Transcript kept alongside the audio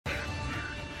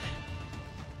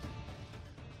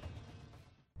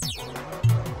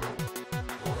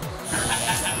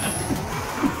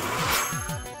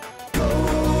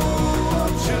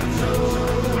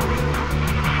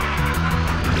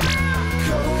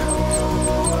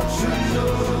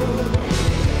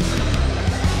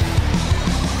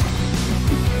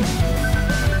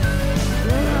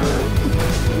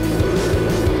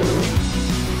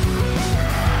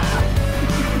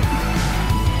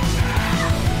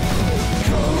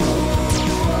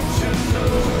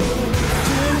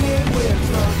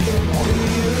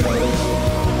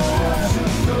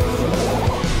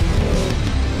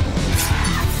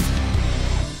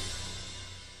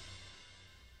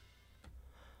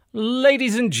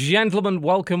Ladies and gentlemen,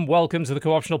 welcome to the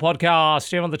Co-Optional Podcast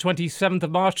here on the 27th of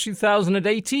March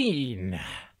 2018.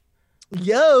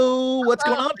 Yo, what's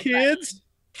going on, kids?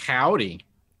 Howdy.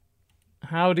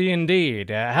 Howdy indeed.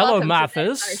 Hello,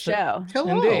 Mathas. Our show.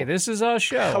 Hello. Indeed, this is our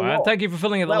show. Thank you for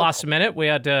filling at the last minute. We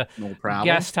had No problem.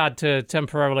 guest had to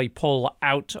temporarily pull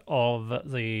out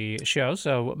of the show,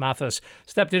 so Mathas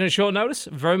stepped in at short notice.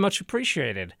 Very much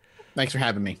appreciated. Thanks for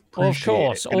having me. Of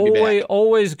course, Good to be back.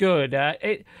 always good.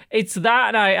 It's that,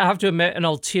 and I have to admit, an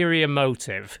ulterior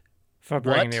motive for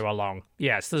bringing What? you along.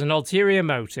 Yes, there's an ulterior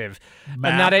motive, and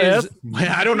that is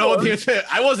I don't know what the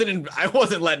I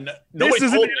wasn't letting nobody This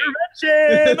is an told me.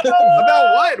 intervention.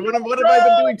 About what? What have I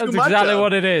been doing too that's much exactly of?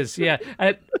 what it is. Yeah,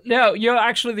 no, you're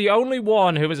actually the only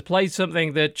one who has played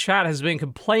something that chat has been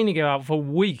complaining about for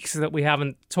weeks that we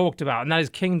haven't talked about, and that is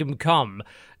Kingdom Come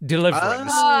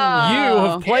Deliverance. You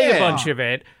have played a yeah. bunch of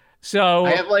it, so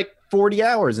I have like 40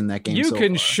 hours in that game. you so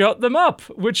can far. shut them up,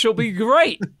 which will be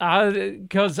great.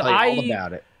 Because Tell you all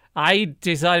about it. I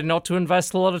decided not to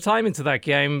invest a lot of time into that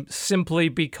game simply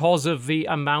because of the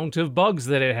amount of bugs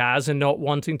that it has and not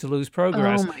wanting to lose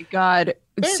progress. Oh my god.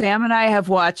 Sam and I have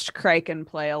watched Kraken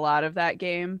play a lot of that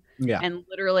game. Yeah. And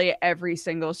literally every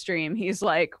single stream, he's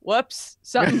like, whoops,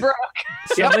 something broke.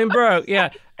 Something broke. Yeah.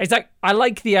 It's like, I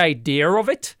like the idea of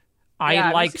it. I Yeah,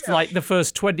 me liked too. like the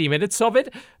first 20 minutes of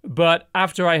it, but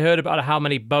after I heard about how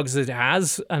many bugs it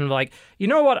has, and like, you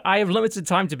know what? I have limited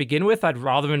time to begin with. I'd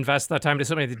rather invest that time to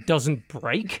something that doesn't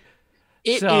break.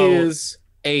 It So- is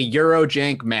a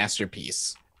Eurojank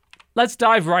masterpiece. Let's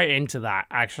dive right into that,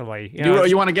 actually. You know,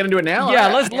 You want to get into it now? yeah,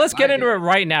 let's get into it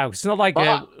right now. It's not like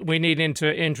Ah. we need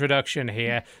introduction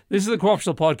here. This is the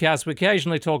Co-Optional Podcast. We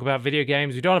occasionally talk about video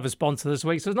games. We don't have a sponsor this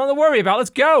week, so there's nothing to worry about. Let's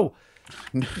go.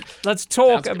 Let's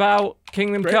talk about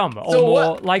Kingdom Come, or So more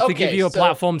what- like to give okay, you a so-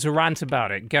 platform to rant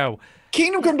about it. Go.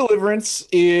 Kingdom Come Deliverance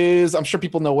is, I'm sure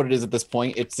people know what it is at this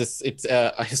point. It's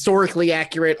a historically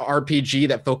accurate RPG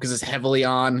that focuses heavily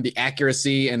on the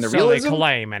accuracy and the So they realism.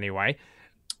 claim, anyway.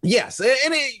 Yes,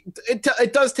 and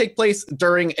it does take place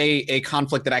during a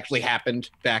conflict that actually happened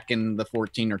back in the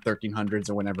 14 or 1300s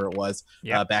or whenever it was,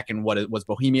 Yep. back in what it was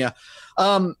Bohemia.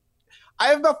 I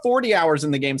have about 40 hours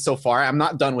in the game so far. I'm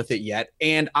not done with it yet,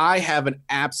 and I have an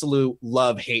absolute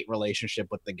love-hate relationship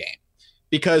with the game.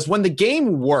 Because when the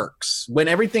game works, when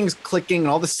everything's clicking and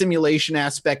all the simulation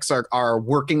aspects are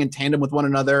working in tandem with one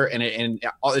another and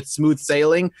it's smooth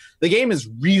sailing, the game is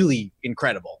really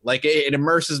incredible. Like it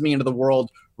immerses me into the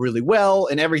world really well,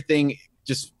 and everything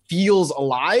just feels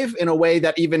alive in a way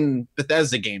that even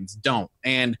Bethesda games don't.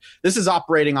 And this is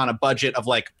operating on a budget of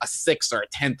like a sixth or a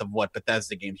tenth of what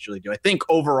Bethesda games usually do. I think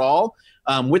overall,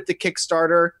 with the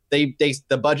Kickstarter,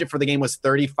 the budget for the game was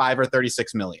 35 or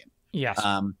 36 million. Yes.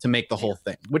 To make the whole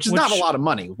thing, which is not a lot of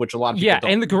money, which a lot of people Yeah, don't.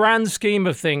 in the grand scheme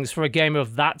of things, for a game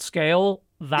of that scale,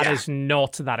 that Yeah. is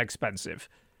not that expensive.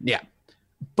 Yeah.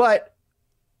 But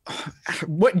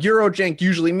what Eurojank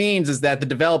usually means is that the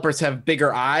developers have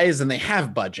bigger eyes and they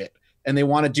have budget and they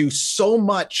want to do so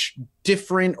much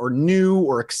different or new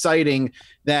or exciting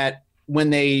that when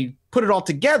they put it all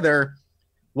together,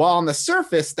 while on the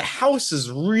surface, the house is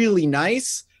really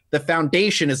nice, the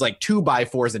foundation is like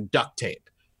 2x4s and duct tape.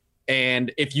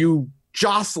 And if you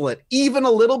jostle it even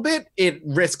a little bit, it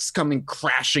risks coming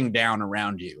crashing down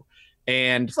around you.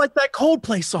 And It's like that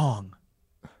Coldplay song.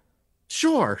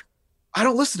 sure, I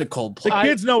don't listen to Coldplay. The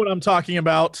kids know what I'm talking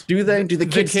about. Do they? Do the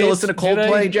kids still listen to do they?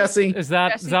 Coldplay, Jesse? Is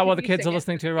that Jesse, what the can you kids sing are it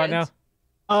listening for to right now?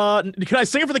 kids? Can I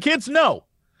sing it for the kids? No,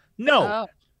 Oh.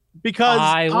 because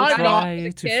I will I'm not. try to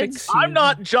kids. fix you. I'm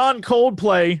not John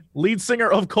Coldplay, lead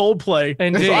singer of Coldplay.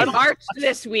 Indeed. So I They don't- marched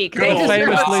this week. Go. They The deserve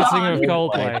famous a lead song. singer of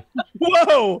Coldplay.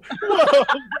 Whoa,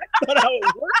 that's not how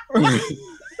it works.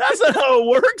 That's not how it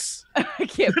works. I can't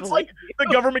It's believe like the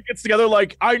government gets together,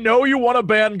 like, I know you want to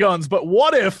ban guns, but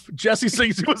what if Jesse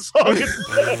sings you a song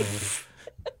instead?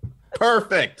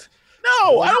 Perfect.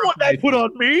 No, I don't want that put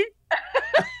on me.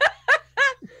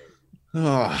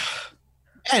 Ugh.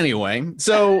 Anyway,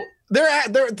 so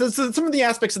there's some of the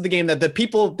aspects of the game that the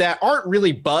people that aren't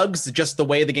really bugs, just the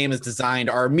way the game is designed,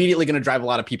 are immediately going to drive a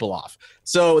lot of people off.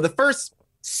 So the first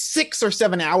 6 or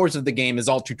 7 hours of the game is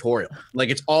all tutorial. Like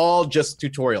it's all just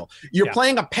tutorial. You're Yeah.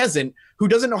 playing a peasant who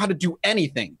doesn't know how to do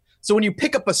anything. So when you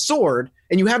pick up a sword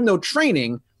and you have no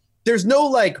training, there's no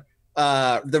like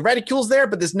the reticule's there,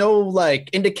 but there's no like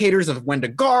indicators of when to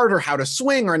guard or how to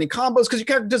swing or any combos because your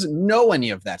character doesn't know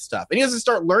any of that stuff. And he doesn't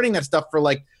start learning that stuff for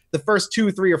like the first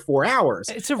 2, 3, or 4 hours.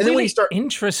 It's a And then when really you start-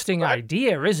 interesting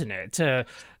idea, isn't it? To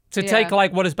Yeah. take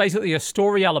like what is basically a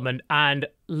story element and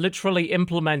literally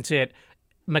implement it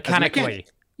mechanically.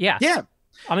 mechanic. Yeah. Yeah.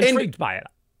 I'm And- intrigued by it.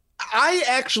 I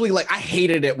actually I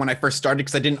hated it when I first started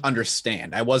because I didn't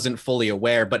understand. I wasn't fully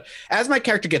aware. But as my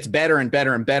character gets better and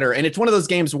better and better, and it's one of those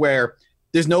games where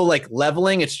there's no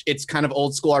leveling. It's kind of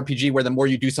old school RPG where the more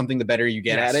you do something, the better you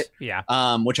get at it. Yeah.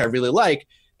 Which I really like.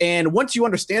 And once you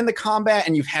understand the combat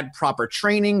and you've had proper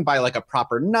training by a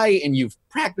proper knight and you've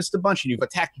practiced a bunch and you've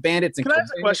attacked bandits and Can I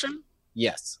ask a question?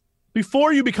 Yes.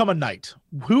 Before you become a knight,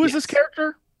 who is this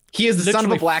character? He is the son of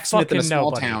a Literally blacksmith in a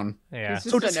small nobody. town. Yeah.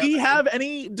 He's So just does a he nobody. have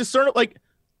any discernible?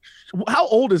 How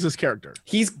old is this character?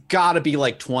 He's got to be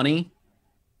 20,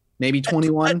 maybe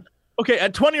 21. Okay,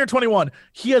 at 20 or 21,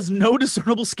 he has no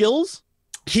discernible skills.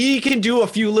 He can do a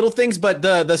few little things, but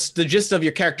the gist of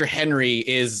your character Henry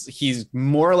is he's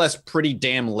more or less pretty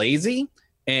damn lazy,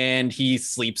 and he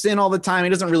sleeps in all the time.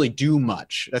 He doesn't really do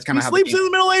much. That's kind He of how sleeps in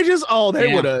the Middle Ages. Oh,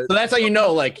 they would have. So that's how you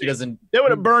know, he doesn't. They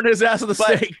would have burned his ass at the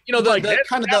But stake.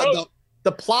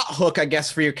 the plot hook, I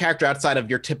guess, for your character outside of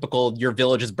your typical your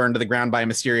village is burned to the ground by a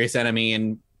mysterious enemy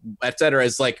and etc.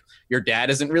 is your dad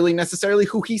isn't really necessarily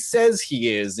who he says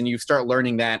he is, and you start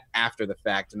learning that after the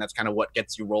fact, and that's kind of what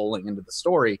gets you rolling into the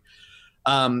story.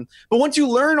 But once you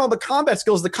learn all the combat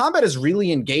skills, the combat is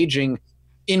really engaging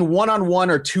in 1-on-1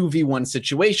 or 2v1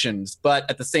 situations. But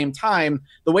at the same time,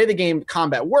 the way the game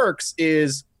combat works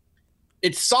is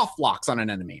it soft locks on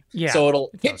an enemy. Yeah, so it'll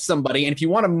hit somebody, and if you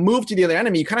want to move to the other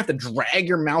enemy, you kind of have to drag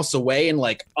your mouse away and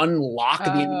unlock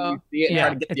the enemy and try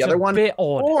to get to the other one. Bit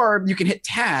odd. Or you can hit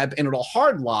tab and it'll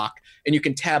hard lock and you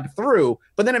can tab through,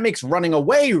 but then it makes running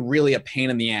away really a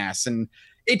pain in the ass. And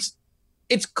it's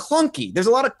clunky. There's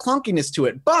a lot of clunkiness to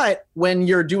it, but when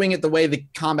you're doing it the way the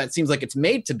combat seems like it's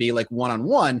made to be,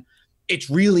 1-on-1, it's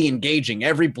really engaging.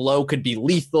 Every blow could be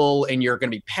lethal, and you're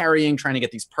going to be parrying, trying to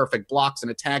get these perfect blocks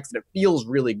and attacks, and it feels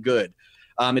really good.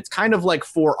 It's kind of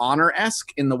For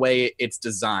Honor-esque in the way it's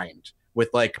designed, with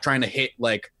trying to hit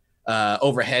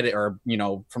overhead or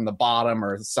from the bottom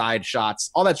or side shots.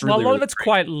 All that's really, a lot really of it's great.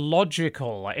 quite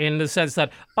logical in the sense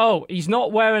that he's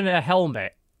not wearing a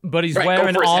helmet, but he's Right,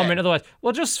 wearing go for his armor. head. In other words,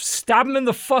 well, just stab him in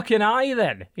the fucking eye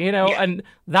then, and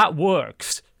that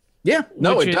works. Yeah,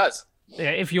 no, which it is- does.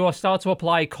 If you start to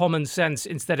apply common sense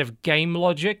instead of game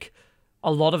logic, a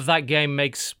lot of that game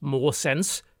makes more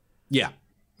sense. Yeah.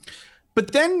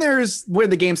 But then there's where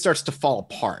the game starts to fall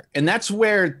apart. And that's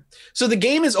where, so the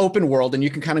game is open world and you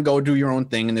can kind of go do your own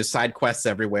thing and there's side quests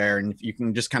everywhere and you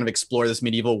can just kind of explore this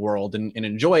medieval world and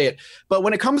enjoy it. But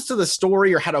when it comes to the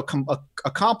story or how to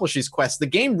accomplish these quests, the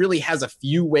game really has a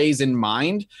few ways in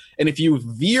mind. And if you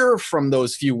veer from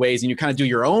those few ways and you kind of do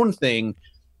your own thing,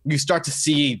 you start to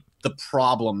see the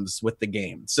problems with the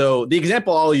game. So the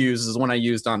example I'll use is one I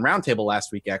used on Roundtable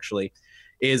last week, actually,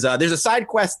 is there's a side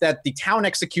quest that the town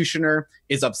executioner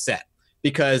is upset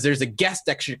because there's a guest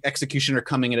executioner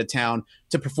coming into town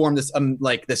to perform this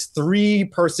this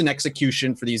 3-person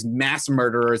execution for these mass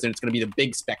murderers, and it's going to be the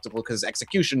big spectacle because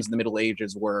executions in the Middle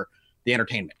Ages were the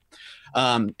entertainment.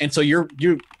 And so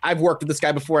I've worked with this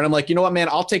guy before, and I'm like, you know what, man,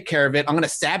 I'll take care of it. I'm going to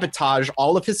sabotage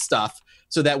all of his stuff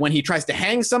so that when he tries to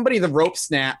hang somebody, the rope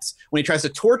snaps. When he tries to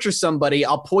torture somebody,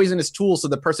 I'll poison his tool so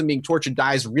the person being tortured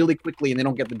dies really quickly and they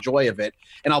don't get the joy of it.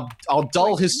 And I'll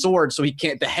dull his sword so he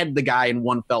can't behead the guy in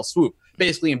one fell swoop,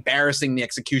 basically embarrassing the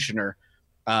executioner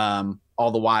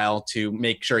all the while to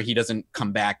make sure he doesn't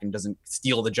come back and doesn't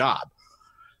steal the job.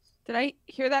 Did I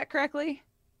hear that correctly?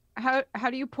 How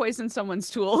do you poison someone's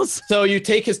tools? So you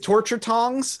take his torture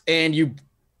tongs and you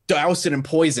douse it in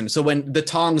poison. So when the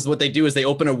tongs, what they do is they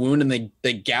open a wound and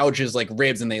they gouge his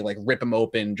ribs and they rip him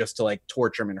open just to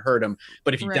torture him and hurt him.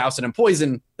 But if you douse it in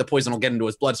poison, the poison will get into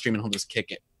his bloodstream and he'll just kick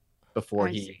it before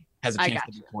he has a chance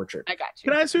to be tortured. I got you.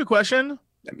 Can I ask you a question?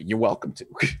 I mean, you're welcome to.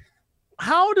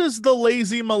 How does the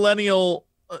lazy millennial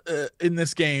in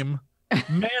this game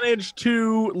manage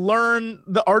to learn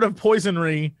the art of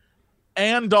poisonry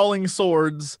and dulling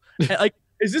swords?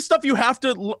 Is this stuff you have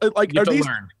to are these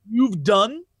learn. You've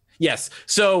done? Yes.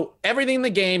 So everything in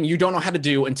the game you don't know how to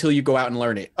do until you go out and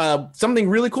learn it. Something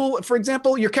really cool, for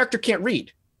example, your character can't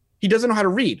read. He doesn't know how to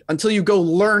read until you go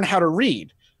learn how to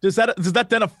read. Does that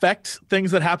then affect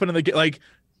things that happen in the game?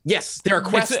 Yes, there are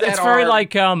quests It's very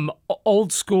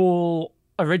old school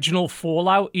original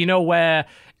Fallout, where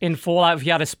in Fallout if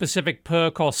you had a specific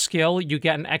perk or skill, you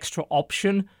get an extra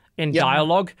option in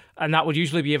dialogue, and that would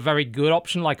usually be a very good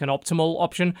option, like an optimal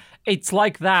option. It's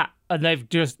like that, and they've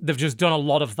just done a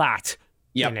lot of that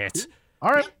in it. All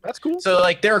right, that's cool. So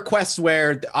there are quests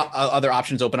where other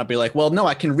options open up. You're like, well, no,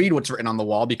 I can read what's written on the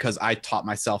wall because I taught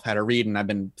myself how to read and I've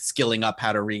been skilling up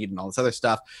how to read and all this other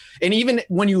stuff. And even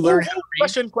when you learn how to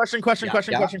read, question.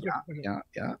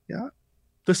 Yeah.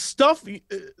 The stuff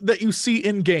that you see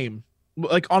in game,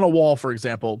 like on a wall, for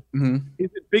example, Mhm. is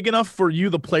it big enough for you,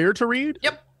 the player, to read?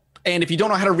 Yep. And if you don't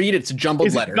know how to read, it's jumbled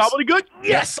Is letters. it gobbledygook?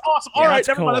 Yes, awesome. All Yeah, right, that's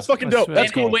never mind. cool. That's fucking dope.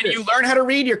 That's cool. When you learn how to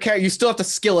read your character, you still have to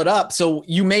skill it up. So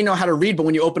you may know how to read, but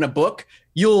when you open a book,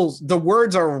 the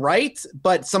words are right,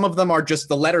 but some of them are just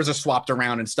the letters are swapped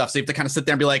around and stuff. So you have to kind of sit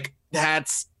there and be like,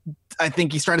 I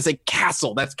think he's trying to say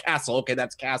castle. That's castle. Okay,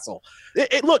 that's castle.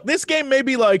 Look, this game may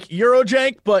be like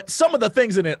Eurojank, but some of the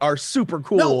things in it are super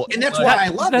cool. No, and that's why I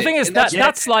love it. The thing is And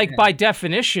that's like by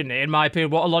definition, in my opinion,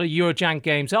 what a lot of Eurojank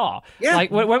games are. Yeah. Like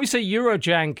when we say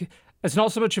Eurojank, it's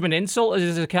not so much of an insult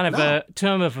as a kind of a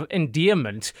term of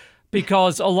endearment,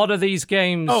 because a lot of these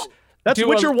games. Oh, that's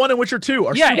Witcher 1 and Witcher 2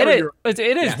 are yeah, super it is. Euro- It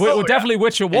is. Yes. We're definitely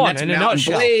Witcher 1 in a Mountain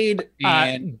nutshell. Blade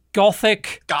and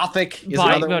Gothic. Gothic is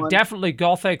Like, another one. definitely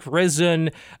Gothic, Risen,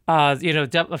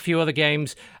 a few other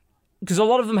games, because a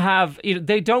lot of them have,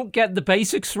 they don't get the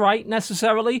basics right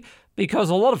necessarily,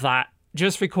 because a lot of that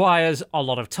just requires a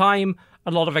lot of time,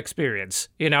 a lot of experience.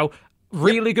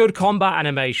 Really good combat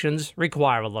animations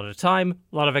require a lot of time,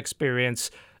 a lot of experience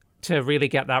to really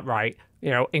get that right.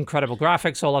 Incredible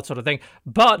graphics, all that sort of thing.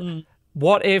 But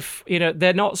what if,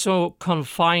 they're not so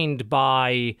confined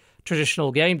by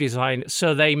traditional game design,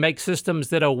 so they make systems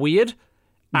that are weird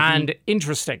and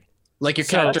interesting. Like your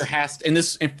character has in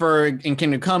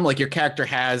Kingdom Come, like your character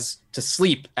has to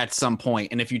sleep at some point,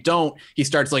 and if you don't, he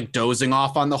starts like dozing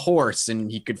off on the horse,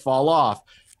 and he could fall off.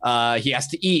 He has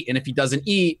to eat, and if he doesn't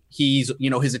eat, his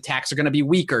attacks are going to be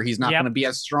weaker. He's not going to be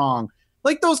as strong.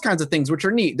 Like those kinds of things, which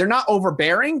are neat. They're not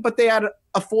overbearing, but they add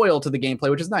a foil to the gameplay,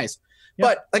 which is nice. Yep.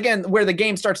 But again, where the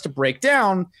game starts to break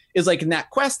down is like in that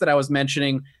quest that I was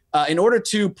mentioning. In order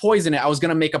to poison it, I was going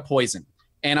to make a poison.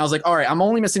 And I was like, all right, I'm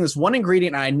only missing this one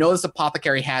ingredient, and I know this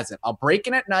apothecary has it. I'll break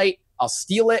in at night, I'll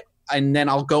steal it, and then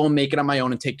I'll go and make it on my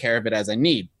own and take care of it as I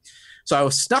need. So I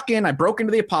was snuck in, I broke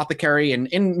into the apothecary, and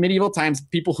in medieval times,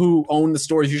 people who own the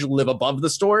stores usually live above the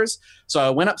stores. So I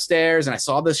went upstairs, and I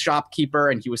saw this shopkeeper,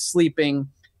 and he was sleeping.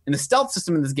 And the stealth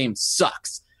system in this game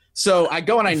sucks. So I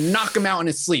go and I knock him out in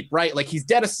his sleep, right? Like he's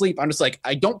dead asleep. I'm just like,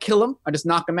 I don't kill him, I just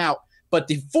knock him out. But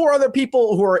the 4 other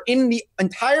people who are in the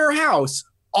entire house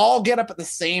all get up at the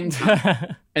same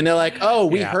time. And they're like, oh,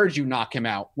 we heard you knock him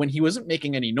out. When he wasn't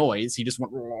making any noise, he just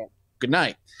went, good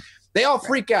night. They all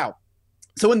freak out.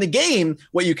 So in the game,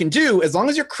 what you can do, as long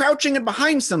as you're crouching and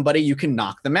behind somebody, you can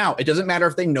knock them out. It doesn't matter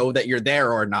if they know that you're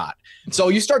there or not. So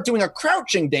you start doing a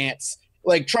crouching dance,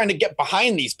 like trying to get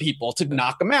behind these people to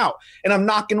knock them out. And I'm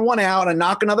knocking one out, I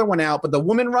knock another one out, but the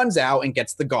woman runs out and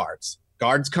gets the guards.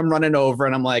 Guards come running over,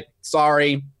 and I'm like,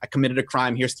 sorry, I committed a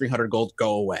crime. Here's 300 gold,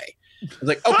 go away. I was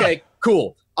like, okay,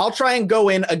 cool. I'll try and go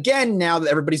in again now that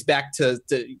everybody's back to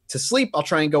sleep. I'll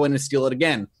try and go in and steal it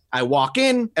again. I walk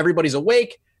in, everybody's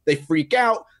awake. They freak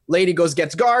out. Lady goes,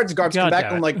 gets guards. Guards come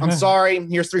back. I'm like, I'm sorry.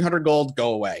 Here's 300 gold.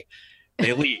 Go away.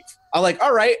 They leave. I'm like,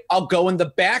 all right, I'll go in the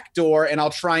back door and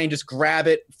I'll try and just grab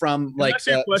it from like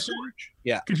the storage.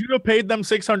 Yeah. Could you have paid them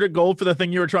 600 gold for the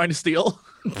thing you were trying to steal?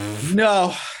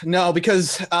 No,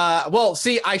 because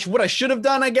what I should have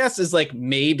done, I guess, is like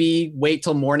maybe wait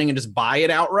till morning and just buy it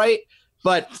outright.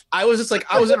 But I was just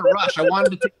like, I was in a rush. I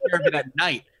wanted to take care of it at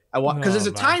night. Because there's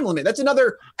a time limit. That's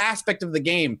another aspect of the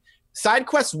game. Side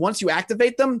quests, once you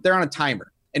activate them, they're on a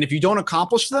timer. And if you don't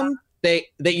accomplish them, they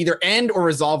either end or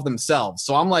resolve themselves.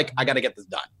 So I'm like, I got to get this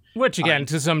done. Which, again,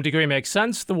 to some degree makes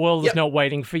sense. The world is not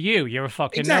waiting for you. You're a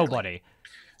fucking nobody.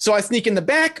 So I sneak in the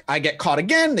back. I get caught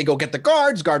again. They go get the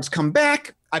guards. Guards come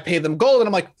back. I pay them gold. And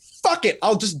I'm like, fuck it.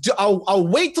 I'll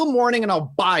wait till morning and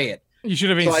I'll buy it. You should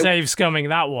have been save scumming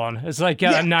that one. It's like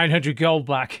getting 900 gold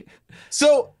back.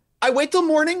 So I wait till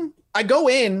morning. I go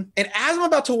in, and as I'm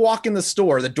about to walk in the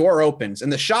store, the door opens, and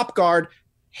the shop guard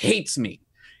hates me.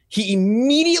 He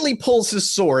immediately pulls his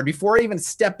sword before I even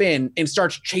step in and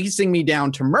starts chasing me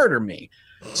down to murder me.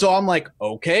 So I'm like,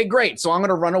 okay, great. So I'm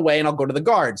going to run away, and I'll go to the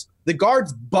guards. The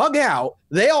guards bug out.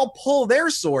 They all pull their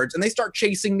swords, and they start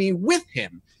chasing me with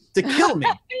him to kill me.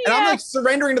 And I'm like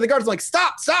surrendering to the guards. I'm like,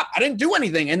 stop. I didn't do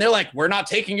anything. And they're like, we're not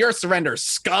taking your surrender,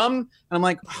 scum. And I'm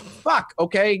like, oh, fuck,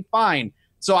 okay, fine.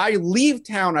 So I leave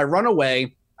town, I run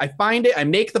away, I find it, I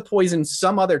make the poison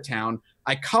some other town,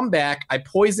 I come back, I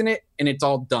poison it, and it's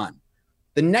all done.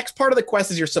 The next part of the quest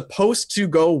is you're supposed to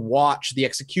go watch the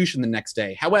execution the next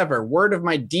day. However, word of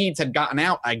my deeds had gotten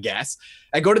out, I guess.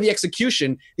 I go to the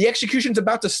execution, the execution's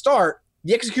about to start,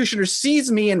 the executioner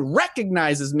sees me and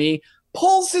recognizes me,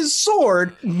 pulls his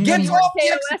sword, gets off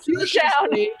the execution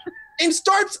stage, and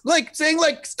starts like saying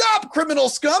like, stop, criminal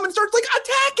scum, and starts like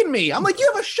attacking me. I'm like, you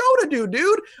have a show to do,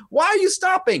 dude. Why are you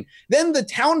stopping? Then the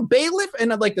town bailiff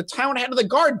and like the town head of the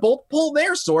guard both pull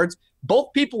their swords.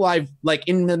 both people I've like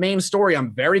in the main story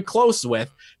I'm very close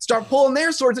with start pulling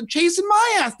their swords and chasing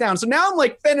my ass down. So now I'm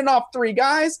like fending off 3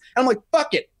 guys. And I'm like,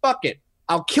 fuck it.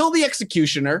 I'll kill the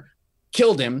executioner.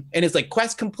 Killed him, and it's like,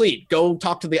 quest complete. Go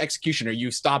talk to the executioner.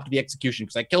 You stopped the execution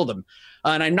because I killed him.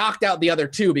 And I knocked out the other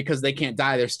 2 because they can't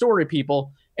die. They're story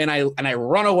people. And I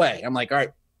run away. I'm like, all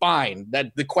right, fine.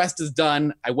 That the quest is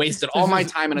done. I wasted all my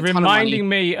time and a ton of money. Reminding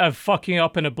me of fucking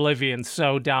up in Oblivion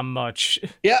so damn much.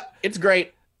 Yeah, it's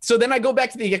great. So then I go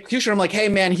back to the executioner. I'm like, hey,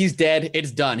 man, he's dead.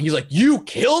 It's done. He's like, you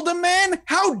killed him, man?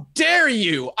 How dare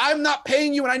you? I'm not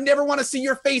paying you, and I never want to see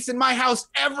your face in my house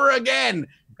ever again.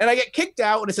 And I get kicked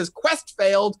out, and it says quest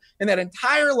failed, and that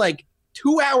entire like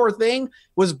 2-hour thing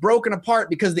was broken apart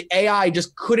because the AI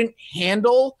just couldn't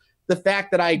handle the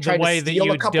fact that I tried to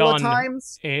steal a couple of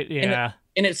times. And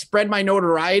it spread my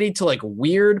notoriety to like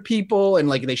weird people, and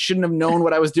like they shouldn't have known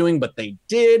what I was doing, but they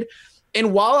did.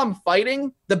 And while I'm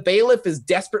fighting, the bailiff is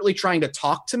desperately trying to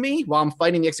talk to me while I'm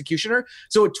fighting the executioner.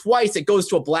 So twice it goes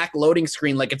to a black loading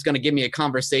screen like it's going to give me a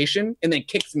conversation, and then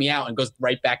kicks me out and goes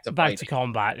right back to fighting. Back to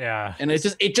combat, yeah. And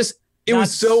it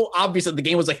was so obvious that the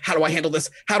game was like, how do I handle this?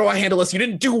 How do I handle this? You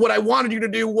didn't do what I wanted you to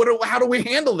do. How do we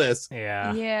handle this?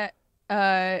 Yeah.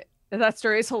 Yeah. That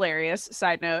story is hilarious.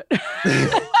 Side note.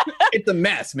 It's a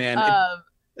mess, man.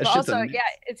 But also, yeah,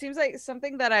 it seems like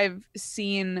something that I've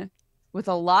seen with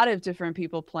a lot of different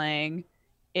people playing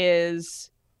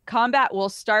is combat will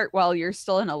start while you're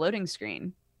still in a loading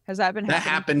screen. Has that been happening? That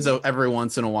happens every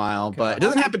once in a while, but it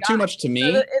doesn't happen too much to me.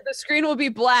 So the screen will be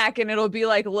black and it'll be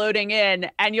like loading in,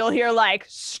 and you'll hear like,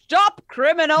 stop,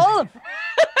 criminal, while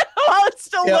it's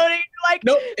still loading. You're like,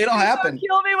 nope, it'll happen.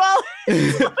 Kill me while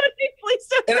it's loading. Please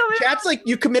don't kill me. Chat's like,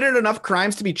 you committed enough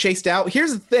crimes to be chased out.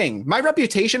 Here's the thing. My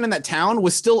reputation in that town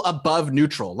was still above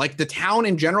neutral. Like the town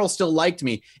in general still liked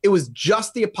me. It was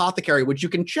just the apothecary, which you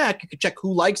can check. You can check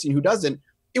who likes you and who doesn't.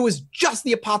 It was just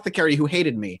the apothecary who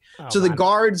hated me. So the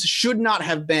guards should not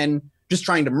have been just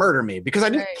trying to murder me because I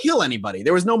didn't kill anybody.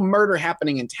 There was no murder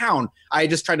happening in town. I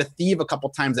just tried to thieve a couple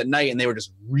times at night, and they were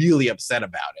just really upset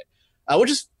about it,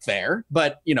 which is fair.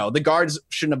 But, you know, the guards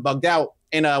shouldn't have bugged out.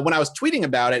 And when I was tweeting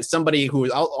about it, somebody who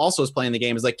also was playing the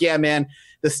game is like, yeah, man,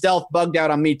 the stealth bugged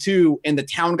out on me too, and the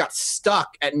town got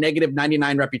stuck at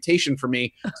 -99 reputation for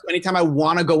me. So anytime I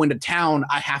want to go into town,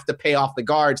 I have to pay off the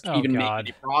guards to even make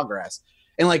any progress.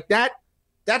 And like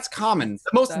that's common.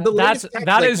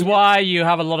 That is why you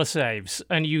have a lot of saves,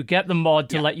 and you get the mod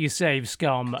to let you save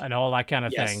scum and all that kind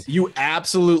of thing. You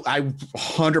absolutely, I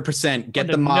 100% get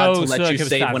the mod to let you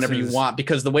save whenever you want,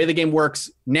 because the way the game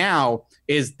works now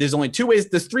is there's only 2 ways.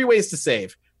 There's 3 ways to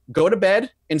save. Go to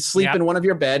bed and sleep in one of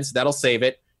your beds. That'll save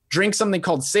it. Drink something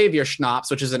called Savior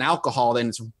Schnapps, which is an alcohol, and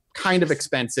it's kind of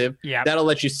expensive. That'll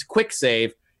let you quick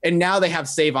save. And now they have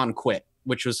save on quit,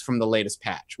 which was from the latest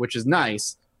patch, which is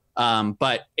nice.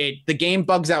 But the game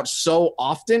bugs out so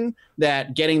often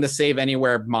that getting the save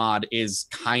anywhere mod is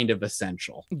kind of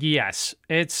essential. Yes,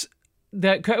 it's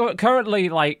that currently,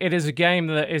 like, it is a game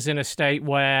that is in a state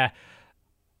where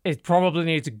it probably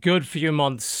needs a good few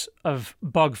months of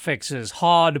bug fixes,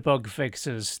 hard bug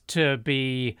fixes, to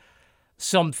be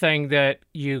something that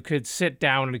you could sit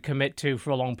down and commit to for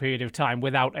a long period of time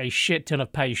without a shit ton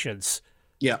of patience.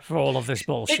 For all of this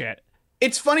bullshit.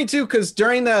 It's funny, too, because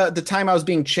during the time I was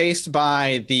being chased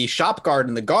by the shop guard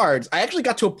and the guards, I actually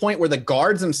got to a point where the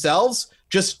guards themselves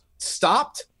just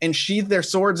stopped and sheathed their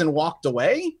swords and walked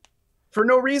away for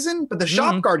no reason. But the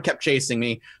shop guard kept chasing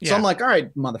me. So I'm like, all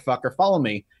right, motherfucker, follow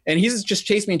me. And he's just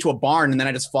chased me into a barn, and then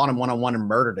I just fought him one-on-one and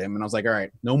murdered him. And I was like, all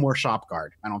right, no more shop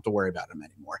guard. I don't have to worry about him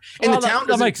anymore. And the town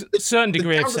that makes a certain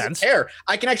degree of sense. Care.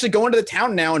 I can actually go into the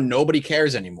town now and nobody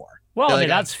cares anymore. Well, I mean,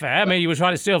 that's fair. I mean, you were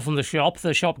trying to steal from the shop.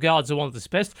 The shop guards are one of the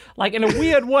pissed. Like, in a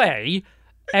weird way,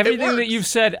 everything that you've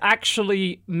said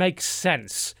actually makes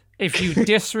sense if you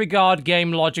disregard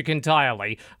game logic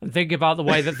entirely and think about the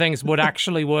way that things would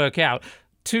actually work out.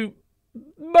 To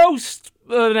most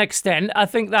of an extent, I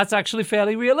think that's actually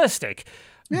fairly realistic.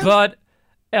 But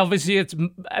obviously, it's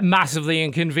massively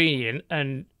inconvenient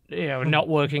and, you know, not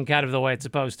working kind of the way it's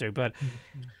supposed to. But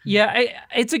yeah,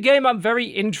 it's a game I'm very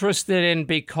interested in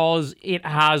because it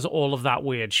has all of that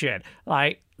weird shit.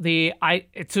 Like,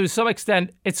 to some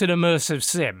extent, it's an immersive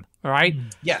sim, right?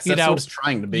 Yes, that's what it's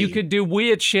trying to be. You could do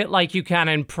weird shit like you can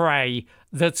in Prey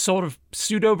that's sort of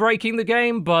pseudo-breaking the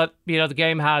game, but, you know, the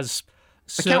game has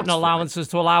certain allowances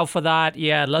to allow for that.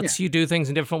 Lets you do things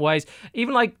in different ways.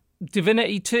 Even like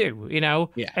Divinity 2, you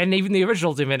know, and even the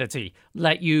original Divinity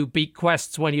let you beat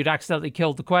quests when you'd accidentally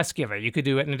killed the quest giver. You could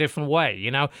do it in a different way,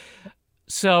 you know?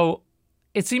 So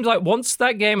it seems like once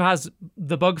that game has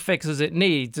the bug fixes it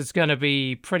needs, it's going to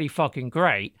be pretty fucking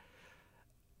great.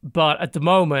 But at the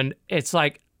moment, it's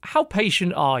like, how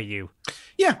patient are you?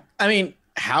 Yeah, I mean,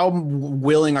 how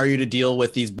willing are you to deal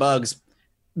with these bugs?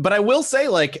 But I will say,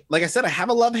 like I said, I have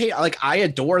a love-hate. Like, I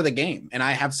adore the game, and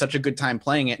I have such a good time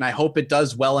playing it, and I hope it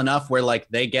does well enough where, like,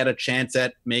 they get a chance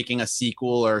at making a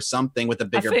sequel or something with a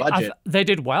bigger budget. They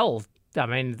did well. I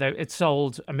mean, it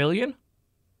sold 1 million.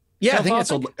 Yeah, I think it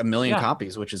sold 1 million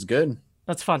copies, which is good.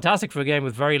 That's fantastic for a game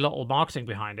with very little marketing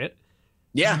behind it.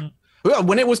 Yeah. Mm-hmm.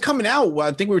 When it was coming out,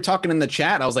 I think we were talking in the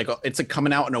chat. I was like, oh, it's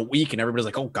coming out in a week. And everybody's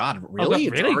like, oh, God, really?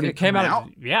 Really? It came out?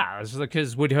 Yeah,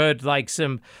 because we'd heard like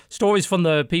some stories from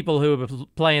the people who were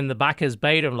playing the backers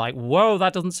beta. I'm like, whoa,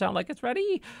 that doesn't sound like it's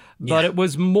ready. Yeah. But it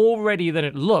was more ready than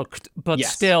it looked. But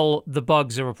still, the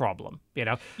bugs are a problem, you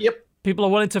know? Yep. People are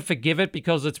willing to forgive it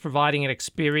because it's providing an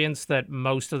experience that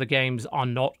most of the games are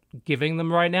not giving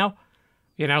them right now.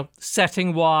 You know,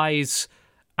 setting-wise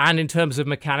and in terms of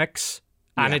mechanics.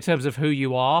 And in terms of who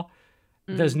you are,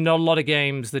 there's not a lot of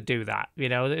games that do that. You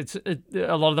know,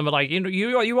 a lot of them are like,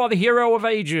 you are the hero of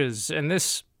ages, and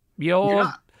this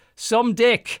you're some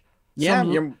dick,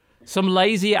 some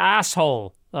lazy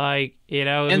asshole, like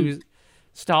who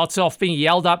starts off being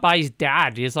yelled at by his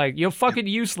dad. He's like, you're fucking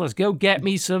useless. Go get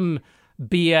me some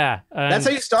beer. That's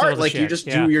how you start. Like you just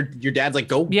do your dad's like,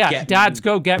 go. Yeah, dads,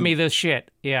 go get me this shit.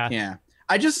 Yeah, yeah.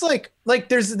 I just like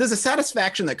there's a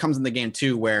satisfaction that comes in the game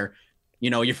too, where.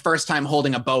 Your first time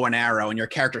holding a bow and arrow and your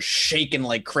character's shaking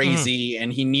like crazy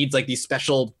and he needs like these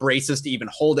special braces to even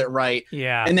hold it right.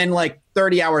 Yeah. And then like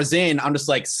 30 hours in, I'm just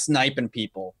like sniping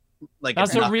people. Like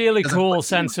that's a really cool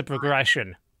sense of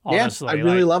progression. Honestly. Yeah, I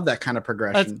really love that kind of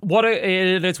progression.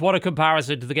 It's what a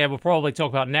comparison to the game we'll probably talk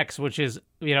about next, which is,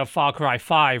 Far Cry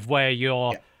 5, where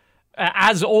you're,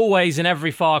 as always in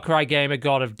every Far Cry game, a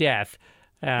god of death.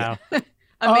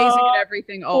 Amazing at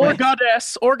everything. Always.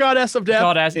 Or goddess of death.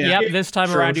 Goddess. Yeah. This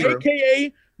time around.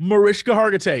 AKA Mariska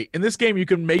Hargitay. In this game, you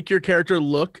can make your character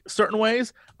look certain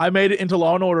ways. I made it into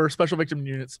Law and Order Special Victim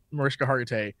Units Mariska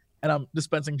Hargitay, and I'm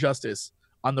dispensing justice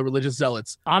on the religious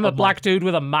zealots. I'm a black dude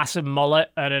with a massive mullet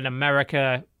and an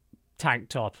America tank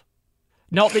top.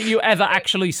 Not that you ever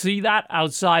actually see that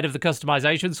outside of the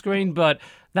customization screen, but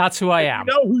that's who I am.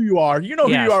 You know who you are. You know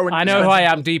who you are. I know who I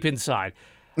am deep inside.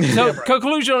 So,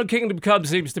 conclusion on Kingdom Come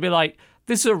seems to be like,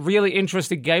 this is a really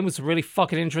interesting game with some really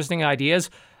fucking interesting ideas.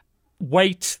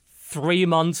 Wait 3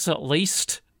 months at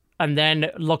least, and then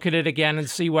look at it again and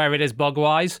see where it is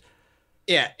bug-wise.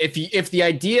 Yeah, if the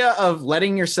idea of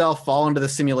letting yourself fall into the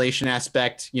simulation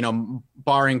aspect,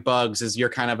 barring bugs, is your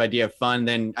kind of idea of fun,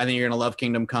 then I think you're going to love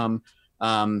Kingdom Come.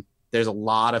 There's a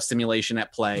lot of simulation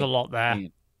at play. There's a lot there.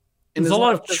 And there's a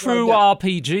lot of true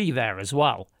RPG there as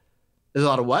well. There's a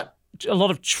lot of what? A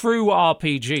lot of true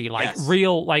RPG, like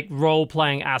real, like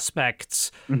role-playing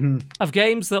aspects of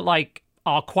games that like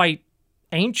are quite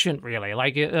ancient, really.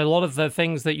 Like a lot of the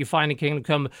things that you find in Kingdom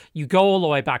Come, you go all the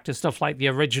way back to stuff like the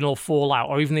original Fallout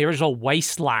or even the original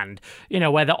Wasteland,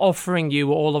 where they're offering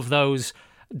you all of those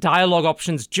dialogue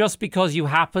options just because you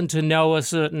happen to know a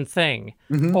certain thing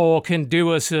or can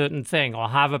do a certain thing or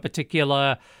have a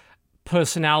particular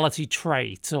personality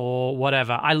trait or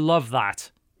whatever. I love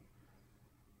that.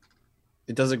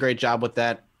 It does a great job with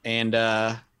that, and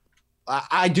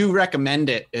I do recommend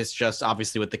it. It's just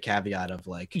obviously with the caveat of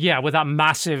like, with that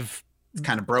massive, it's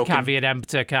kind of broken caveat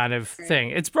emptor kind of thing.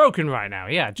 It's broken right now.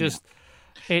 Yeah, just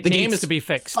it the needs game is to be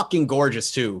fixed. Fucking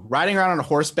gorgeous too. Riding around on a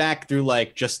horseback through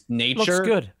like just nature looks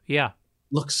good. Yeah,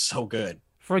 looks so good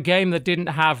for a game that didn't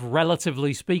have,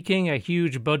 relatively speaking, a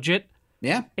huge budget.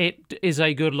 Yeah, it is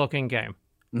a good-looking game.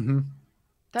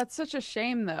 That's such a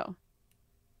shame, though.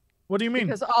 What do you mean?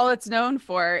 Because all it's known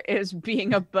for is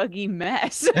being a buggy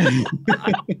mess.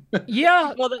 Yeah.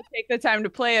 People that take the time to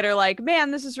play it are like,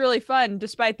 man, this is really fun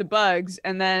despite the bugs.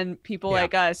 And then people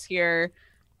like us hear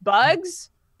bugs?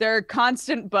 They're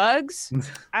constant bugs?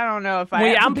 I don't know if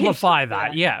we amplify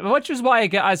that. Yeah. Which is why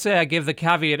I say I give the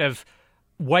caveat of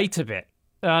wait a bit.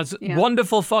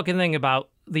 Wonderful fucking thing about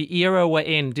the era we're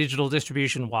in, digital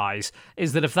distribution wise,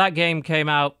 is that if that game came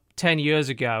out 10 years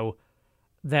ago,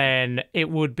 then it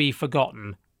would be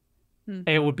forgotten.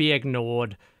 It would be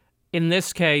ignored. In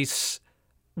this case,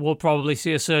 we'll probably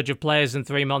see a surge of players in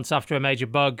 3 months after a major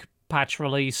bug patch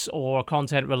release or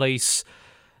content release.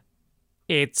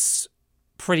 It's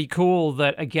pretty cool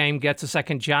that a game gets a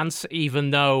second chance, even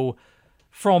though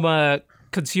from a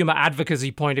consumer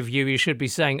advocacy point of view, you should be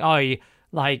saying,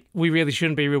 we really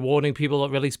shouldn't be rewarding people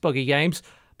that release buggy games.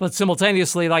 But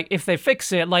simultaneously, if they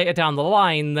fix it later down the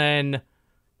line, then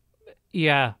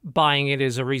buying it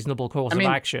is a reasonable course of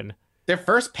action. Their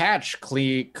first patch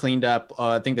cleaned up,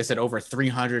 I think they said over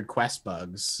 300 quest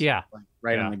bugs. Yeah.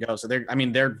 On the go. So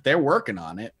they're working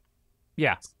on it.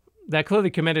 Yeah, they're clearly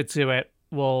committed to it.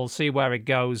 We'll see where it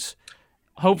goes.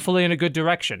 Hopefully in a good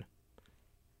direction.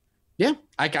 Yeah,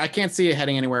 I can't see it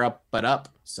heading anywhere up but up.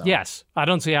 So Yes, I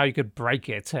don't see how you could break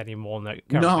it any more than it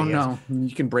no, currently is.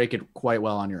 you can break it quite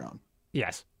well on your own.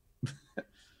 Yes.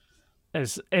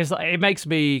 It makes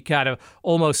me kind of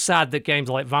almost sad that games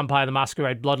like Vampire the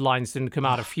Masquerade Bloodlines didn't come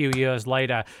out a few years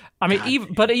later. I mean,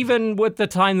 even with the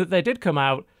time that they did come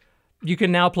out, you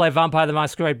can now play Vampire the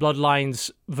Masquerade Bloodlines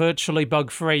virtually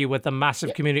bug-free with a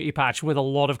massive community patch with a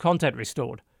lot of content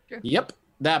restored. Yep.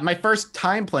 My first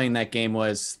time playing that game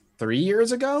was 3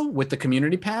 years ago with the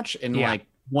community patch, and like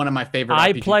one of my favorite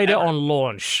I RPGs played ever. it on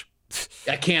launch.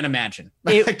 I can't imagine.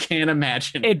 I can't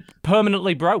imagine. It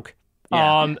permanently broke.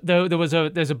 Yeah.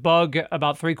 There's a bug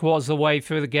about 3/4 of the way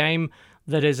through the game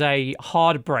that is a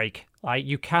hard break. Like,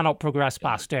 you cannot progress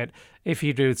past it if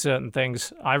you do certain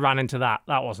things. I ran into that.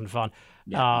 That wasn't fun.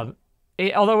 Yeah.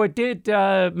 Although it did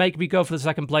make me go for the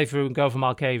second playthrough and go for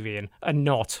Malkavian and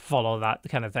not follow that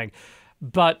kind of thing.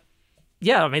 But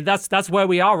yeah, I mean, that's where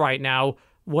we are right now,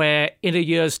 where in a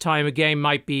year's time a game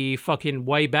might be fucking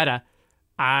way better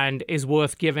and is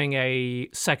worth giving a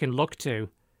second look to.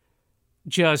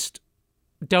 Just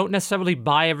don't necessarily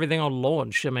buy everything on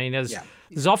launch. I mean, there's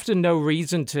often no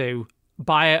reason to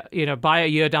buy a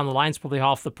year down the line. It's probably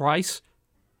half the price,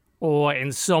 or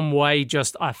in some way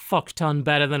just a fuck ton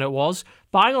better than it was.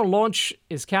 Buying on launch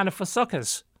is kind of for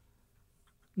suckers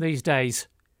these days,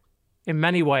 in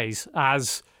many ways.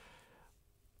 Do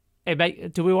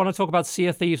we want to talk about Sea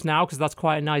of Thieves now? Because that's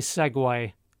quite a nice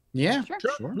segue. Yeah,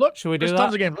 sure. Look, should we do there's that?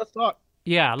 tons of games. Let's talk.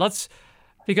 Yeah, let's.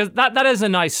 Because that is a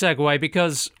nice segue,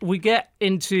 because we get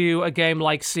into a game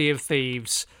like Sea of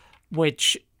Thieves,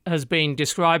 which has been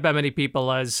described by many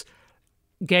people as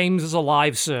games as a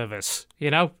live service. You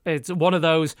know, it's one of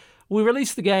those, we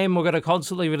release the game, we're going to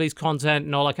constantly release content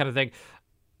and all that kind of thing.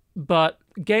 But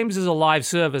games as a live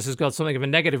service has got something of a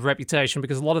negative reputation,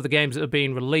 because a lot of the games that have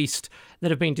been released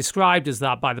that have been described as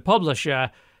that by the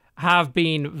publisher have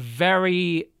been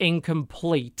very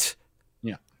incomplete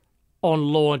on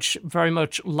launch, very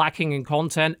much lacking in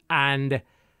content, and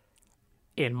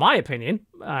in my opinion,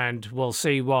 and we'll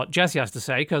see what Jesse has to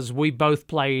say, because we both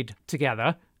played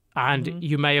together, and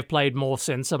you may have played more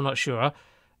since, I'm not sure.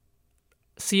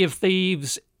 Sea of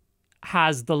Thieves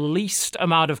has the least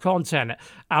amount of content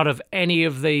out of any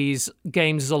of these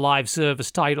games as a live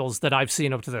service titles that I've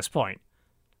seen up to this point.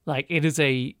 Like, it is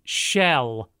a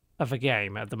shell of a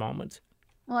game at the moment.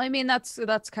 Well, I mean, that's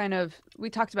kind of, we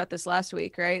talked about this last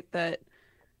week, right? That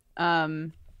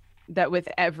with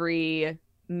every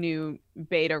new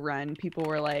beta run, people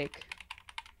were like,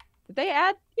 did they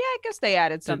add? Yeah, I guess they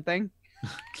added something.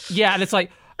 Yeah, and it's like,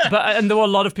 and there were a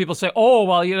lot of people say, oh,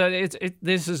 well, you know,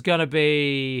 this is going to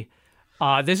be,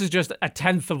 this is just a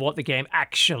tenth of what the game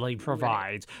actually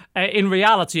provides. Right. In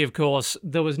reality, of course,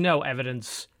 there was no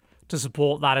evidence to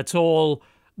support that at all.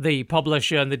 The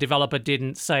publisher and the developer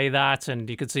didn't say that, and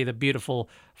you could see the beautiful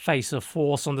face of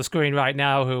Force on the screen right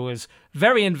now, who is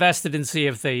very invested in Sea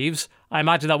of Thieves. I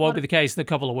imagine that won't be the case in a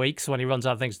couple of weeks when he runs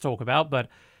out of things to talk about, but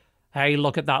hey,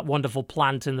 look at that wonderful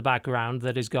plant in the background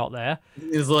that he's got there.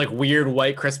 These like weird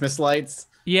white Christmas lights.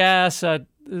 Yes,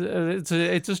 it's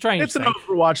a strange thing. It's an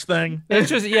Overwatch thing. It's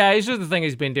just the thing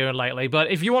he's been doing lately. But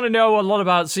if you want to know a lot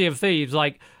about Sea of Thieves,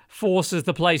 like, Force is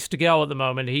the place to go at the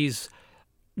moment. He's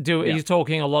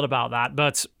talking a lot about that,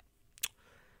 but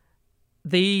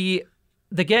the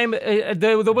game,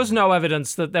 there was no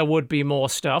evidence that there would be more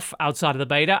stuff outside of the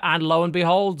beta, and lo and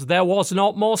behold, there was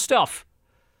not more stuff.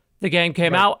 The game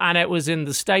came out, and it was in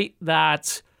the state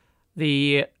that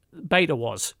the beta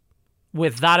was,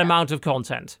 with that amount of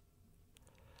content,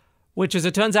 which, as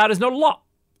it turns out, is not a lot.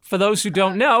 For those who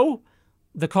don't know,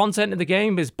 the content in the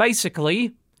game is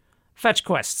basically fetch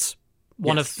quests.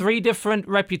 One of 3 different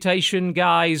reputation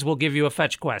guys will give you a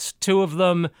fetch quest. 2 of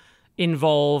them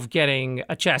involve getting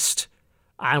a chest,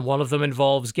 and one of them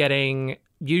involves getting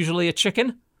usually a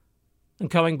chicken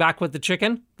and coming back with the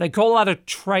chicken. They call that a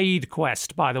trade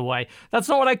quest, by the way. That's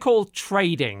not what I call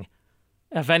trading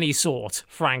of any sort,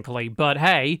 frankly, but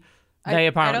hey, they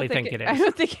apparently think it is. I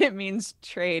don't think it means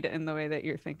trade in the way that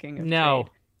you're thinking of trade.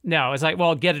 No, it's like,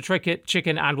 well, get a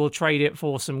chicken and we'll trade it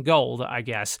for some gold, I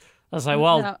guess. I was like,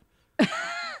 well... No.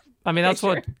 I mean, that's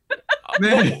what.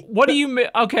 What do you?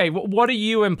 Okay, what are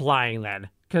you implying then?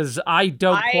 Because I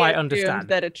don't quite understand.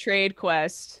 That a trade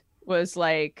quest was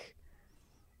like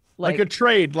a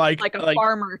trade, like a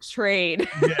farmer trade.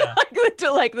 Yeah.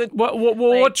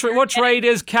 What trade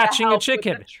is catching a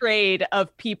chicken? A trade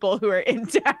of people who are in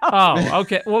town. Oh,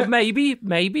 okay. Well, maybe.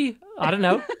 I don't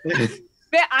know.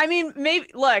 I mean, maybe.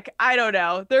 Look, I don't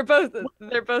know. They're both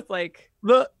like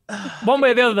The One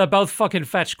way or the other, they're both fucking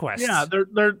fetch quests. yeah,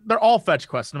 they're all fetch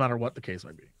quests, no matter what the case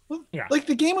may be. Yeah. Like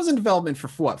the game was in development for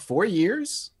what, 4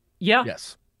 years? Yeah.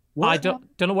 Yes. I don't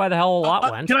know where the hell all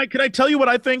that went. Can I tell you what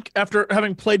I think after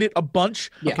having played it a bunch?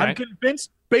 Yeah. Okay. I'm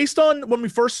convinced, based on when we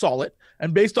first saw it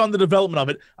and based on the development of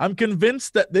it, I'm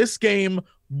convinced that this game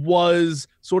was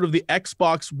sort of the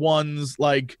Xbox One's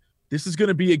like, this is going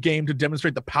to be a game to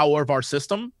demonstrate the power of our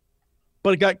system.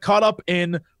 But it got caught up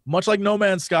in, much like No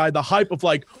Man's Sky, the hype of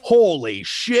like, holy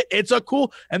shit, it's a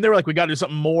cool. And they were like, we got to do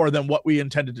something more than what we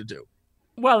intended to do.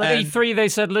 Well, at And- E3, they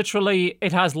said literally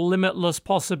it has limitless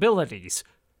possibilities.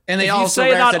 And they If you also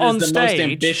say that said on it's the most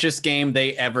stage- ambitious game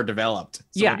they ever developed. So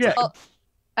Yeah. it's like, Well,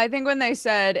 I think when they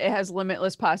said it has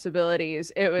limitless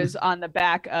possibilities, it was on the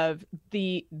back of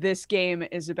this game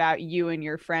is about you and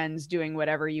your friends doing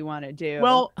whatever you want to do.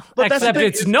 Well, but that's the Except thing,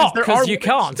 it's is not, there 'cause are you limits.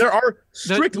 can't. There are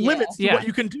strict Yeah. limits to Yeah. what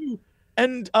you can do.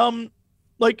 And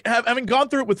like having gone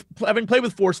through it with having played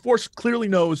with Force clearly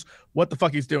knows what the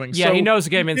fuck he's doing. Yeah, So he knows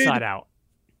the game we did- inside out.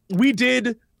 We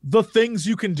did the things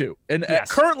you can do. And Yes.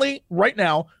 currently, right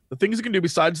now, the things you can do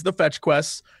besides the fetch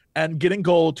quests and getting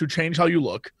gold to change how you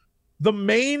look, the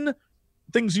main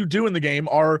things you do in the game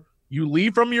are you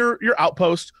leave from your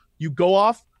outpost, you go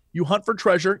off, you hunt for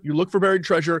treasure, you look for buried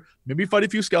treasure, maybe fight a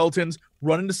few skeletons,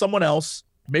 run into someone else,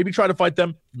 maybe try to fight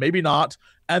them, maybe not,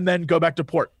 and then go back to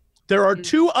port. There are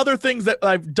 2 other things that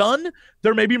I've done.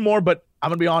 There may be more, but I'm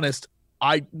going to be honest,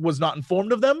 I was not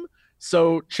informed of them.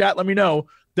 So chat, let me know.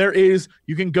 There is,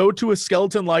 you can go to a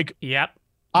skeleton-like Yep.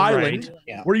 island Right.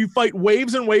 Yeah. where you fight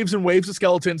waves and waves and waves of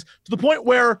skeletons to the point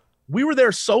where we were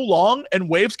there so long and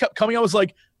waves kept coming. I was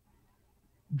like,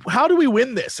 how do we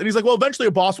win this? And he's like, well, eventually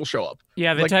a boss will show up.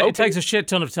 Yeah, Like, it okay. takes a shit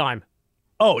ton of time.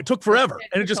 Oh, it took forever.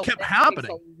 And it just kept takes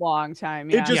happening. a long time.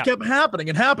 Yeah. It just kept happening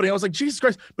and happening. I was like, Jesus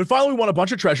Christ. But finally, we won a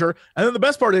bunch of treasure. And then the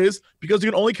best part is, because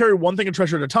you can only carry one thing of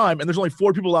treasure at a time, and there's only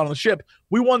 4 people out on the ship,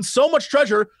 we won so much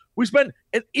treasure. We spent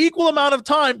an equal amount of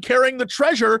time carrying the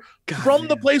treasure from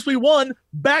the place we won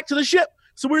back to the ship.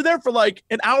 So we were there for like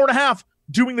an hour and a half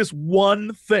doing this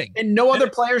one thing. And no other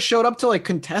players showed up to like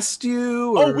contest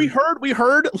you. Oh, or- we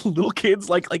heard little kids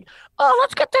like, oh,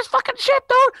 let's get this fucking ship,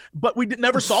 dude. But we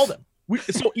never saw them.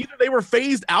 So either they were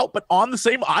phased out, but on the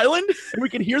same island, and we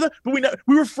could hear them. But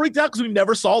we were freaked out because we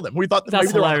never saw them. We thought that That's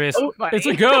maybe they were on hilarious. the boat. It's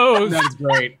a ghost. That's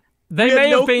great. They We had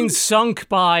may no have been clue. sunk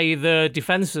by the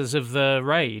defenses of the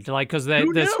raid, like because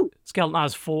Who this knew? skeleton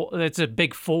has it's a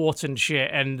big fort and shit,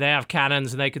 and they have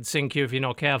cannons and they could sink you if you're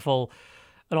not careful,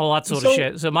 and all that sort of So-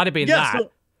 shit. So it might have been Yeah, that.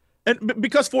 so, and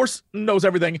because Force knows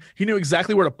everything, he knew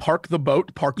exactly where to park the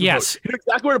boat. Yes. He knew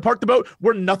exactly where to park the boat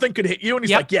where nothing could hit you. And he's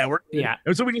Yep. like, yeah, we're good. Yeah.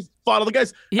 And so we just fought all the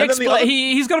guys. He and then the other,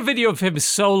 he's got a video of him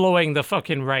soloing the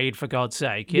fucking raid, for God's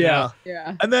sake. You yeah. know?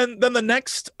 Yeah. And then the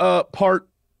next part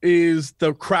is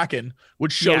the Kraken,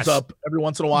 which shows Yes. up every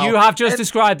once in a while. You have just And-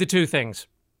 described the 2 things.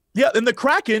 Yeah, and the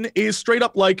Kraken is straight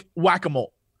up like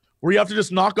whack-a-mole, where you have to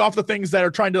just knock off the things that are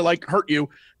trying to like hurt you.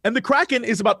 And the Kraken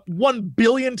is about 1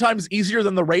 billion times easier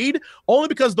than the raid, only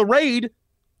because the raid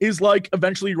is like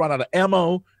eventually you run out of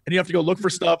ammo and you have to go look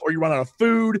for stuff, or you run out of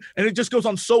food, and it just goes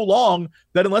on so long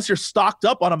that unless you're stocked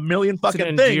up on a million It's an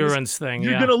fucking things, endurance thing.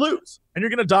 you're Yeah. gonna lose and you're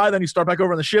gonna die. Then you start back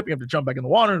over on the ship, you have to jump back in the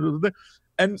water,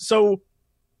 and so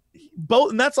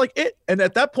both, and that's like it. And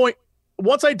at that point,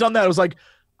 once I'd done that, I was like,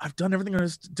 I've done everything I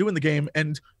was to do in the game.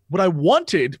 And what I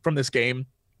wanted from this game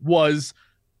was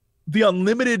the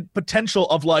unlimited potential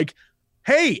of like,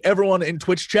 hey, everyone in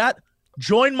Twitch chat,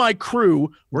 join my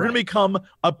crew. We're gonna become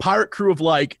a pirate crew of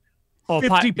like Or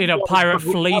 50 people pirate who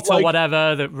have, fleet or like-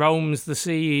 whatever that roams the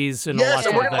seas and all yes, that and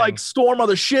sort we're of gonna thing. like storm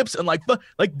other ships and like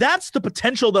that's the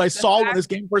potential that I saw when fact- this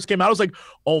game first came out. I was like,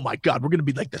 oh my god, we're gonna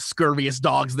be like the scurviest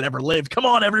dogs that ever lived. Come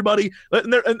on, everybody!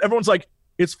 And everyone's like,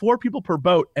 it's 4 people per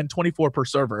boat and 24 per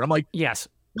server. And I'm like, Yes.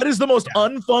 that is the most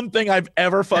unfun thing I've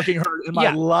ever fucking heard in my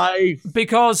Yeah. life.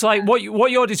 Because like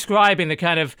what you're describing, the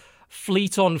kind of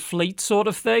fleet on fleet sort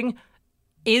of thing,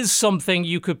 is something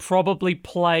you could probably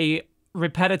play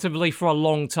repetitively for a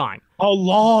long time. A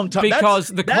long time. Because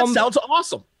that the sounds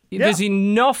awesome. Yeah. There's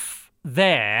enough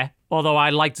there, although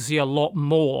I'd like to see a lot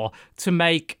more, to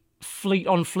make fleet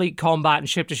on fleet combat and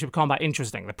ship to ship combat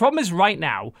interesting. The problem is right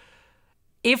now,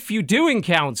 if you do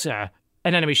encounter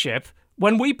an enemy ship,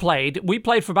 when we played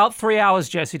for about 3 hours,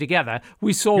 Jesse, together.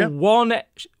 We saw Yeah.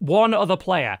 one other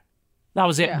player. That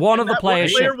was it. Yeah. One of the That one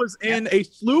players. player was in a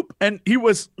sloop and he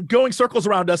was going circles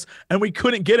around us and we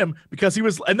couldn't get him because he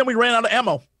was, and then we ran out of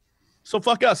ammo. So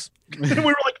fuck us. And we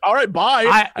were like, all right,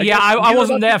 bye. I guess I neither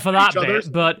wasn't of there us for can that each other.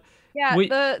 bit, but Yeah, We-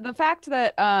 the fact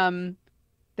that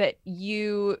that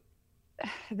you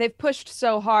they've pushed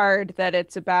so hard that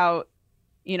it's about,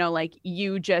 like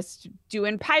you just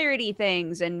doing piratey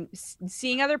things and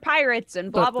seeing other pirates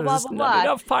and blah blah blah blah blah. Not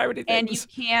enough piratey things. And you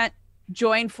can't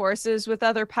join forces with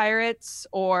other pirates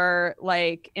or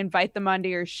like invite them onto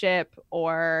your ship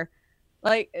or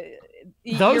like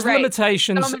those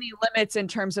limitations. So many limits in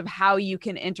terms of how you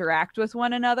can interact with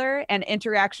one another, and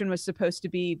interaction was supposed to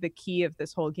be the key of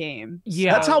this whole game.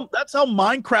 Yeah, that's how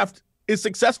Minecraft is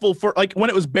successful. For like when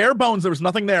it was bare bones, there was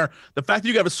nothing there. The fact that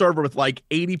you have a server with like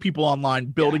 80 people online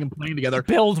building and playing together,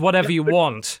 build whatever you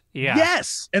want. Yeah.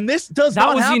 Yes, and this does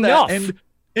not have enough. That.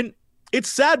 And it's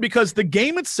sad because the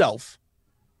game itself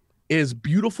is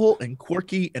beautiful and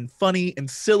quirky and funny and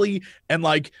silly, and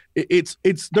like it's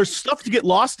there's stuff to get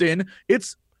lost in.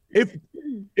 It's if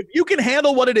you can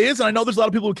handle what it is, and I know there's a lot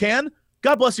of people who can,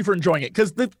 God bless you for enjoying it,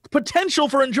 because the potential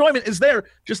for enjoyment is there,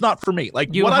 just not for me.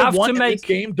 Like what I want in this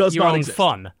game does not exist.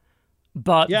 Fun,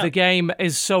 but the game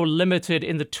is so limited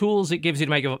in the tools it gives you to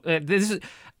make it.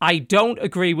 I don't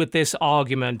agree with this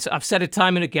argument. I've said it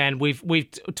time and again. We've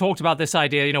talked about this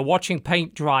idea. Watching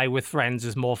paint dry with friends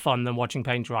is more fun than watching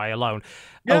paint dry alone.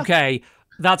 Yeah. Okay,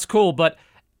 that's cool, but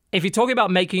if you're talking about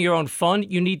making your own fun,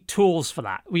 you need tools for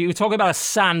that. You're talking about a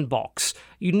sandbox.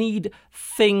 You need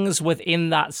things within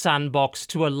that sandbox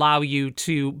to allow you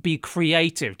to be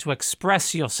creative, to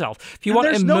express yourself. If you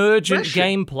want emergent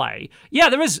gameplay,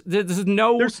 there's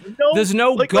no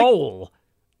goal.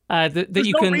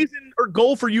 There's no reason or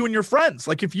goal for you and your friends.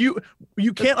 Like if you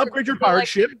can't upgrade your pirate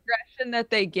ship. The progression that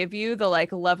they give you, the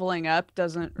like leveling up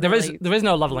doesn't. There is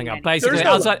no leveling up. Basically,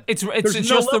 it's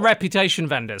just the reputation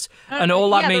vendors, and all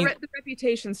that means the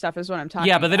reputation stuff is what I'm talking.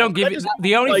 Yeah, but they don't give you.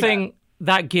 The only thing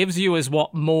that gives you is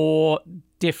more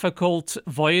difficult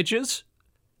voyages.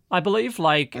 I believe,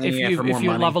 like if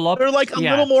you level up, they're like a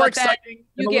little more exciting.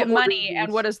 You get money,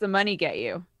 and what does the money get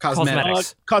you?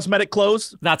 Cosmetics, cosmetic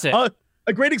clothes. That's it.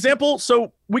 A great example.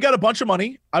 So we got a bunch of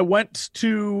money. I went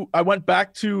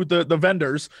back to the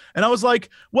vendors, and I was like,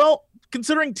 well,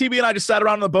 considering TB and I just sat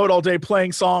around on the boat all day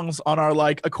playing songs on our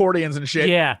like accordions and shit.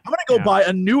 Yeah. I'm gonna go buy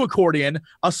a new accordion,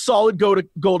 a solid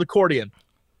gold accordion.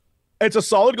 It's a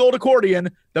solid gold accordion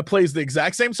that plays the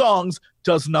exact same songs,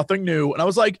 does nothing new. And I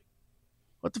was like,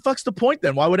 what the fuck's the point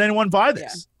then? Why would anyone buy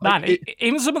this? Yeah. Man,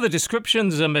 even some of the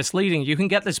descriptions are misleading. You can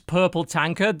get this purple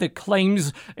tankard that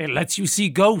claims it lets you see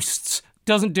ghosts.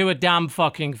 Doesn't do a damn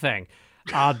fucking thing.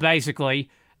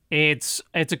 Basically, it's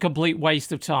a complete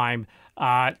waste of time.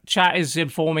 Chat is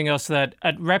informing us that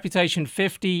at Reputation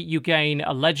 50, you gain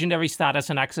a legendary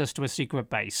status and access to a secret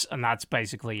base, and that's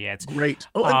basically it. Great.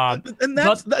 And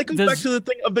that comes back to the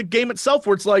thing of the game itself,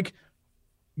 where it's like,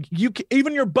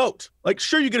 even your boat, like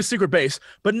sure you get a secret base,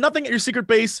 but nothing at your secret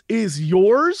base is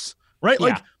yours, right? Yeah.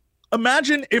 Like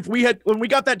imagine if when we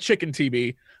got that chicken,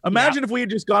 TB, imagine if we had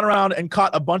just gone around and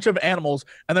caught a bunch of animals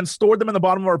and then stored them in the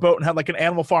bottom of our boat and had like an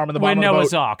animal farm in the bottom of the boat.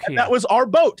 Noah's Ark, and that was our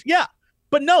boat. Yeah.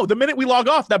 But no, the minute we log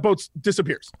off, that boat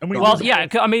disappears. And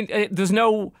I mean,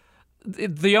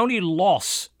 the only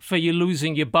loss for you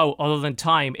losing your boat other than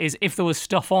time is if there was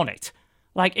stuff on it.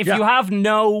 Like if you have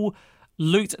no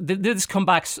loot, this comes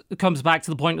back to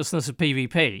the pointlessness of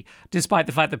PvP, despite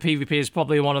the fact that PvP is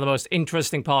probably one of the most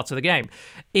interesting parts of the game.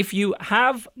 If you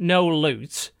have no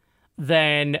loot,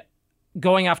 then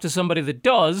going after somebody that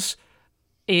does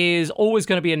is always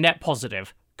going to be a net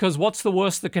positive, because what's the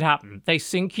worst that could happen? They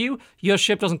sink you, your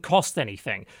ship doesn't cost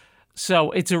anything,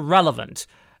 so it's irrelevant.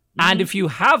 And if you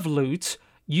have loot,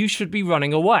 you should be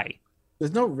running away.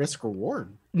 There's no risk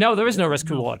reward. No, there is no risk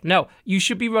reward. No, you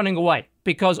should be running away,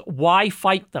 because why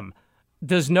fight them?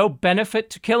 There's no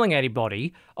benefit to killing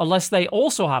anybody unless they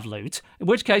also have loot, in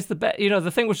which case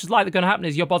the thing which is likely going to happen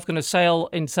is you're both going to sail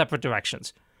in separate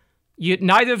directions.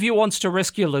 Neither of you wants to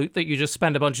risk your loot that you just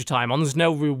spend a bunch of time on. There's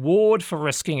no reward for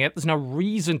risking it. There's no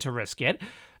reason to risk it.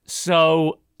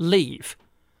 So leave.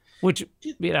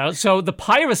 So the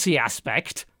piracy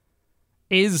aspect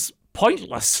is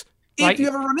pointless. If you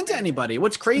ever run into anybody,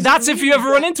 what's crazy? That's if you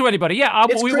ever run into anybody. Yeah,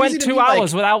 we went 2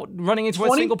 hours without running into a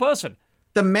single person.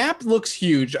 The map looks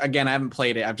huge. Again, I haven't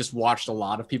played it. I've just watched a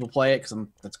lot of people play it because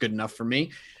that's good enough for me.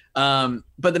 But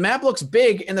the map looks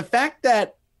big, and the fact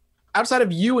that outside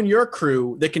of you and your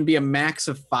crew, there can be a max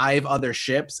of 5 other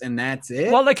ships, and that's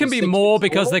it. Well, there can be more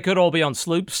because they could all be on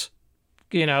sloops.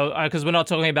 Because we're not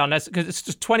talking about because it's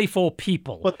just 24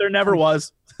 people. But there never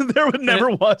was. There never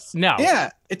was. No. Yeah,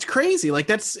 it's crazy. Like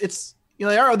the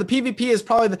PvP is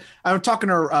probably I was talking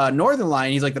to Northern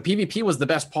Line. He's like, the PvP was the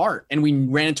best part, and we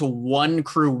ran into one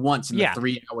crew once in the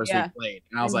 3 hours we played,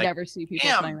 and I was like, never see people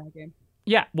playing that game.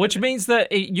 Yeah, which means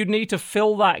that you need to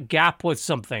fill that gap with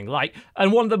something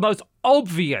and one of the most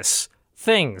obvious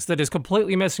things that is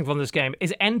completely missing from this game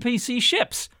is NPC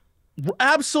ships.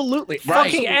 Absolutely.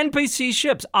 Fucking NPC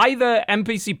ships. Either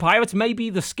NPC pirates, maybe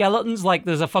the skeletons, like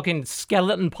there's a fucking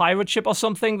skeleton pirate ship or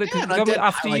something that can come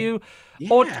after you.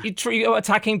 Or you're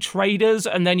attacking traders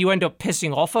and then you end up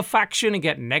pissing off a faction and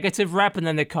get negative rep and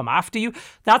then they come after you.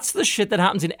 That's the shit that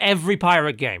happens in every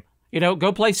pirate game. You know,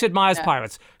 go play Sid Meier's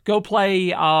Pirates. Go play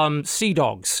Sea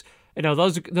Dogs. You know,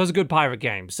 those are good pirate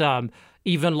games.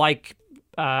 Even like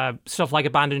stuff like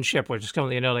Abandoned Ship, which is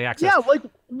currently in early access. Yeah, like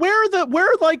where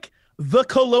are like the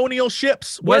colonial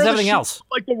ships? Where's everything else?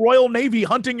 Like the Royal Navy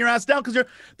hunting your ass down because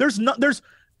there's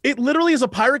it literally is a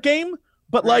pirate game,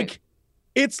 but like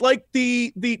it's like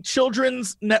the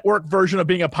children's network version of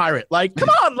being a pirate. Like, come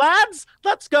on, lads,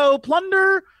 let's go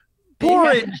plunder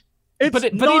porridge. But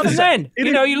even then,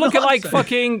 you know, you look at like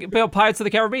fucking Pirates of the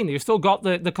Caribbean, you've still got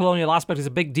the colonial aspect is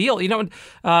a big deal. You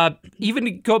know,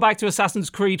 even go back to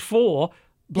Assassin's Creed 4,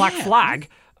 Black Flag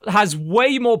has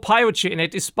way more pirate shit in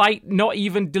it, despite not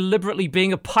even deliberately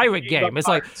being a pirate game. It's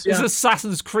like it's an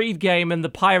Assassin's Creed game, and the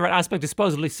pirate aspect is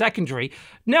supposedly secondary.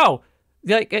 No,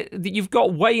 like you've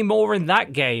got way more in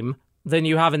that game than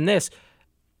you have in this.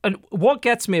 And what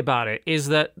gets me about it is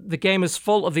that the game is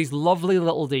full of these lovely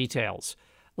little details.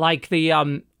 Like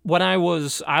the when I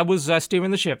was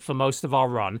steering the ship for most of our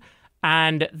run,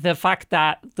 and the fact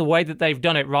that the way that they've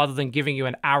done it, rather than giving you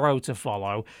an arrow to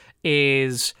follow,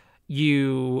 is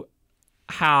you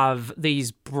have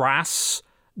these brass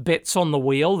bits on the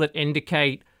wheel that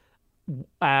indicate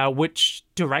which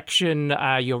direction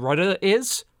your rudder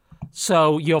is.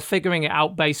 So you're figuring it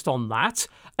out based on that.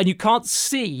 And you can't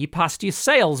see past your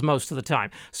sails most of the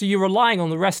time. So you're relying on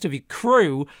the rest of your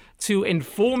crew to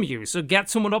inform you. So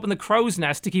get someone up in the crow's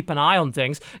nest to keep an eye on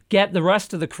things. Get the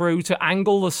rest of the crew to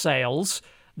angle the sails.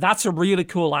 That's a really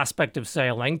cool aspect of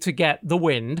sailing, to get the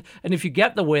wind. And if you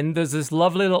get the wind, there's this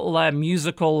lovely little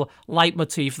musical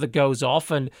leitmotif that goes off.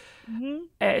 And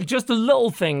just the little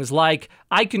things like,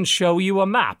 I can show you a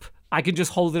map. I can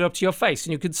just hold it up to your face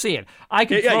and you can see it. I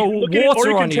can throw water on you. Or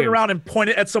you can turn around and point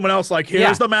it at someone else like,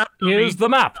 here's the map. Here's the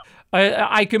map.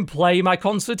 I can play my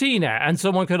concertina, and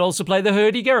someone could also play the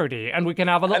hurdy-gurdy, and we can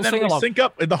have a little sing-along. And then we sync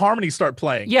up and the harmonies start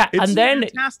playing. Yeah, it's and then,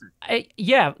 fantastic.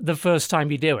 The first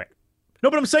time you do it. No,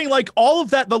 but I'm saying like all of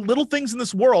that, the little things in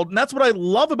this world, and that's what I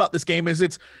love about this game is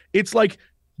it's like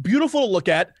beautiful to look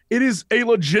at. It is a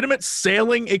legitimate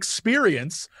sailing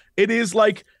experience. It is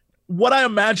like what I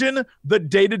imagine the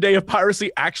day-to-day of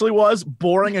piracy actually was,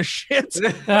 boring as shit.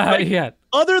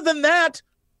 Other than that,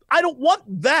 I don't want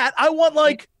that. I want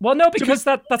like... Well, no, because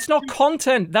that's not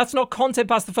content. That's not content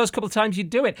past the first couple of times you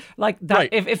do it. Like that, right.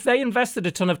 If they invested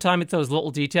a ton of time into those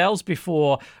little details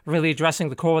before really addressing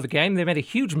the core of the game, they made a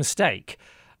huge mistake.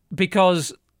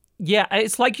 Because... yeah,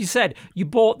 it's like you said, you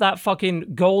bought that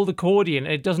fucking gold accordion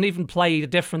and it doesn't even play a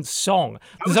different song.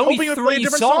 There's only 3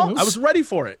 songs. Song. I was ready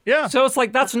for it, yeah. So it's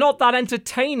like, that's not that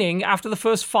entertaining after the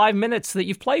first 5 minutes that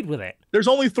you've played with it. There's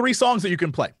only 3 songs that you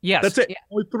can play. Yes. That's it. Yeah.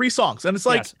 Only 3 songs. And it's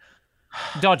like... Yes.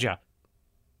 Dodger.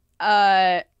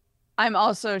 I'm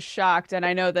also shocked, and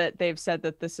I know that they've said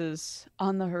that this is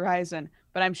on the horizon,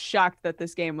 but I'm shocked that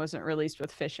this game wasn't released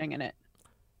with fishing in it.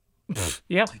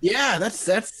 Yeah. Yeah,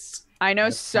 that's... I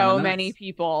know so many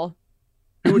people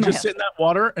who would just sit in that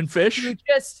water and fish. Who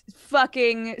just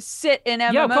fucking sit in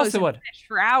MMOs and fish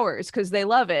for hours because they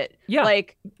love it. Yeah.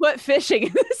 Like, put fishing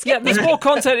in this game. Yeah, there's more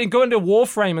content in going to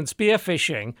Warframe and spear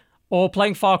fishing or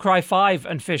playing Far Cry 5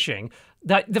 and fishing.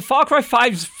 That the Far Cry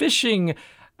 5's fishing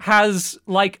has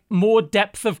like more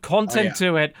depth of content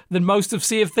to it than most of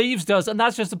Sea of Thieves does, and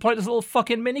that's just a pointless little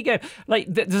fucking minigame. Like,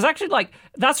 there's actually like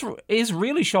is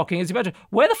really shocking. As you imagine,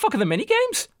 where the fuck are the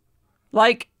minigames?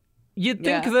 Like, you'd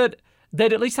think that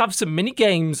they'd at least have some mini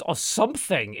games or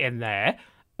something in there.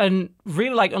 And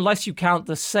really, like, unless you count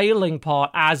the sailing part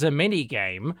as a mini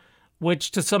game,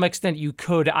 which to some extent you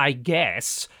could, I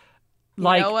guess.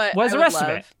 Like, where's the rest of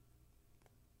it?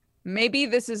 Maybe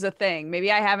this is a thing.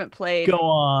 Maybe I haven't played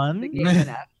the game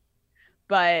enough.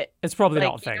 But it's probably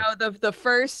not a thing. You know, the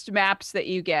first maps that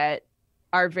you get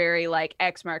are very, like,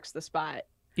 X marks the spot.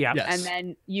 Yeah. Yes. And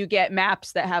then you get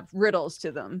maps that have riddles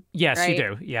to them. Yes, right? you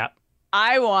do. Yeah.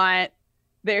 I want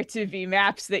there to be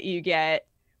maps that you get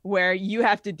where you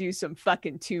have to do some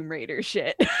fucking Tomb Raider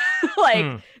shit.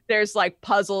 Like, there's like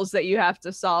puzzles that you have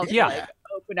to solve. Yeah. Like,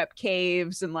 open up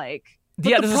caves and like.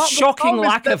 Yeah, there's a shocking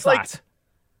lack of that.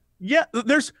 Yeah,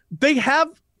 they have.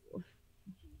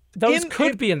 Those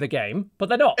could be in the game, but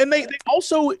they're not. And they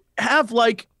also have,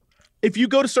 like, if you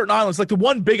go to certain islands, like the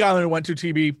one big island I went to,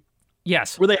 TB.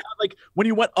 Yes. Where they have, like, when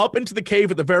you went up into the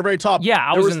cave at the very, very top. Yeah,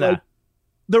 I was in there.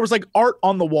 there was like art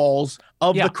on the walls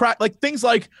of Yeah. the crack, like things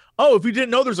like, oh, if you didn't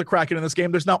know there's a Kraken in this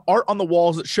game, there's now art on the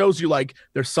walls that shows you like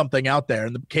there's something out there,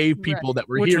 and the cave people that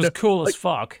were Which here. was cool like, as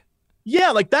fuck.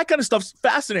 yeah, like that kind of stuff's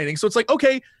fascinating. So it's like,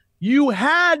 okay, you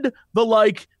had the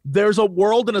like, there's a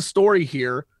world and a story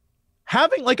here.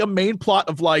 Having like a main plot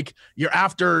of like, you're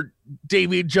after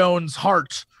Davy Jones'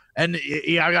 heart, and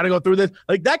yeah, I gotta go through this.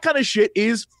 Like that kind of shit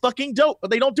is fucking dope, but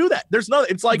they don't do that. There's no,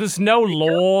 it's like There's no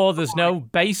lore, there's no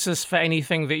basis for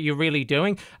anything that you're really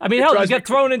doing. I mean, hell, you get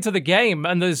thrown into the game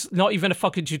and there's not even a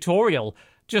fucking tutorial.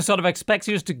 Just sort of expects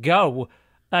you just to go.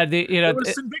 I had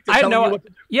no.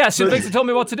 Yeah, Sinvicta told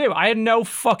me what to do. I had no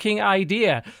fucking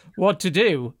idea what to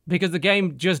do because the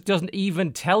game just doesn't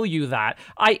even tell you that.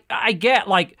 I get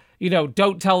like,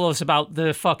 don't tell us about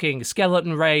the fucking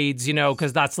skeleton raids,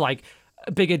 because that's like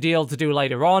a bigger deal to do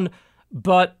later on.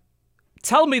 But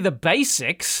tell me the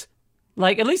basics.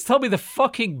 Like, at least tell me the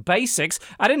fucking basics.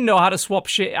 I didn't know how to swap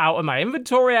shit out of my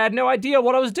inventory. I had no idea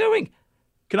what I was doing.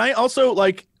 Can I also,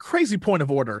 like, crazy point of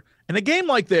order? In a game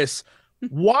like this,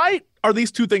 why are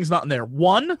these two things not in there?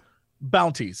 One,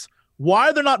 bounties. Why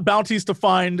are there not bounties to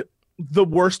find the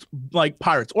worst, like,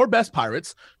 pirates or best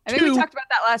pirates? I think we talked about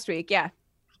that last week, yeah.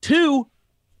 Two,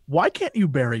 why can't you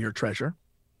bury your treasure?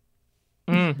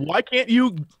 Why can't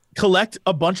you collect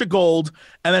a bunch of gold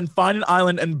and then find an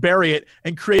island and bury it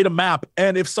and create a map?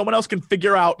 And if someone else can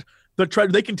figure out the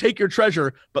treasure, they can take your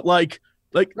treasure, but like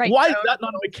right, why is that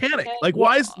not a mechanic? Like,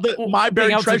 why is my buried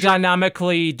being able treasure to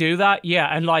dynamically do that? Yeah,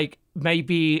 and like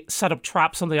maybe set up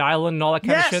traps on the island and all that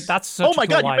kind of shit. That's such oh my a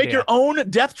cool god, you idea. make your own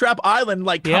death trap island.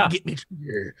 Like, come get me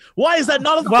here. Why is that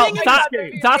not a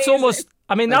thing? That's almost.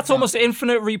 I mean, that's almost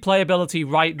infinite replayability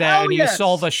right there, and you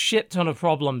solve a shit ton of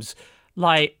problems.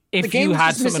 Like if you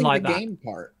had something like that. Game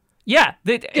part. Yeah,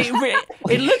 it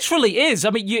literally is. I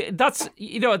mean,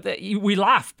 we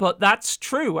laugh, but that's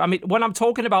true. I mean, when I'm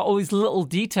talking about all these little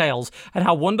details and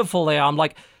how wonderful they are, I'm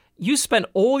like, you spent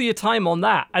all your time on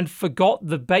that and forgot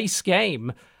the base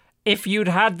game. If you'd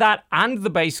had that and the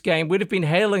base game, we'd have been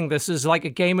hailing this as like a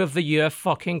Game of the Year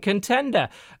fucking contender.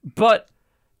 But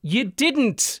you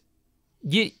didn't.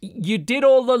 You did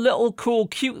all the little cool,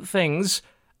 cute things,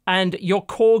 and your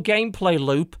core gameplay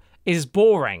loop is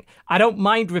boring. I don't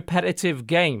mind repetitive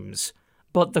games,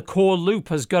 but the core loop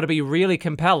has got to be really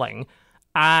compelling,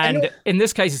 and in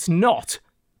this case, it's not.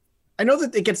 I know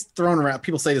that it gets thrown around.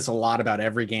 People say this a lot about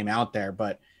every game out there,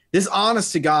 but this,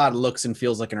 honest to God, looks and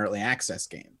feels like an early access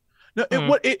game. No,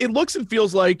 it looks and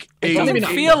feels like it doesn't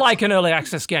feel like an early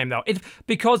access game though.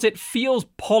 Because it feels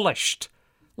polished.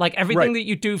 Like everything that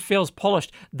you do feels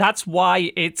polished. That's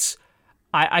why it's.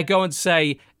 I go and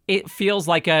say it feels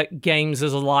like a games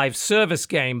as a live service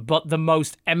game, but the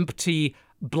most empty,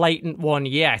 blatant one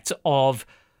yet. Of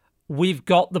we've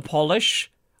got the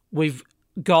polish, we've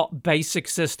got basic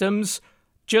systems.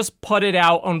 Just put it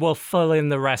out and we'll fill in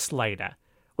the rest later.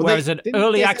 Well, whereas an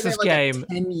early access game,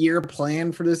 a 10-year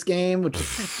plan for this game, which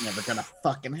is never gonna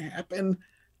fucking happen.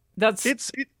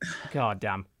 God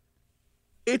damn.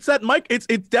 It's that Mike. It's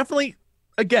definitely.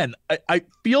 Again, I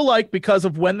feel like because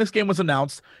of when this game was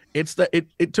announced, it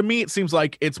to me it seems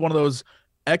like it's one of those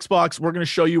Xbox. We're going to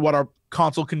show you what our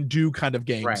console can do kind of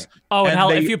games. Right. Oh, and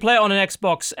hell, if you play it on an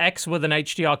Xbox X with an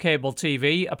HDR cable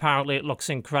TV, apparently it looks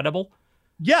incredible.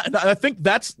 Yeah, and I think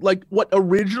that's like what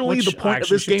originally the point of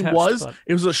this game was.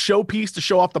 It was a showpiece to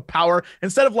show off the power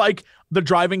instead of like the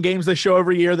driving games they show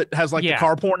every year that has like the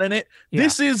car porn in it. Yeah.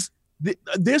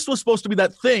 This was supposed to be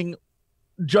that thing.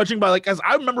 Judging by like, as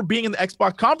I remember being in the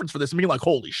Xbox conference for this and being like,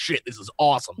 holy shit, this is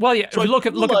awesome. Well, yeah, so look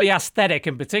at the aesthetic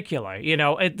in particular.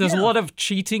 There's a lot of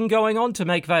cheating going on to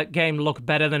make that game look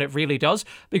better than it really does,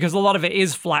 because a lot of it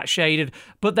is flat shaded.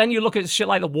 But then you look at shit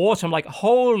like the water, I'm like,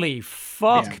 holy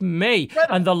fuck me.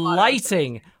 And the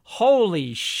lighting,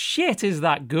 holy shit, is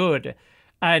that good.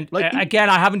 And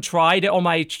again, I haven't tried it on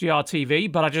my HDR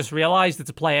TV, but I just realized it's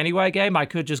a Play Anywhere game. I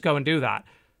could just go and do that.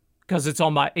 Because it's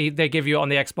on they give you it on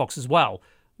the Xbox as well,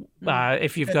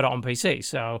 if you've got it on PC.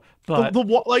 So, but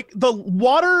the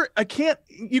water,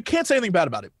 you can't say anything bad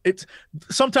about it. It's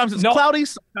sometimes it's cloudy,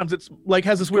 sometimes it's like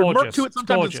has this weird murk to it,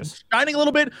 sometimes it's shining a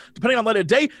little bit, depending on light of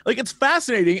day. Like it's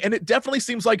fascinating, and it definitely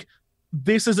seems like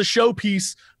this is a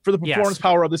showpiece for the performance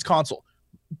power of this console.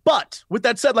 But with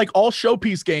that said, like all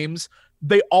showpiece games,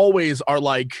 they always are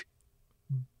like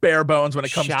bare bones when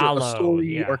it comes to a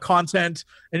story or content,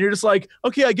 and you're just like,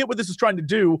 okay, I get what this is trying to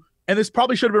do, and this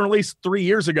probably should have been released 3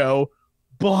 years ago,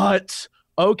 but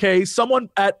okay, someone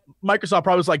at Microsoft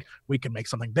probably was like, we can make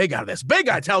something big out of this. Big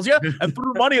guy tells you, and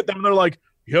threw money at them, and they're like,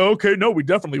 yeah, okay, no, we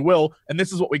definitely will, and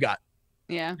this is what we got.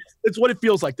 Yeah, it's what it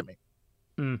feels like to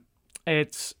me.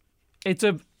 It's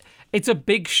a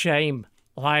big shame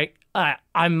Like,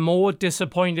 I'm more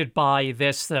disappointed by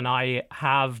this than I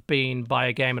have been by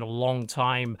a game in a long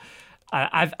time.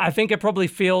 I think it probably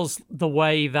feels the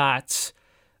way that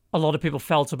a lot of people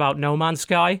felt about No Man's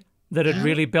Sky, that had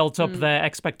really built up their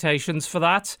expectations for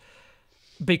that.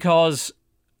 Because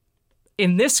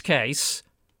in this case,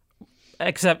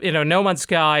 except, No Man's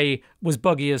Sky was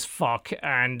buggy as fuck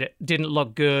and didn't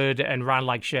look good and ran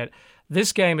like shit.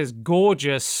 This game is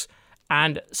gorgeous,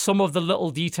 and some of the little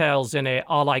details in it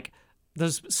are like,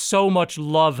 there's so much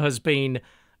love has been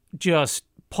just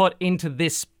put into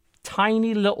this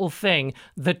tiny little thing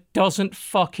that doesn't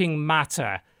fucking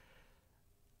matter.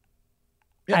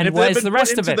 Yeah, and where's the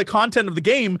rest of it? The content of the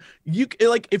game,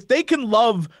 if they can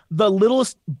love the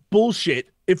littlest bullshit,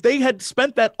 if they had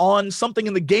spent that on something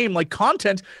in the game like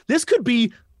content, this could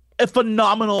be a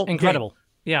phenomenal, incredible game.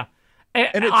 Yeah.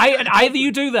 And either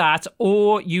you do that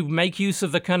or you make use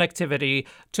of the connectivity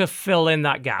to fill in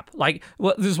that gap. Like,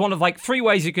 there's one of like 3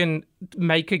 ways you can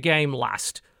make a game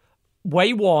last.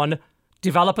 Way 1,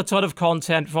 develop a ton of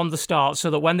content from the start so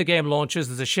that when the game launches,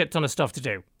 there's a shit ton of stuff to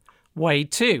do. Way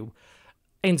 2,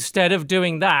 instead of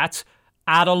doing that,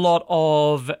 add a lot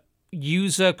of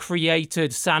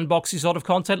user-created sandboxy sort of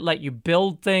content, let you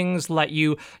build things, let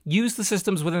you use the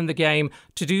systems within the game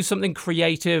to do something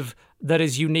creative that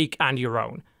is unique and your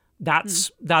own.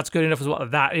 That's good enough as well.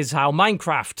 That is how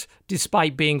Minecraft,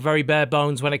 despite being very bare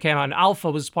bones when it came out in alpha,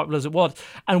 was as popular as it was.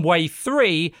 And way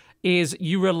 3 is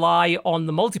you rely on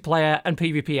the multiplayer and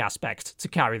PvP aspect to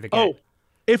carry the game. Oh,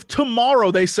 if tomorrow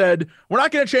they said, we're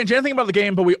not going to change anything about the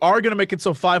game, but we are going to make it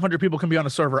so 500 people can be on a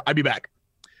server, I'd be back.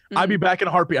 I'd be back in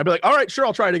a heartbeat. I'd be like, all right, sure,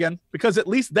 I'll try it again. Because at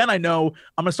least then I know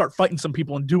I'm going to start fighting some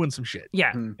people and doing some shit.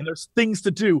 Yeah. And there's things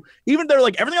to do. Even they're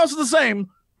like, everything else is the same,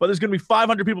 but there's going to be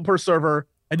 500 people per server,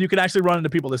 and you can actually run into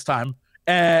people this time.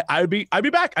 And I'd be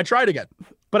back. I'd try it again.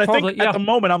 But I think at the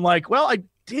moment, I'm like, well, I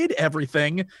did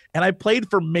everything, and I played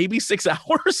for maybe 6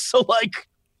 hours. So, like,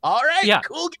 all right,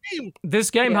 cool game. This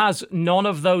game has none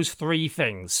of those 3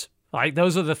 things. Like,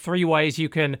 those are the 3 ways you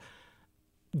can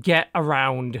get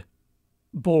around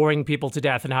boring people to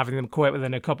death and having them quit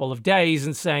within a couple of days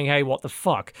and saying, hey, what the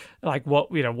fuck? Like,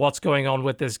 what's going on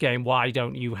with this game? Why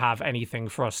don't you have anything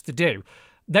for us to do?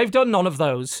 They've done none of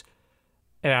those.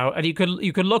 And you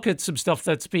could look at some stuff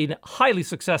that's been highly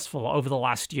successful over the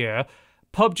last year.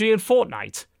 PUBG and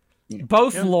Fortnite.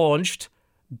 Both launched,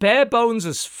 bare bones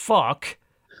as fuck.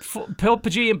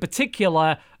 PUBG in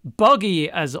particular, buggy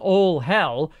as all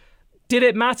hell. Did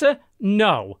it matter?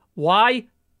 No. Why?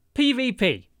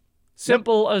 PvP.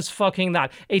 Simple as fucking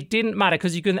that. It didn't matter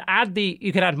because you can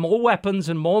add more weapons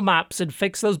and more maps and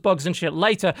fix those bugs and shit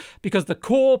later because the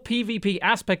core PvP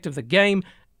aspect of the game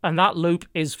and that loop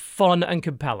is fun and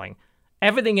compelling.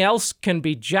 Everything else can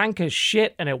be jank as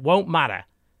shit and it won't matter.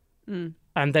 And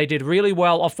they did really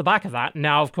well off the back of that.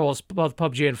 Now, of course, both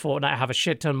PUBG and Fortnite have a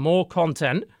shit ton more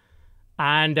content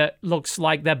and looks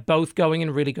like they're both going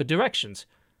in really good directions.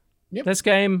 Yep. This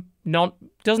game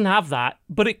doesn't have that,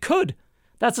 but it could.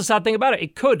 That's the sad thing about it.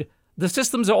 It could. The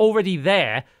systems are already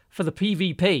there for the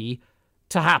PvP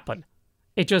to happen.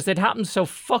 It happens so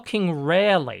fucking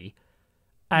rarely.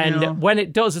 And when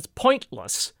it does, it's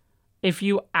pointless. If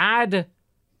you add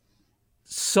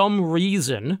some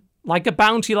reason, like a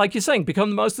bounty, like you're saying, become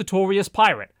the most notorious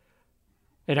pirate.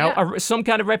 Some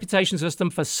kind of reputation system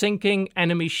for sinking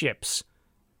enemy ships.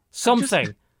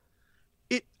 Something.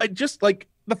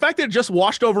 The fact that it just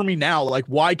washed over me now, like,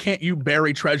 why can't you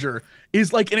bury treasure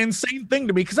is like an insane thing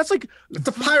to me. Because that's like, it's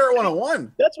a pirate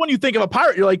 101. That's when you think of a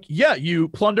pirate. You're like, yeah, you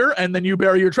plunder and then you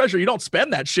bury your treasure. You don't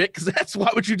spend that shit because why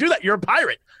would you do that? You're a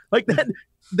pirate. Like that.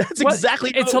 That's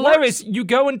exactly. It's hilarious. You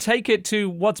go and take it to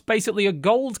what's basically a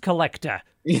gold collector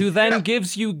who then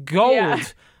gives you gold. Yeah.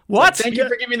 What? Thank you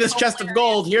for giving me this chest of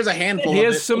gold. Here's a handful.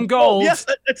 Here's some gold. Yes,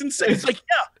 that's insane. It's like,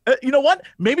 you know what?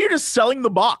 Maybe you're just selling the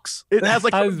box. It has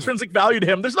like intrinsic value to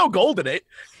him. There's no gold in it.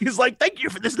 He's like, thank you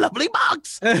for this lovely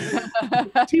box.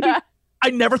 TV, I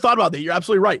never thought about that. You're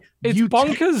absolutely right. It's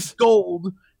bonkers. Take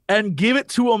gold and give it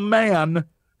to a man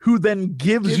who then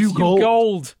gives you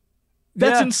gold.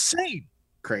 That's insane.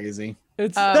 Crazy.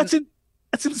 That's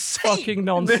insane. Fucking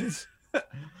nonsense.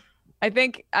 I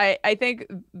think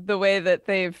the way that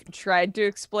they've tried to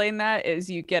explain that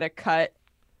is you get a cut,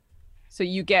 so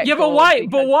you get but why?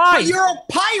 But why? But you're a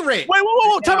pirate. Wait,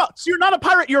 whoa! Time out. So you're not a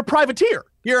pirate. You're a privateer.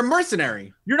 You're a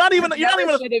mercenary. You're not even. You're not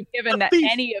even. Should have given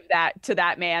any of that to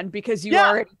that man because you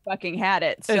already fucking had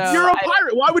it. So you're a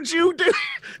pirate. Why would you do?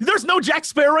 There's no Jack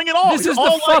Sparrowing at all. This is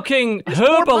the fucking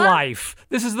Herbalife.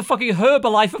 This is the fucking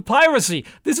Herbalife of piracy.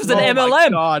 This is an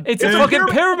MLM. God. It's a fucking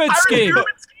pyramid scheme.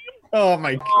 Oh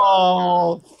my god.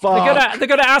 Oh fuck. They're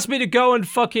gonna ask me to go and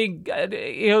fucking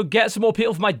get some more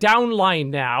people for my downline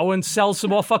now and sell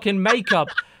some more fucking makeup.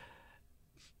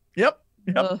 Yep.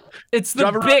 It's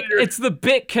the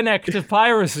bit connect of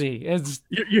piracy. It's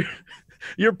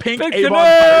your pink Bit Avon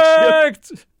pirate ship.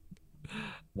 connect.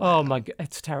 Oh my god,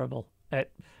 it's terrible. I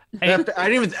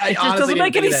honestly doesn't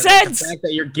make didn't any get that. sense. The fact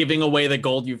that you're giving away the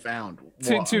gold you found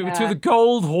To the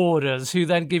gold hoarders who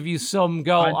then give you some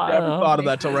gold. I never thought of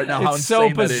that till right now. How It's so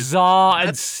insane that is. bizarre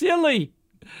and silly.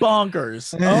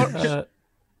 Bonkers.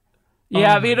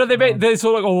 Yeah, they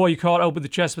sort of like, oh, you can't open the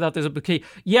chest without this key.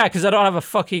 Yeah, because I don't have a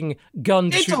fucking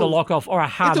gun to shoot the lock off or a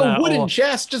hammer. It's a wooden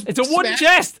chest. It's a wooden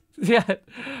chest. Yeah.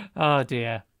 Oh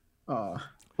dear.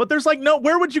 But there's like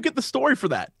where would you get the story for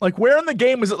that? Like, where in the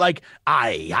game is it like,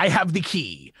 I have the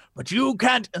key, but you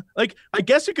can't, like, I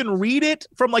guess you can read it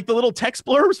from like the little text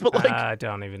blurbs, but like, I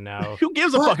don't even know. Who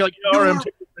gives a fuck? Like, RM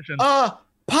take this mission.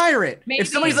 Pirate. Maybe. If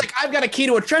somebody's like, I've got a key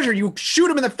to a treasure, you shoot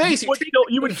him in the face.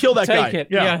 You would kill that guy. Take it.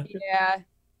 Yeah.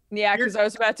 Yeah, because I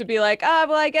was about to be like,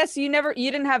 well, I guess you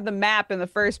didn't have the map in the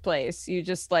first place. You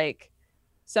just like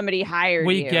somebody hired you.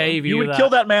 We gave you. You would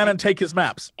kill that man and take his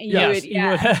maps. You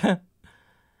would.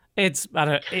 It's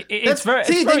very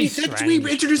strange.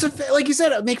 We introduce like you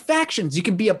said, make factions. You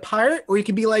can be a pirate or you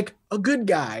can be like a good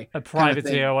guy, a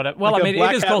privateer or whatever. Well, like I mean,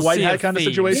 it is called white Sea hat of kind of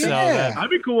Thieves, situation. so I'd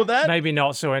be cool with that. maybe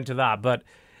not so into that, but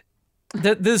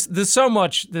there's so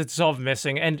much that's sort of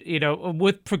missing, and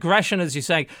with progression, as you're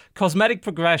saying, cosmetic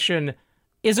progression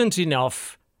isn't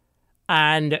enough,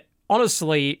 and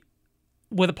honestly,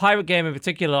 with a pirate game in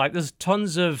particular, like there's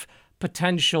tons of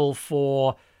potential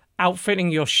for outfitting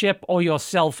your ship or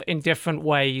yourself in different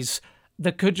ways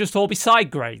that could just all be side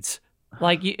grades.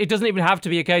 Like, it doesn't even have to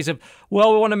be a case of,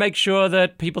 well, we want to make sure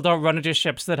that people don't run into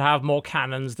ships that have more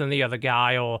cannons than the other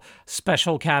guy or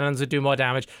special cannons that do more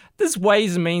damage. There's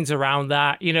ways and means around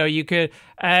that. You could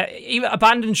even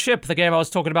Abandoned Ship, the game I was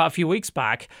talking about a few weeks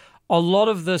back, a lot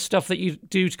of the stuff that you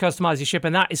do to customize your ship,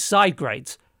 and that is side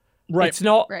grades. Right.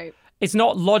 It's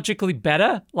not logically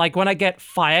better. Like, when I get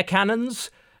fire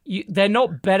cannons, they're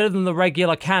not better than the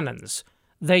regular cannons.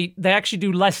 They actually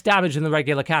do less damage than the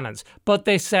regular cannons, but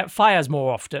they set fires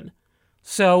more often.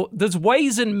 So there's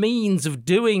ways and means of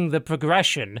doing the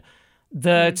progression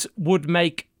that would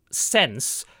make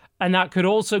sense, and that could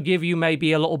also give you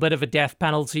maybe a little bit of a death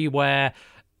penalty where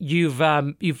you've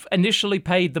initially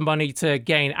paid the money to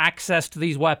gain access to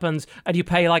these weapons, and you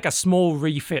pay like a small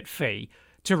refit fee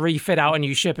to refit out a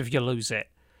new ship if you lose it.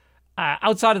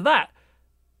 Outside of that,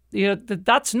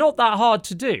 that's not that hard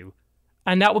to do.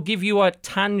 And that will give you a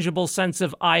tangible sense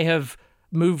of, I have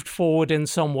moved forward in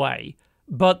some way.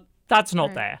 But that's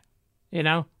not there.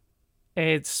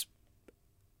 It's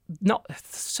not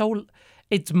so...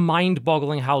 It's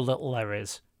mind-boggling how little there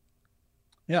is.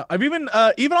 Yeah, I've even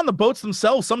on the boats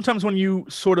themselves, sometimes when you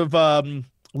sort of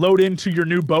load into your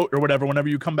new boat or whatever, whenever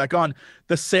you come back on,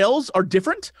 the sails are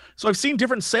different. So I've seen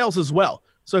different sails as well.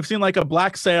 So I've seen like a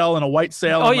black sail and a white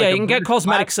sail. Oh, yeah, you can get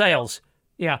cosmetic sails.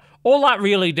 Yeah. All that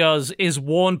really does is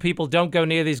warn people, don't go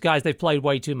near these guys. They've played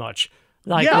way too much.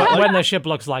 When their ship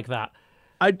looks like that.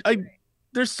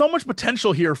 There's so much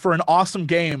potential here for an awesome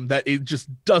game that it just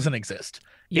doesn't exist.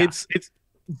 Yeah. It's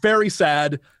very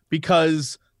sad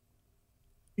because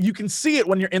you can see it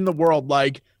when you're in the world.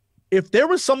 Like, if there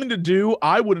was something to do,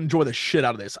 I would enjoy the shit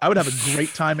out of this. I would have a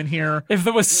great time in here. If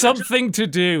there was something to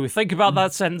do, think about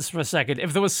that sentence for a second.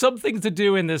 If there was something to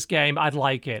do in this game, I'd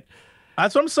like it.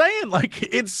 That's what I'm saying. Like,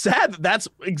 it's sad that's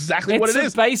exactly what it is.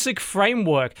 It's a basic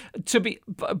framework to be,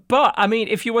 but I mean,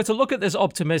 if you were to look at this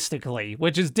optimistically,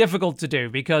 which is difficult to do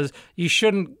because you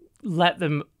shouldn't let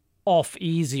them off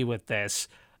easy with this,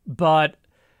 but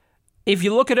if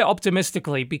you look at it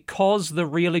optimistically, because the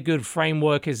really good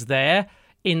framework is there,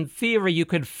 in theory, you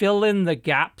could fill in the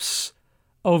gaps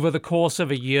over the course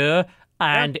of a year,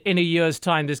 and in a year's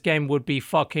time, this game would be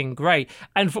fucking great.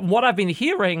 And from what I've been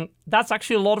hearing, that's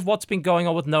actually a lot of what's been going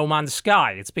on with No Man's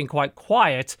Sky. It's been quite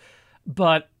quiet,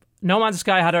 but No Man's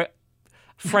Sky had a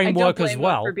framework as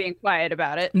well. I don't blame them for being quiet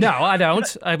about it. No, I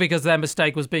don't, because their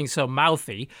mistake was being so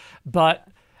mouthy. But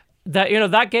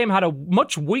that game had a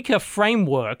much weaker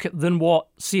framework than what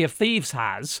Sea of Thieves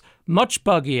has, much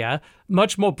buggier,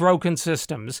 much more broken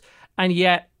systems, and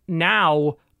yet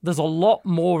now there's a lot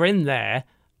more in there,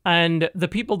 and the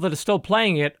people that are still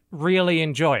playing it really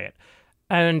enjoy it.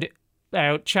 And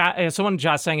someone in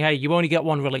chat saying, hey, you only get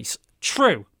one release.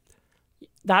 True.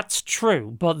 That's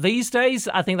true. But these days,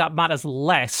 I think that matters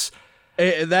less.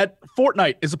 That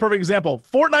Fortnite is a perfect example.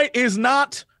 Fortnite is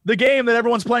not the game that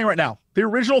everyone's playing right now. The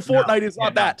original Fortnite is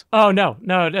not that. Oh no,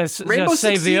 it's Rainbow Save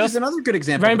Six the Siege Earth. is another good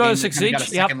example. Rainbow of a game Six that kinda got a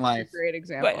Siege, yep. second life. Great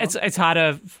example. It's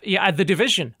had the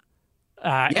Division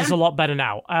is a lot better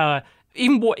now.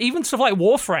 Even stuff like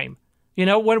Warframe. You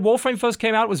know, when Warframe first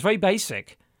came out, it was very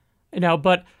basic. You know,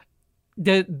 but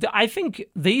I think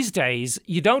these days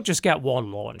you don't just get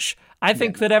one launch. I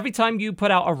think that every time you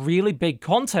put out a really big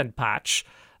content patch,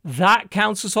 that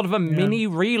counts as sort of a mini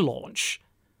relaunch.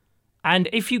 And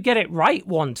if you get it right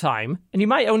one time, and you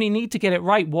might only need to get it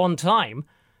right one time,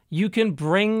 you can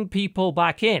bring people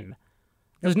back in.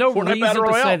 There's no Fortnite reason Battle to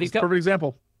Royale say is a perfect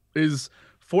example. Is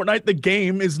Fortnite the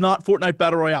game is not Fortnite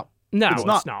Battle Royale. No, it's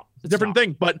not. It's It's a different not.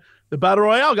 thing. But the Battle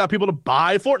Royale got people to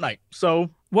buy Fortnite. So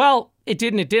Well, it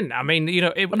didn't. I mean, you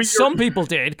know, some people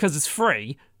did because it's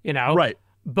free, you know. right.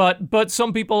 But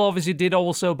some people obviously did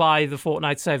also buy the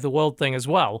Fortnite Save the World thing as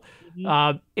well.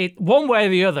 It one way or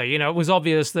the other, you know, it was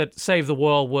obvious that Save the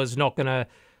World was not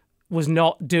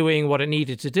doing what it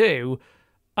needed to do,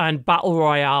 and Battle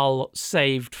Royale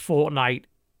saved Fortnite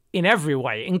in every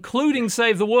way, including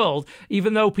Save the World.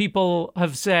 Even though people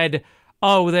have said,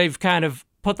 oh, they've kind of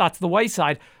put that to the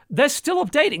wayside, they're still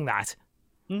updating that.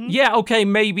 Yeah, okay,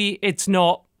 maybe it's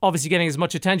not obviously getting as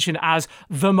much attention as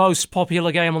the most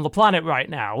popular game on the planet right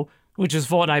now, which is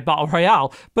Fortnite Battle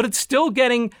Royale, but it's still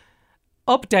getting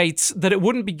updates that it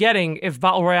wouldn't be getting if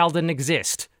Battle Royale didn't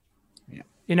exist. Yeah.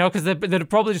 You know, because they'd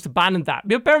probably just abandoned that.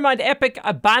 But bear in mind, Epic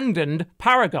abandoned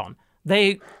Paragon.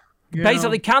 They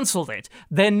basically cancelled it.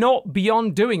 They're not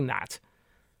beyond doing that.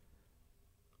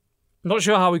 Not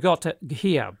sure how we got to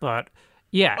here, but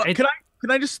yeah. Can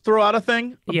I just throw out a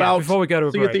thing about before we go to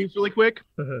a Sea of break? Thieves really quick?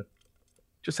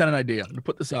 Just had an idea. I'm gonna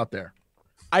put this out there.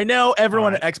 I know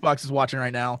everyone at Xbox is watching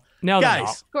right now. No, they're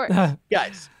guys, Of course.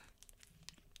 guys,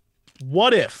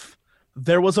 what if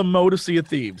there was a mode of Sea of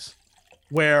Thieves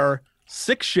where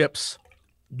 6 ships,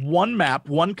 one map,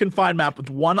 one confined map with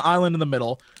one island in the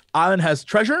middle. Island has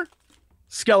treasure,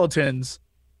 skeletons.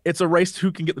 It's a race to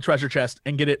who can get the treasure chest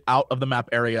and get it out of the map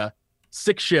area.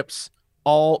 6 ships.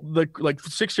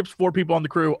 6 ships, 4 people on the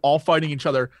crew, all fighting each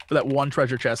other for that one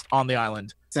treasure chest on the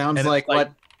island. Sounds And like it's like-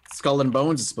 what Skull and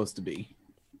Bones is supposed to be.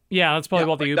 Yeah, that's probably Yeah,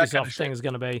 what the like that Ubisoft kind of thing shit. is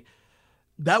going to be.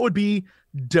 That would be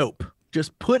dope.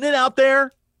 Just putting it out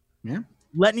there. Yeah.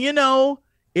 Letting you know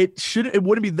it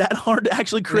wouldn't be that hard to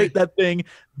actually create that thing.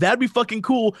 That'd be fucking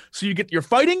cool. So you get your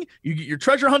fighting, you get your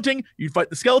treasure hunting, you fight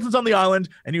the skeletons on the island,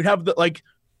 and you have the like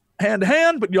hand to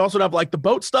hand, but you also have like the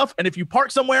boat stuff. And if you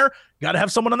park somewhere, you got to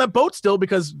have someone on that boat still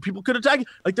because people could attack you.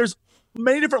 Like there's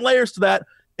many different layers to that.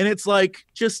 And it's like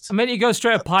just I mean, you go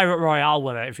straight up Pirate Royale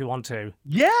with it if you want to.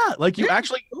 yeah, like you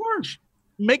actually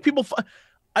make people.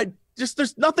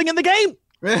 There's nothing in the game.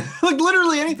 Like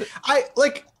literally anything.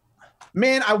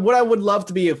 What I would love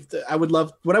to be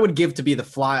what I would give to be the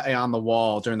fly on the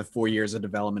wall during the 4 years of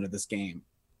development of this game.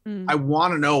 I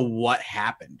want to know what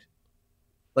happened.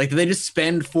 Like, did they just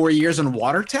spend 4 years on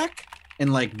water tech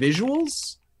and like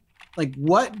visuals? Like,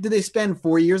 what did they spend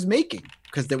 4 years making?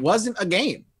 Because there wasn't a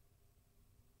game.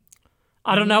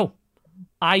 I don't know.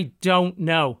 Like,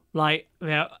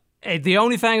 the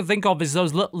only thing I can think of is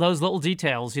those little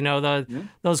details. You know,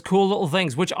 those cool little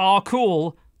things, which are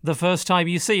cool the first time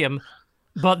you see them,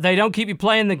 but they don't keep you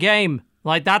playing the game.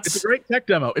 Like It's a great tech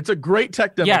demo.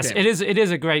 Yes, game. it is. It is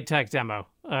a great tech demo,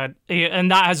 and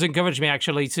that has encouraged me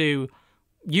actually to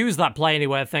use that Play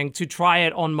Anywhere thing to try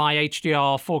it on my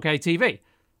HDR 4K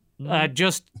TV,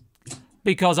 just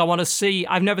because I want to see.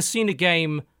 I've never seen a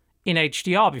game in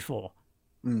HDR before.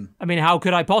 I mean, how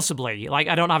could I possibly? Like,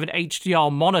 I don't have an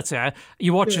HDR monitor.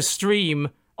 You watch a stream,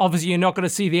 obviously you're not going to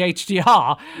see the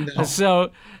HDR. No.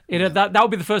 So, that would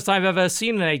be the first time I've ever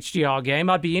seen an HDR game.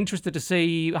 I'd be interested to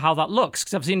see how that looks,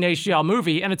 because I've seen an HDR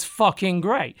movie, and it's fucking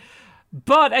great.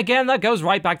 But again, that goes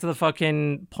right back to the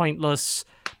fucking pointless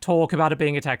talk about it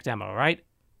being a tech demo, right?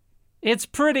 It's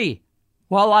pretty.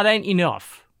 Well, that ain't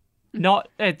enough.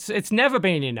 It's never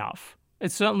been enough.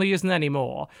 It certainly isn't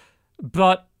anymore.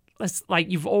 But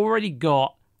you've already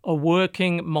got a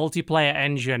working multiplayer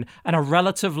engine and a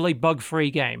relatively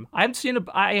bug-free game. I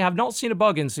have not seen a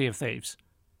bug in Sea of Thieves.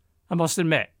 I must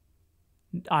admit,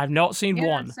 I've not seen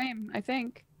one. Same, I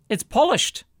think. It's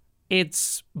polished.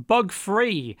 It's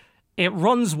bug-free. It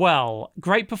runs well.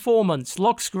 Great performance.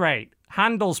 Looks great.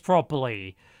 Handles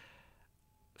properly.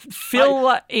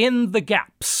 Fill in the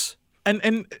gaps.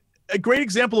 And a great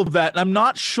example of that, and I'm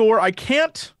not sure, I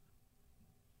can't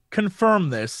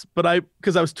confirm this, but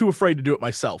because I was too afraid to do it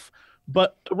myself.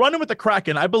 But running with the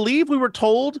Kraken, I believe we were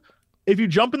told if you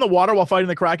jump in the water while fighting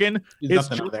the Kraken,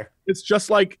 it's just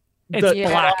like it's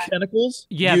black tentacles.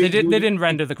 Yeah, they didn't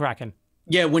render the Kraken.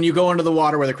 Yeah, when you go under the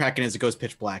water where the Kraken is, it goes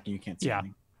pitch black and you can't see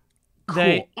anything.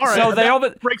 Cool. All right. So they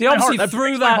breaks my heart. obviously That threw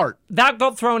breaks my that. heart. That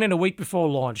got thrown in a week before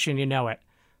launch, and you know it.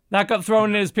 That got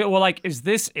thrown in as people were like, "Is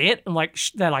this it?" And like,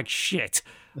 they're like, "Shit."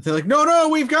 They're like, no,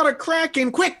 we've got a Kraken.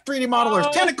 Quick, 3D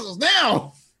modelers, tentacles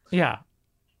now. Yeah.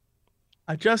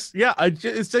 It's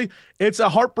a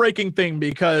heartbreaking thing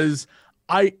because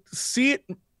I see it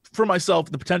for myself,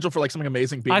 the potential for like something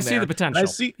amazing being there. I see the potential.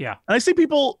 And I see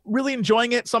people really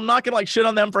enjoying it, so I'm not gonna like shit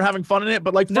on them for having fun in it.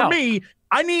 But like for me,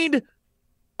 I need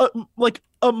a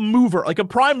mover, like a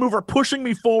prime mover pushing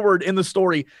me forward in the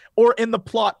story or in the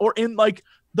plot or in like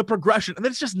the progression, and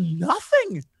it's just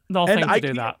nothing. Nothing to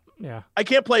do that. Yeah, I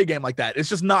can't play a game like that. It's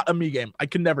just not a me game. I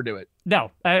can never do it.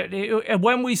 No,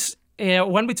 when we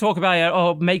talk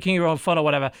about making your own fun or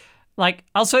whatever, like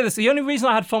I'll say this: the only reason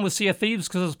I had fun with Sea of Thieves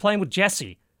because I was playing with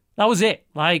Jesse. That was it.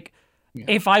 Like,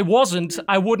 if I wasn't,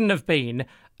 I wouldn't have been.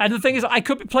 And the thing is, I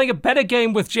could be playing a better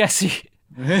game with Jesse.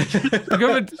 That's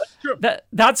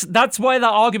why that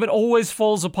argument always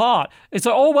falls apart. It's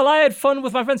like, oh, well, I had fun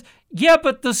with my friends. Yeah,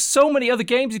 but there's so many other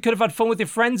games you could have had fun with your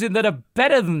friends in that are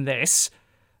better than this.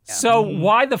 Yeah. So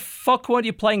why the fuck weren't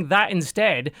you playing that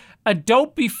instead? And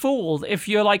don't be fooled if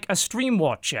you're like a stream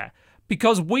watcher,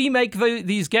 because we make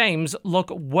these games look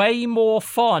way more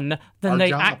fun than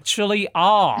they actually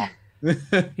are.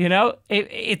 You know,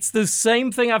 it's the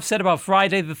same thing I've said about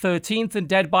Friday the 13th and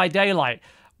Dead by Daylight.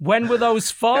 When were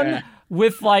those fun?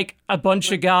 With like a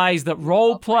bunch of guys that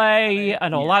role play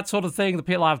and all that sort of thing. The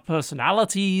people have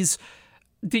personalities.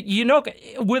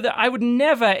 I would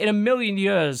never in a million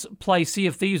years play Sea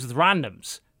of Thieves with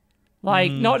randoms.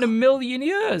 Like, not in a million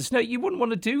years. No, you wouldn't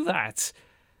want to do that.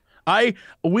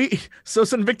 So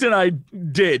Sinvicta and I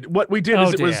did. What we did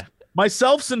is it was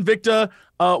myself, Sinvicta,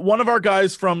 one of our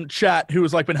guys from chat who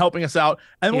has like been helping us out.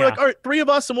 And we're like, all right, 3 of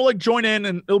us, and we'll like join in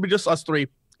and it'll be just us 3.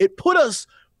 It put us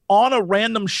on a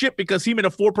random ship because he made a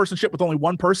 4-person ship with only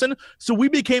 1 person. So we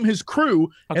became his crew.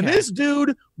 Okay. And this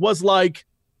dude was like,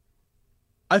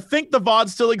 I think the VOD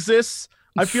still exists.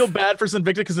 I feel bad for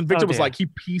Sinvicta because Sinvicta was like, he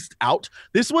pieced out.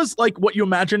 This was like what you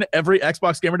imagine every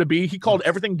Xbox gamer to be. He called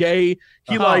everything gay.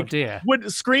 He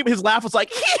would scream. His laugh was like,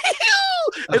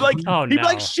 and like, he'd be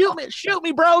like, shoot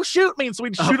me, bro, shoot me. And so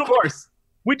we'd shoot him. Of course.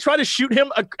 We'd try to shoot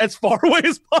him as far away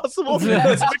as possible. He's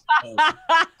like,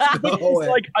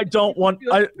 I don't want.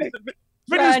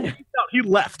 He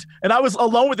left, and I was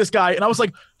alone with this guy, and I was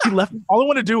like, he left. All I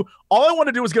want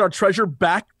to do is get our treasure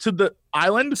back to the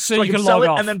island so I can sell it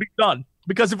and then be done.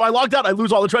 Because if I logged out, I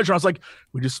lose all the treasure. I was like,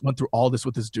 we just went through all this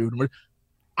with this dude.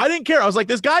 I didn't care. I was like,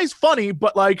 this guy's funny,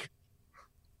 but like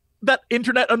that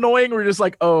internet annoying. We're just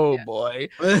like, oh boy.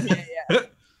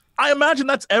 I imagine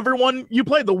that's everyone you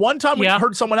played. The one time we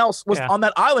heard someone else was on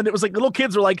that island, it was like little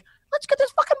kids were like, let's get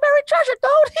this fucking buried treasure,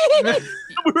 dude.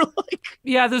 We were like,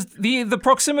 there's the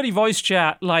proximity voice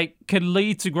chat like can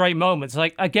lead to great moments.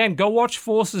 Like again, go watch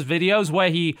Force's videos where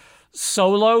he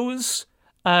solos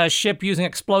a ship using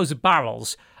explosive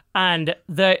barrels, and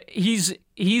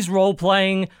he's role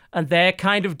playing, and they're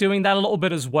kind of doing that a little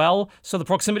bit as well. So the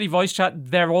proximity voice chat,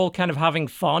 they're all kind of having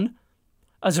fun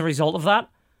as a result of that.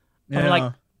 Yeah. I'm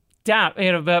like,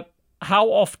 damn, but how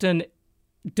often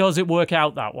does it work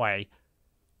out that way?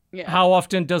 Yeah. How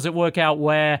often does it work out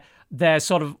where they're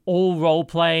sort of all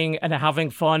role-playing and having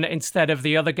fun instead of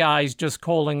the other guys just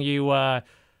calling you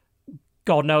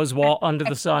God knows what under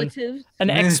the sun? An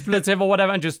expletive or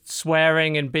whatever, and just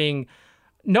swearing and being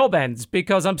knob-ends,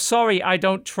 because I'm sorry, I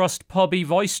don't trust pubby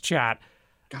voice chat.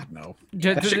 God, no.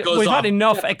 We've had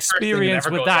enough experience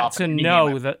with that to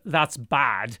know that that's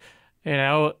bad. You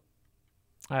know?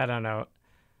 I don't know.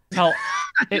 Hell,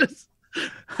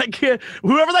 I can't.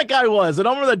 Whoever that guy was, I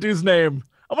don't remember that dude's name.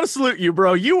 I'm gonna salute you,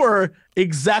 bro. You were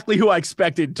exactly who I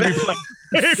expected to be playing.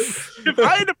 If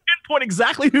I had to pinpoint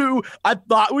exactly who I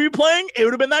thought we were playing, it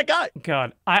would have been that guy.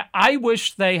 God, I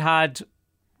wish they had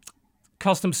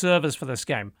custom servers for this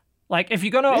game. Like, if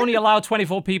you're gonna only allow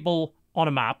 24 people on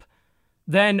a map,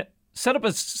 then set up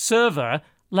a server.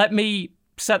 Let me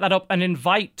set that up and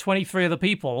invite 23 other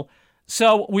people.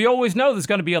 So we always know there's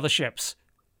going to be other ships,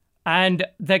 and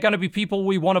they're going to be people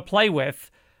we want to play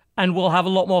with, and we'll have a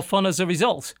lot more fun as a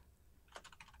result.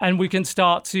 And we can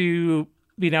start to,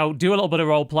 do a little bit of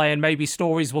role play, and maybe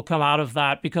stories will come out of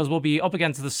that because we'll be up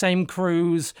against the same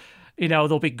crews.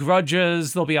 There'll be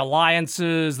grudges, there'll be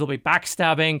alliances, there'll be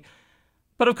backstabbing.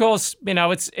 But of course,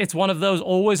 it's one of those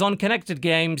always unconnected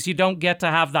games. You don't get to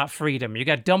have that freedom. You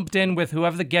get dumped in with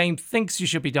whoever the game thinks you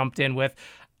should be dumped in with,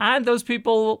 and those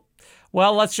people.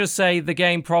 Well, let's just say the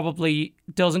game probably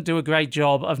doesn't do a great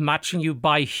job of matching you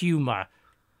by humor.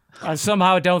 And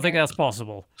somehow I don't think that's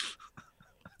possible.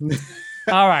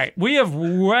 All right, we have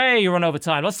way run over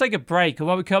time. Let's take a break. And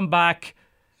when we come back,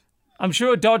 I'm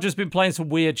sure Dodger's been playing some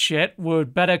weird shit.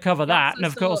 We'd better cover that. And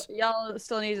of course, y'all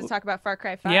still need to talk about Far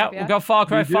Cry 5. Yeah, we've got Far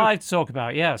Cry 5 to talk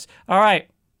about, yes. All right.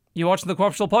 You're watching the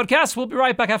Corruptional Podcast. We'll be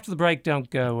right back after the break. Don't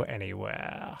go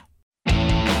anywhere.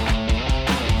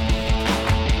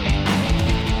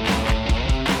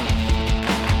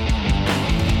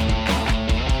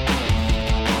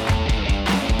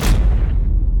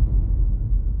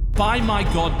 Buy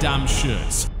my goddamn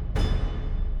shirts.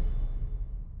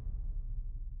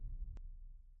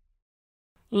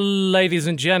 Ladies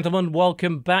and gentlemen,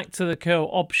 welcome back to the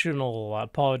Co-Optional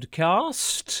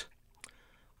Podcast.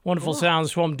 Wonderful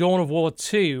sounds from Dawn of War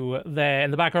 2 there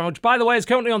in the background, which, by the way, is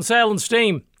currently on sale on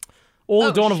Steam. All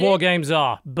the Dawn of War games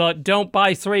are, but don't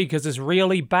buy 3 because it's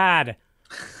really bad.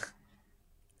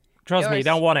 Trust me, you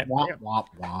don't want it. Wah, wah,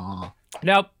 wah.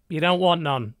 Nope, you don't want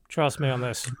none. Trust me on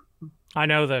this. I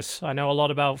know this. I know a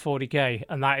lot about 40k,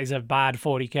 and that is a bad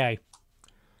 40k.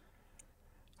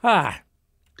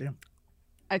 Damn.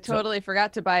 I totally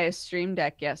forgot to buy a Stream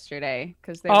Deck yesterday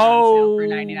because they were on sale for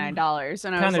 $99,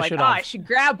 and I was like, I should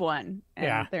grab one.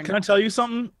 And Can I tell you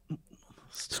something?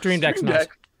 Stream Deck's nice.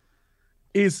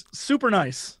 Is super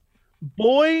nice.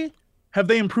 Boy, have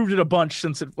they improved it a bunch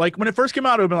since it, like, when it first came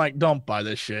out, it would have been like, don't buy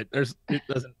this shit. It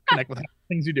doesn't connect with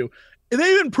things you do.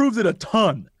 They've improved it a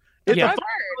ton. The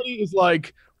functionality is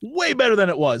like way better than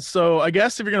it was. So I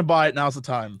guess if you're going to buy it, now's the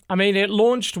time. I mean, it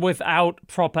launched without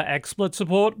proper XSplit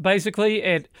support. Basically,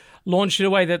 it launched in a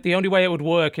way that the only way it would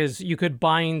work is you could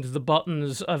bind the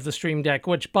buttons of the Stream Deck,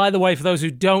 which, by the way, for those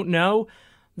who don't know,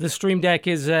 the Stream Deck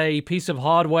is a piece of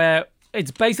hardware.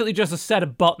 It's basically just a set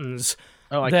of buttons.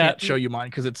 Oh, I can't show you mine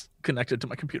because it's connected to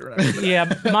my computer.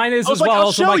 Yeah, mine is as well.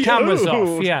 Also, my camera's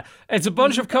off. Yeah, it's a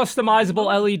bunch of customizable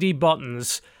LED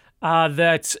buttons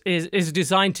that is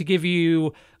designed to give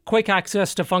you quick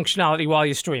access to functionality while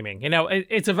you're streaming. You know,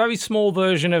 it's a very small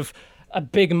version of a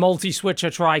big multi-switcher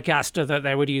TriCaster that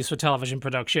they would use for television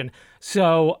production.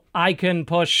 So I can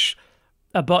push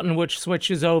a button which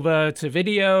switches over to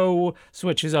video,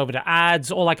 switches over to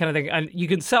ads, all that kind of thing. And you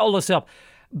can set all this up.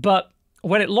 But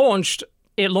when it launched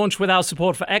without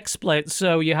support for XSplit,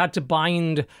 so you had to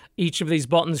bind each of these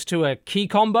buttons to a key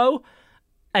combo,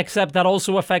 except that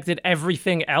also affected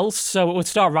everything else, so it would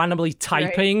start randomly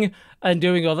typing and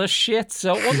doing other shit,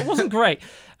 so it wasn't great.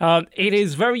 It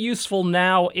is very useful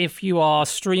now if you are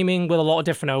streaming with a lot of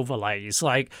different overlays.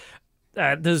 Like,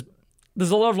 there's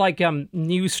a lot of, like,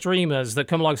 new streamers that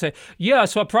come along and say, yeah,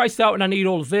 so I priced out and I need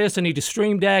all of this, I need a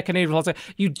Stream Deck, I need all that.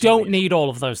 You don't need all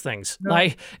of those things. No.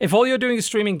 Like, if all you're doing is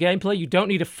streaming gameplay, you don't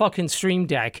need a fucking Stream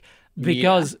Deck,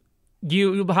 because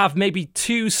you have maybe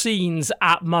 2 scenes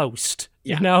at most.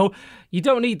 You know, you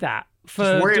don't need that.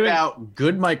 Just worry about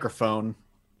good microphone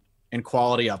and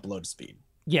quality upload speed.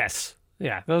 Yes.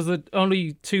 Yeah, those are the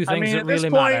only 2 things that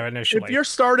really matter initially. If you're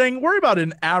starting, worry about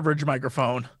an average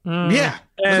microphone. Yeah,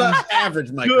 and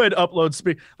average microphone. Good upload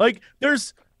speed. Like,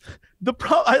 there's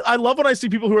I love when I see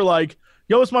people who are like,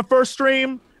 yo, it's my first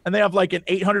stream, and they have like an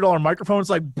 $800 microphone. It's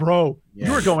like, bro,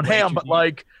 you were going ham, but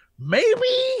like, maybe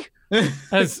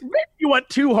you went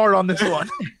too hard on this one.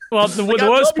 Well, the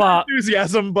worst part,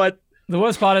 enthusiasm, but the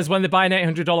worst part is when they buy an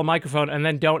 $800 microphone and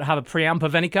then don't have a preamp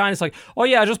of any kind. It's like, oh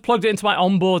yeah, I just plugged it into my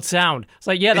onboard sound. It's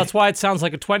like, yeah, that's why it sounds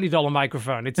like a $20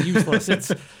 microphone. It's useless.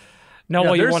 It's not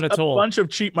what you want at all. There's a bunch of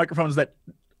cheap microphones that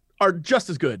are just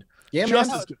as good. Yeah,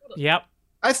 just as good. Yep.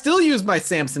 I still use my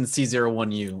Samsung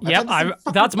C01U.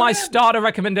 Yep, that's my starter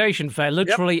recommendation for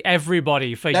literally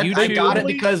everybody for YouTube. I got it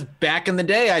because back in the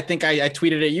day, I think I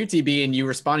tweeted at UTB and you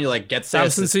responded, you're like, get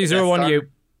Samsung C01U.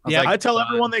 Yeah, I tell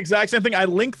everyone the exact same thing. I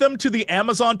link them to the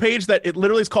Amazon page that it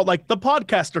literally is called like the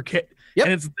podcaster kit. Yep.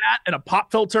 And it's that and a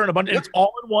pop filter and a bunch. It's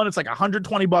all in one. It's like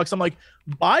 $120. I'm like,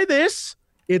 buy this.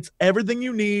 It's everything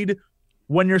you need.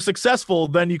 When you're successful,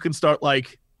 then you can start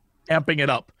like amping it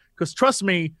up. Because trust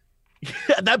me,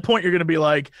 at that point you're gonna be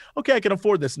like, okay, I can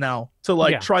afford this now to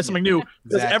like try something new.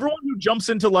 Because everyone who jumps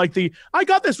into like I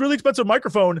got this really expensive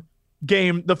microphone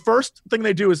game, the first thing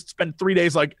they do is spend 3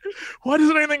 days like, why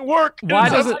doesn't anything work? Why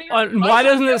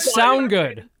doesn't it sound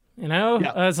good? You know,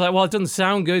 it's like, well, it doesn't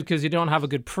sound good because you don't have a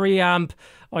good preamp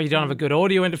or you don't have a good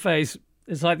audio interface.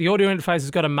 It's like the audio interface has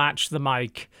got to match the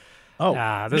mic. Oh,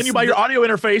 then you buy your audio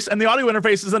interface, and the audio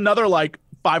interface is another like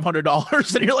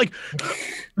 $500, and you're like.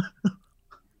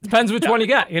 Depends which one you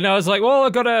get. You know, it's like, well, I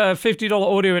got a $50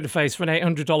 audio interface for an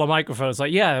 $800 microphone. It's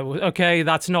like, yeah, okay,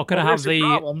 that's not going to have the...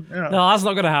 No, that's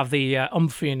not going to have the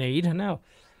oomph you need. No.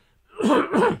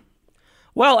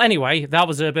 Well, anyway, that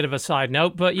was a bit of a side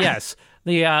note, but yes,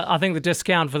 I think the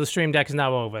discount for the Stream Deck is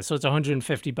now over, so it's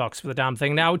 $150 for the damn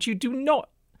thing now, which you do not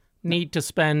need to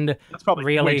spend. That's probably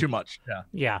really way too much.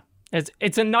 Yeah.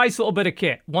 It's a nice little bit of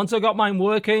kit. Once I got mine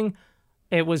working,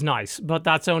 it was nice, but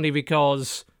that's only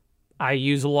because I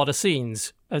use a lot of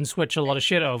scenes and switch a lot of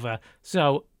shit over,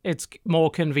 so it's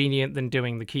more convenient than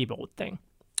doing the keyboard thing.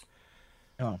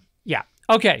 Oh. Yeah.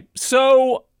 Okay,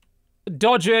 so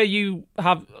Dodger, you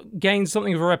have gained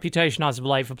something of a reputation as of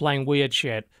late for playing weird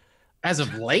shit. As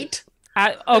of late?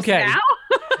 Okay. Now?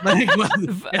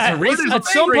 At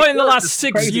some point in the last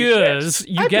 6 years,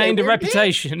 you gained a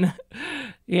reputation.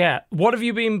 Yeah. What have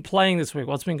you been playing this week?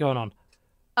 What's been going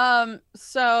on?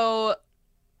 So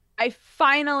I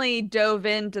finally dove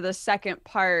into the second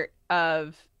part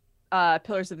of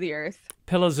Pillars of the Earth.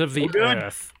 Pillars of the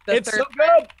Earth. The It's third so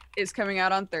part good. is coming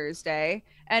out on Thursday.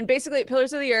 And basically,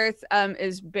 Pillars of the Earth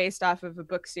is based off of a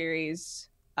book series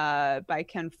by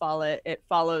Ken Follett. It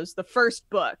follows the first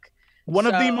book. One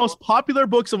of the So- most popular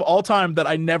books of all time that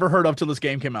I never heard of till this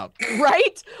game came out.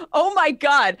 Right? Oh my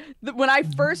God. When I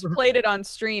first played it on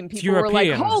stream, people were like,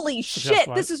 European. holy So shit, that's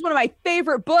why. this is one of my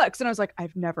favorite books. And I was like,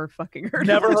 I've never fucking heard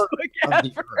Never of this heard book Of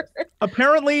the ever. Earth.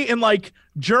 Apparently, in like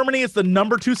Germany, it's the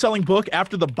number 2 selling book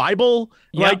after the Bible.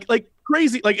 Yeah. Like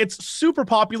crazy. Like it's super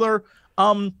popular.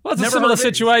 Well, it's a never similar heard of it.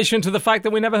 situation to the fact that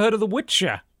we never heard of The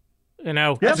Witcher,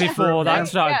 Yeah. before that Yeah.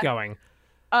 started Yeah.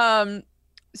 going.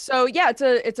 So yeah,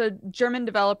 it's a German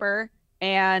developer,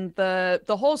 and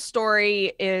the whole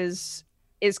story is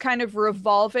kind of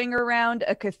revolving around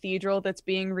a cathedral that's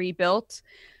being rebuilt.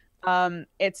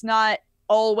 It's not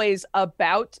always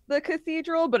about the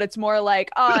cathedral, but it's more like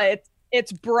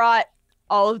it's brought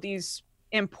all of these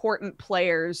important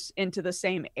players into the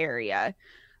same area.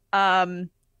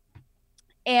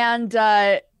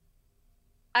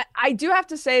 I do have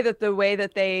to say that the way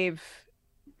that they've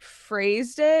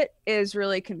phrased it is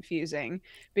really confusing,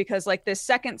 because like this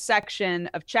second section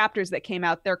of chapters that came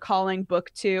out, they're calling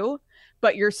book 2,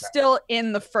 but you're still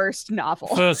in the first novel.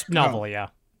 First novel, yeah.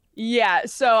 Yeah,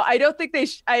 so I don't think they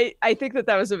I think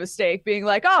that was a mistake, being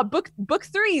like, oh, book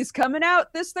 3 is coming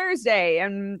out this Thursday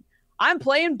and I'm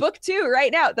playing book 2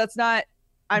 right now. That's not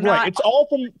not It's all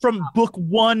from book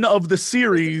 1 of the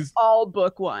series. all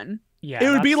book 1. Yeah, It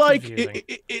would be that's like confusing.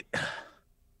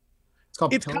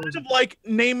 called it's Pillars kind of like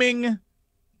naming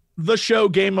the show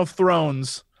Game of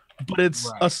Thrones, but it's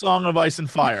Right. a Song of Ice and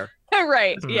Fire.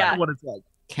 Right, Mhm. yeah. That's what it's like.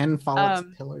 Ken Follett's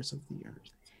Um, Pillars of the Earth.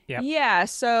 Yep. Yeah,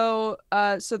 so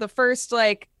the first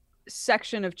like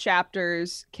section of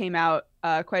chapters came out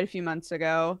quite a few months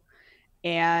ago,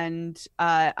 and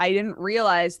I didn't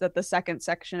realize that the second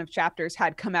section of chapters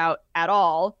had come out at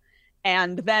all,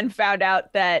 and then found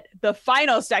out that the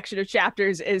final section of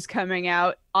chapters is coming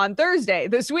out on Thursday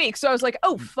this week. So I was like,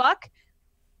 oh fuck,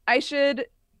 I should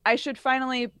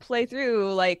finally play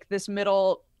through like this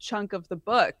middle chunk of the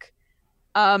book.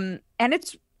 And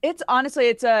it's honestly,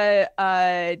 it's a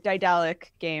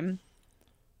Daedalic game,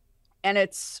 and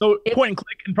it's Point and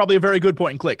click, and probably a very good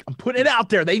point and click. I'm putting it out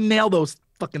there. They nail those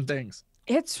fucking things.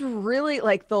 it's really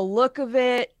like the look of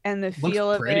it and the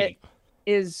feel of it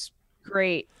is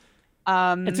great.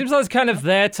 It seems like it's kind of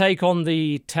their take on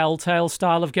the Telltale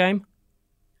style of game.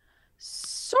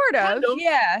 Sort of, Kind of.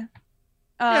 yeah.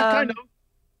 Yeah, kind of.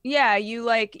 Yeah, you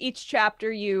like each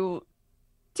chapter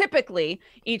typically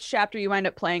each chapter you wind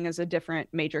up playing as a different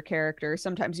major character.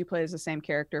 Sometimes you play as the same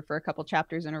character for a couple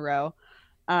chapters in a row.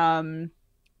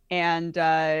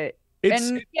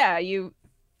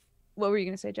 What were you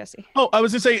gonna say, Jesse? Oh, I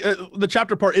was gonna say the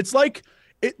chapter part. It's like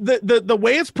the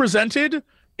way it's presented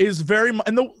is very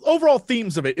and the overall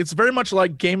themes of it. It's very much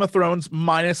like Game of Thrones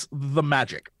minus the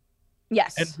magic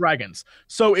Yes. and dragons.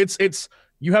 So it's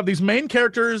you have these main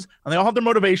characters and they all have their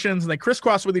motivations and they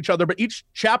crisscross with each other. But each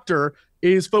chapter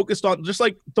is focused on, just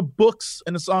like the books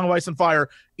in the Song of Ice and Fire.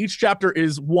 Each chapter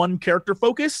is one character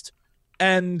focused,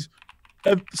 and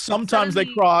sometimes they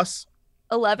the cross.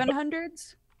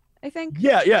 1100s, I think.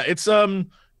 Yeah. It's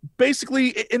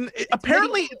basically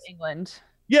apparently Medieval England.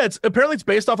 yeah, it's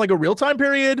based off like a real time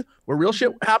period where real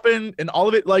shit happened, and all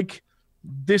of it like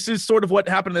this is sort of what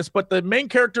happened in this. But the main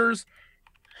characters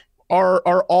are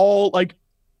all like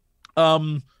I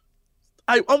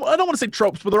don't want to say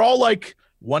tropes, but they're all like,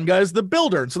 one guy's the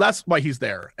builder, and so that's why he's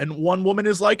there, and one woman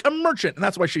is like a merchant, and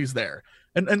that's why she's there,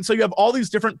 and so you have all these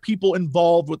different people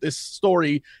involved with this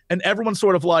story, and everyone's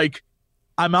sort of like,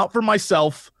 I'm out for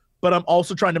myself, but I'm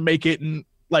also trying to make it in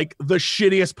like the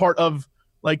shittiest part of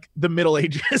like the Middle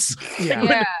Ages. Yeah.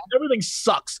 Yeah. Everything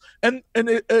sucks, and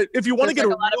if you want to There's get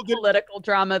like a lot real of good, political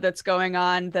drama that's going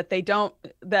on that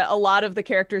that a lot of the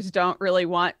characters don't really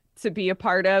want to be a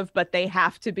part of, but they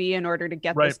have to be in order to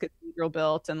get this cathedral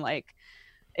built, and like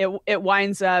it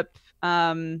winds up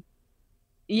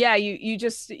yeah, you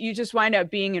just wind up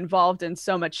being involved in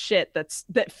so much shit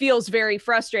that feels very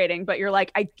frustrating, but you're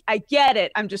like, I get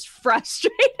it. I'm just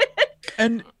frustrated.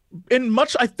 And in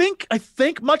much, I think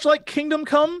much like Kingdom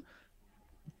Come,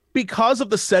 because of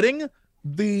the setting,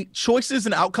 the choices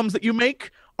and outcomes that you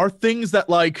make are things that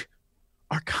like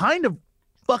are kind of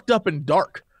fucked up and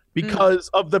dark because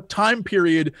of the time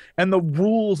period and the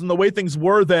rules and the way things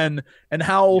were then and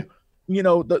how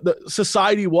the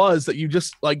society was, that you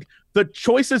just like the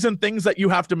choices and things that you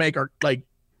have to make are like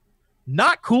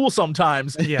not cool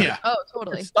sometimes. Yeah. Oh,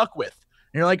 totally. You're stuck with.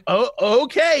 And you're like, oh,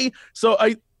 okay. So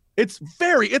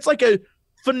it's like a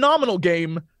phenomenal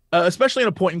game, especially in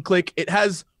a point and click. It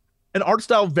has an art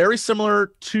style very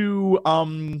similar to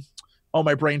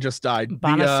my brain just died.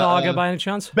 Banner Saga by any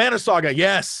chance? Banner Saga,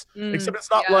 yes. Except it's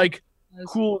not like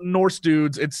cool Norse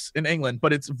dudes. It's in England,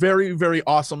 but it's very, very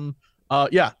awesome.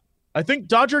 Yeah. I think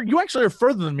Dodger, you actually are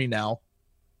further than me now.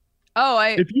 Oh,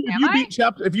 if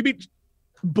you beat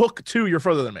book 2, you're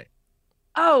further than me.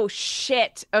 Oh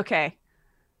shit. Okay.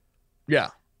 Yeah.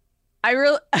 I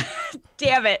really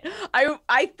damn it.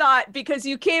 I thought because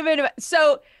you came in,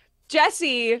 so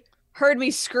Jesse heard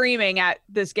me screaming at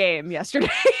this game yesterday.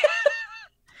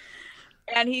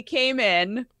 And he came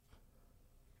in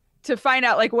to find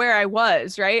out like where I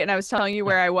was, right? And I was telling you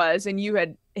where I was, and you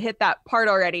had hit that part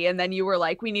already, and then you were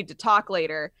like, we need to talk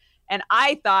later. And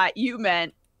I thought you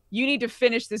meant you need to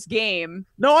finish this game.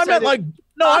 No, I meant talk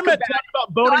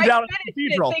about boning down a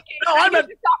cathedral. No, I meant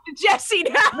to talk to Jesse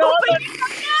now. No,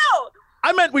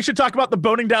 I meant we should talk about the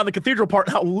boning down the cathedral part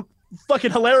and how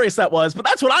fucking hilarious that was. But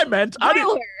that's what I meant.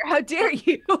 Tyler, how dare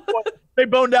you? They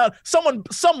boned down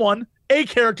someone. A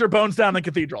character bones down the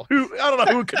cathedral. Who I don't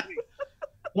know who it could be.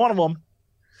 One of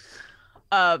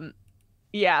them.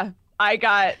 Yeah. I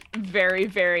got very,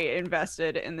 very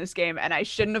invested in this game, and I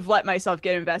shouldn't have let myself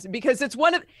get invested because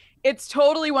it's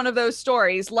totally one of those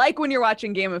stories, like when you're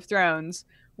watching Game of Thrones,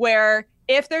 where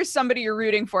if there's somebody you're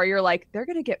rooting for, you're like, they're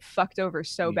gonna get fucked over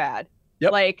so bad.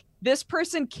 Yep. Like this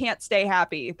person can't stay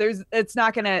happy. There's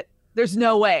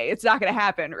no way it's not gonna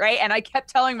happen, right? And I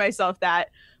kept telling myself that,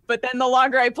 but then the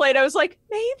longer I played, I was like,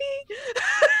 maybe.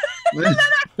 And then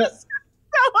I was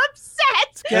so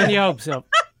upset. Getting your hopes up.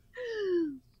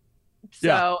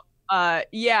 So, I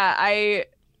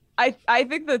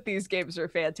think that these games are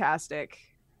fantastic.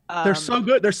 They're so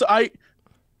good. I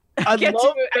get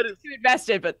love too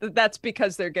invested, but that's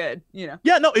because they're good, Yeah,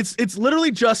 no, it's literally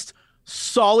just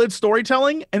solid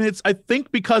storytelling, and I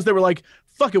think because they were like,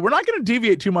 fuck it, we're not going to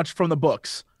deviate too much from the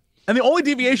books, and the only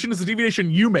deviation is the deviation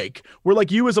you make. Where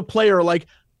like you as a player, like,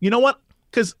 you know what?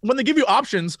 Because when they give you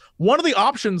options, one of the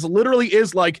options literally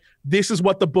is like, this is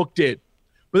what the book did,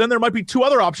 but then there might be 2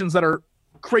 other options that are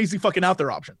crazy fucking out there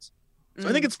options. So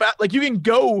I think it's like you can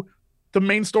go the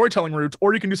main storytelling route,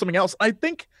 or you can do something else. I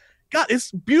think, God,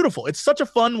 it's beautiful. It's such a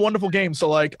fun, wonderful game. So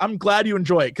like, I'm glad you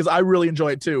enjoy it because I really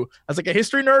enjoy it too. As like a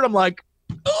history nerd, I'm like,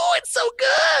 oh, it's so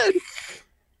good.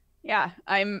 Yeah,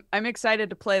 I'm excited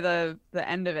to play the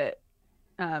end of it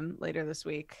later this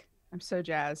week. I'm so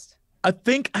jazzed. I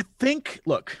think.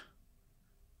 Look,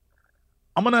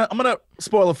 I'm gonna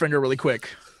spoil a finger really quick.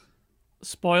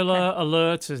 Spoiler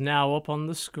alert is now up on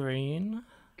the screen.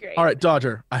 Great. All right,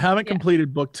 Dodger, I haven't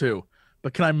completed book 2,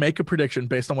 but can I make a prediction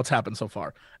based on what's happened so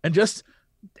far? And just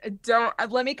don't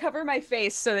let me cover my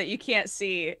face so that you can't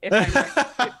see if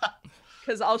I'm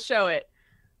because I'll show it.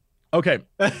 Okay.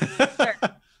 Sure.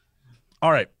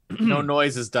 All right. No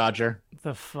noises, Dodger.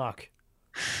 The fuck.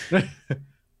 Do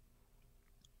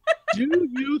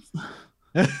you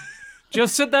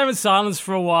just sit there in silence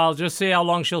for a while, just see how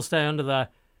long she'll stay under there.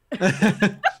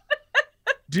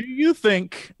 Do you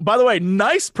think, by the way,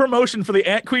 nice promotion for the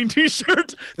Ant Queen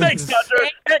t-shirt. Thanks, Dodger.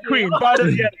 Ant Queen, buy it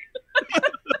again.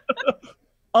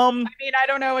 I mean, I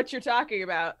don't know what you're talking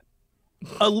about.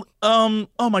 Oh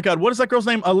my God, what is that girl's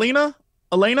name? Elena?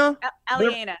 Eliana.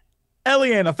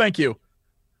 Eliana, thank you.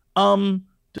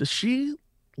 Does she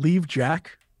leave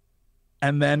Jack?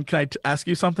 And then can I ask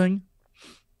you something?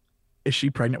 Is she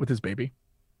pregnant with his baby?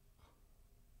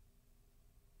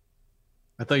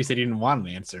 I thought you said you didn't want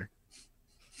an answer.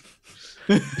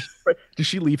 Does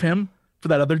she leave him for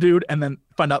that other dude and then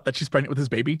find out that she's pregnant with his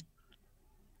baby?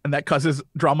 And that causes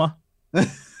drama?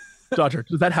 Dodger,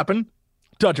 does that happen?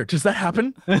 Dodger, does that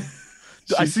happen?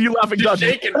 I see you laughing, Dodger.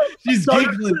 Shaking. She's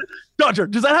giggling. Dodger,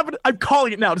 does that happen? I'm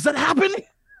calling it now. Does that happen?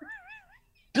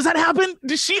 Does that happen?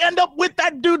 Does she end up with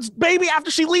that dude's baby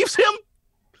after she leaves him?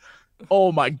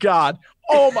 Oh my God.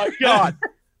 Oh my God.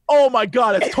 Oh my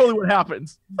God. That's totally what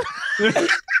happens.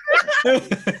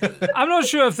 I'm not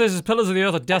sure if this is Pillars of the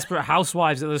Earth or Desperate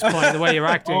Housewives at this point, the way you're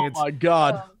acting. Oh my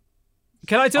God.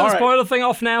 Can I turn the spoiler thing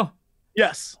off now?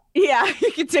 Yes. Yeah,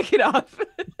 you can take it off.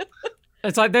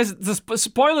 It's like there's the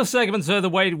spoiler segments are the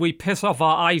way we piss off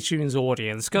our iTunes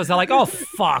audience because they're like, oh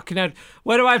fuck,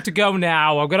 where do I have to go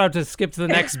now? I'm gonna have to skip to the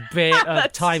next bit of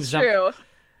That's time. true.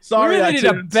 Sorry, we really need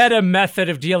a iTunes. better method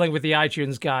of dealing with the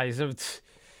iTunes guys.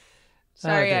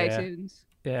 Sorry, dear. iTunes.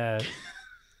 Yeah.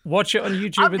 Watch it on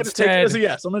YouTube I'm gonna take it instead. as a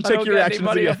yes. I'm gonna I take don't your get reaction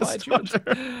any as a money off yes.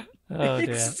 iTunes. Oh He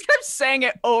dear. just kept saying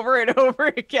it over and over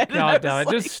again. and I God damn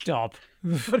it, was just stop.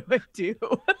 like, what do I do?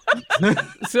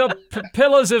 So,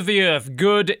 Pillars of the Earth,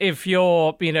 good if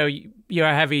you're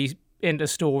a heavy into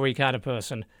story kind of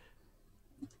person.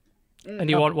 And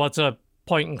you want what's a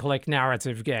point-and-click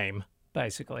narrative game,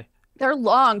 basically. They're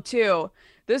long too.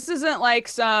 This isn't like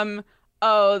some,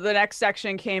 the next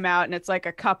section came out and it's like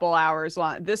a couple hours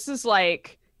long. This is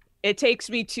like, it takes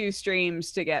me 2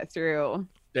 streams to get through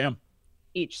Damn.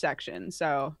 each section.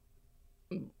 So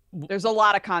there's a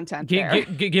lot of content there.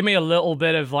 Give me a little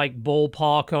bit of like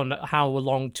ballpark on how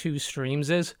long 2 streams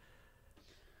is.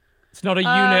 It's not a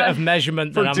unit of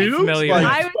measurement that I'm dudes, familiar like-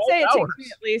 with. I would say it 12 takes me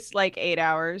at least like 8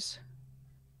 hours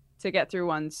to get through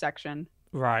one section.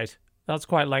 Right. That's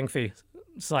quite lengthy.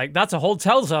 It's like, that's a whole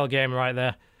Telltale game right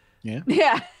there.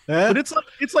 Yeah. But it's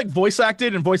like voice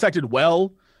acted and voice acted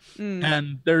well. Mm.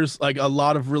 And there's like a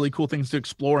lot of really cool things to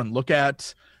explore and look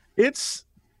at. It's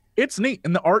neat,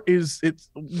 and the art it's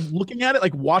looking at it,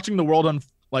 like watching the world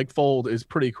fold is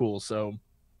pretty cool. So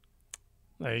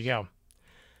There you go.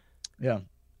 yeah.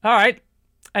 All right.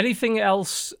 Anything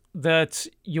else that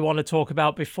you want to talk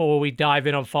about before we dive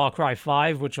in on Far Cry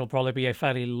 5, which will probably be a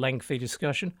fairly lengthy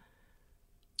discussion?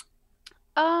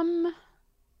 I'm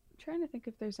trying to think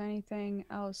if there's anything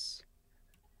else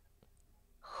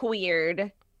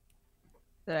weird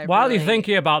that I While really... you're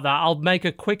thinking about that, I'll make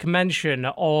a quick mention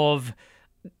of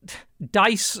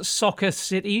Dice Soccer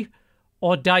City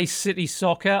or Dice City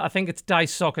Soccer. I think it's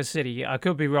Dice Soccer City. I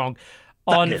could be wrong.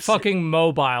 On fucking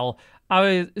mobile.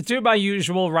 I do my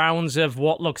usual rounds of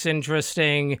what looks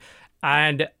interesting,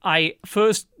 and I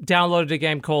first downloaded a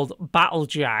game called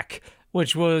Battlejack,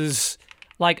 which was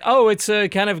like, oh, it's a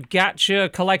kind of gacha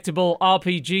collectible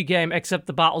RPG game, except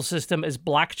the battle system is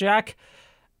blackjack.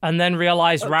 And then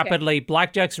realized rapidly,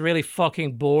 blackjack's really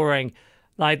fucking boring.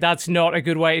 Like, that's not a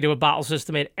good way to do a battle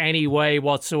system in any way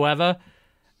whatsoever.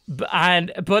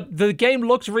 But the game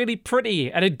looks really pretty,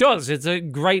 and it does. It's a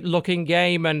great looking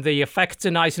game, and the effects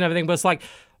are nice and everything. But it's like,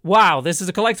 wow, this is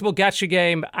a collectible gacha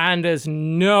game, and there's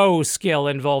no skill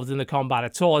involved in the combat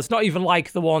at all. It's not even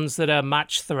like the ones that are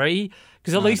match 3,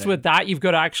 because at least with that, you've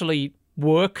got to actually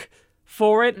work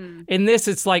for it. In this,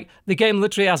 it's like the game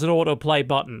literally has an autoplay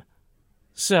button.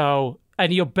 So,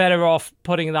 and you're better off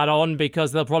putting that on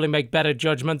because they'll probably make better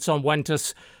judgments on when to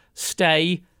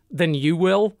stay than you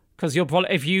will. Because you'll probably,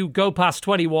 if you go past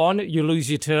 21, you lose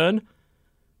your turn.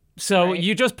 So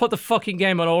you just put the fucking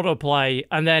game on autoplay,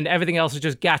 and then everything else is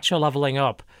just gacha leveling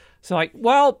up. So like,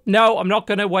 well, no, I'm not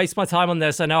going to waste my time on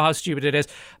this. I know how stupid it is.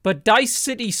 But Dice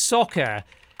City Soccer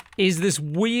is this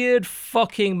weird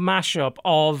fucking mashup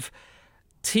of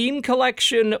team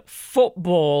collection,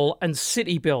 football, and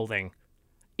city building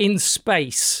in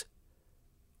space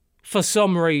for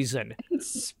some reason.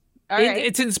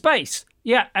 It's in space.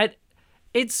 Yeah,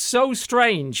 it's so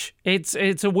strange. It's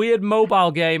a weird mobile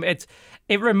game. It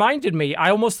reminded me, I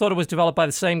almost thought it was developed by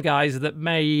the same guys that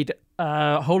made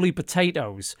Holy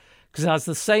Potatoes, because it has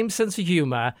the same sense of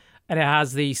humor, and it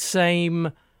has the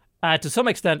same, to some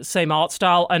extent, same art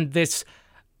style, and this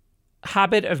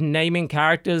habit of naming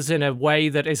characters in a way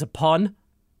that is a pun.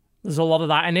 There's a lot of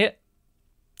that in it.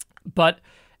 But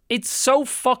it's so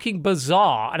fucking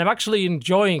bizarre, and I'm actually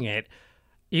enjoying it.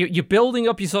 You're building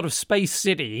up your sort of space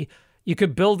city. You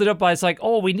could build it up by, it's like,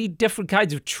 oh, we need different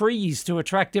kinds of trees to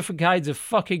attract different kinds of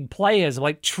fucking players. I'm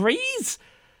like, trees?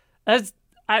 This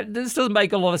doesn't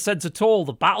make a lot of sense at all.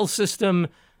 The battle system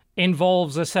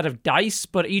involves a set of dice,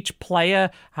 but each player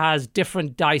has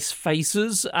different dice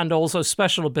faces and also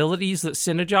special abilities that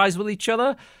synergize with each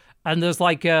other. And there's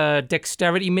like a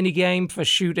dexterity minigame for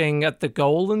shooting at the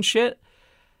goal and shit.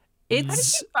 How did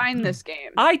you find this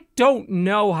game? I don't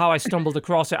know how I stumbled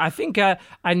across it. I think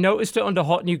I noticed it under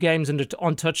Hot New Games and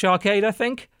on Touch Arcade, I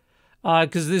think.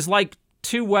 Because there's like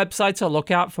 2 websites I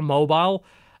look at for mobile.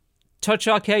 Touch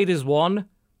Arcade is one,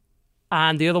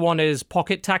 and the other one is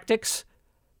Pocket Tactics.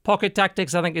 Pocket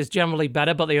Tactics, I think, is generally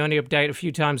better, but they only update a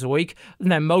few times a week.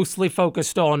 And they're mostly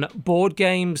focused on board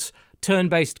games,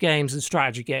 turn-based games, and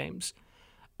strategy games.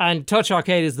 And Touch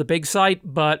Arcade is the big site,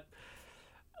 but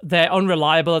they're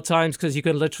unreliable at times because you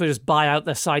can literally just buy out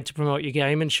their site to promote your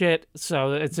game and shit.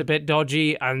 So it's a bit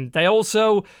dodgy. And they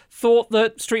also thought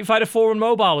that Street Fighter 4 on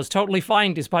mobile was totally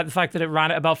fine, despite the fact that it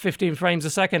ran at about 15 frames a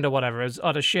second or whatever. It was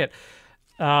utter shit.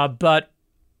 But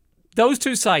those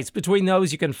two sites, between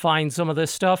those, you can find some of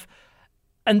this stuff.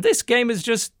 And this game is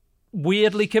just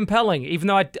weirdly compelling, even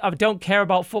though I don't care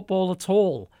about football at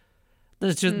all.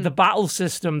 There's just the battle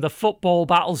system, the football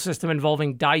battle system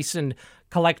involving dice and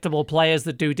collectible players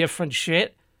that do different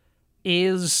shit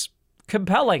is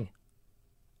compelling.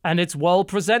 And it's well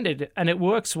presented, and it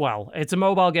works well. It's a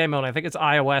mobile game only. I think it's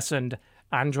iOS and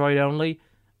Android only.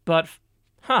 But,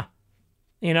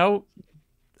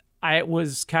 it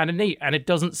was kind of neat, and it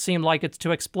doesn't seem like it's too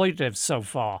exploitative so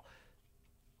far.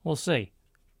 We'll see.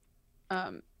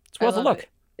 It's worth a look.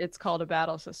 It's called a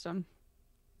battle system.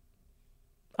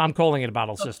 I'm calling it a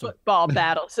battle system. Football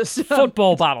battle system.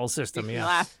 Football battle system, yeah.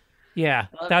 Laugh. Yeah,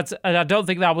 I don't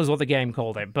think that was what the game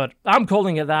called it, but I'm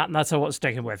calling it that, and that's what I'm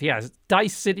sticking with. Yeah,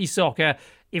 Dice City Soccer,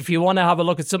 if you want to have a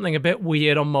look at something a bit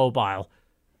weird on mobile.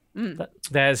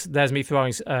 There's me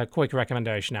throwing a quick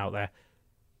recommendation out there.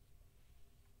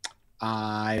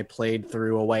 I played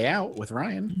through A Way Out with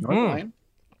Ryan. Ryan.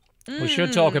 We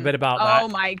should talk a bit about that. Oh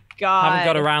my god. Haven't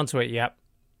got around to it yet.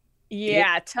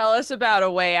 Yeah, tell us about A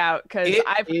Way Out, because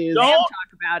I've heard Don't- talk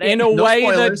about it. In a way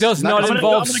spoilers. that does not I'm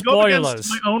involve gonna go against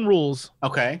spoilers. my own rules.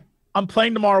 Okay. I'm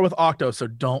playing tomorrow with Octo, so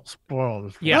don't spoil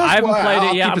this. Yeah, No, I haven't played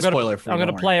I'll it yet. keep I'm a gonna spoiler free, I'm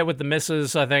gonna don't play it with the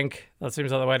missus. I think that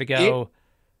seems like the way to go.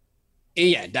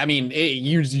 Yeah, I mean,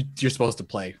 you're supposed to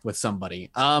play with somebody.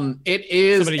 It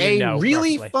is Somebody you know,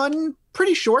 really roughly. fun,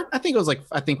 pretty short. I think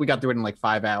we got through it in like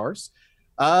 5 hours.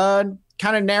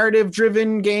 Kind of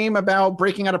narrative-driven game about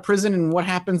breaking out of prison and what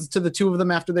happens to the two of them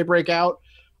after they break out.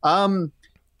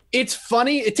 It's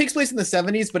funny. It takes place in the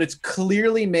 70s, but it's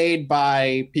clearly made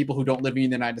by people who don't live in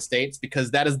the United States,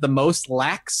 because that is the most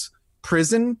lax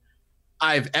prison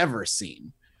I've ever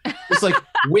seen. It's like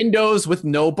windows with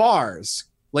no bars,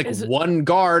 like one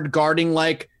guard guarding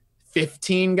like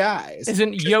 15 guys.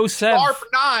 Isn't Yosef Sharp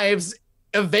knives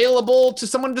available to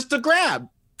someone just to grab?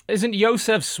 Isn't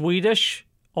Yosef Swedish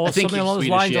or I think something he's along those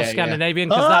Swedish, lines, or yeah. Scandinavian?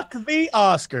 Because Fuck the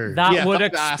Oscar. that Yeah, would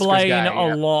fuck the Oscars explain guy,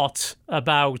 yeah. a lot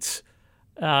about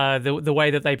the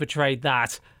way that they portrayed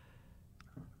that.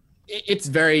 It's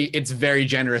very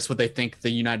generous what they think the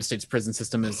United States prison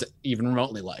system is even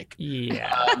remotely like.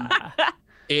 Yeah.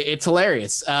 It's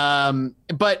hilarious.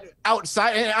 But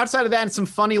outside of that, and some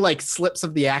funny like slips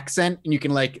of the accent, and you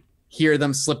can like hear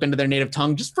them slip into their native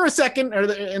tongue just for a second,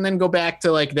 and then go back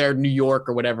to like their New York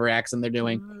or whatever accent they're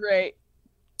doing. Right.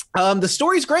 The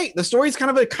story's great. The story's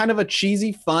kind of a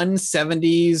cheesy, fun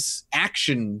 70s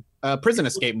action prison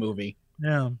escape movie.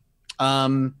 Yeah.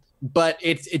 But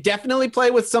it definitely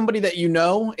play with somebody that you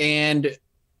know, and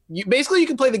you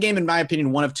can play the game, in my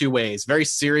opinion, one of two ways: very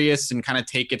serious and kind of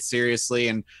take it seriously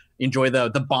and enjoy the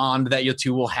bond that you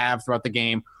two will have throughout the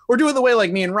game, or do it the way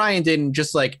like me and Ryan did, and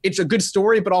just like it's a good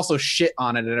story, but also shit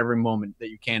on it at every moment that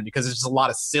you can, because there's just a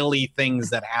lot of silly things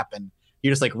that happen.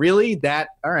 You're just like, really? That?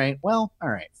 All right. Well, all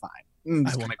right, fine.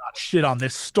 I will not shit on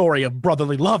this story of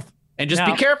brotherly love. And just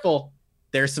be careful.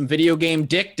 There's some video game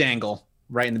dick dangle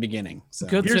right in the beginning. So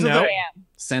Good to Here's the know. thing.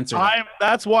 censor.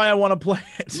 That's why I want to play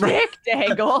it. Dick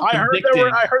dangle. I heard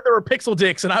Addicting. there were Pixel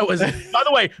Dicks, and I was. By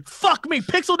the way, fuck me.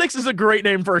 Pixel Dicks is a great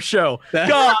name for a show.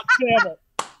 God damn it.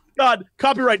 God,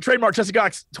 copyright, trademark, Jesse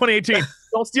Cox, 2018.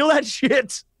 Don't steal that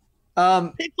shit.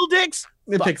 Pixel Dicks.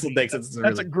 The Fuck Pixel me. Dicks.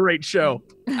 That's a great show.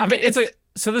 I mean,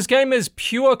 so this game is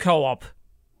pure co-op.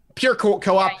 Pure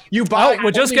co-op. You buy. Oh,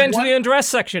 we're just only getting to one- the undress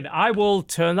section. I will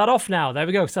turn that off now. There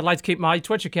we go, because I'd like to keep my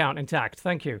Twitch account intact.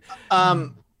 Thank you.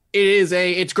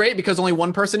 It's great because only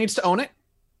one person needs to own it,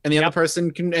 and the other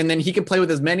person can, and then he can play with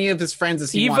as many of his friends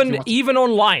as he wants. Even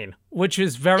online, which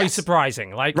is very Yes.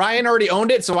 surprising. Like Ryan already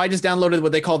owned it, so I just downloaded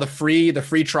what they call the free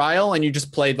trial, and you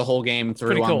just played the whole game through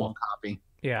pretty on cool. one copy.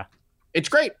 yeah, It's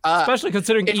great. especially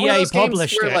considering it's one of EA those games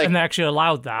published where, it like- and they actually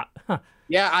allowed that.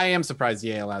 Yeah, I am surprised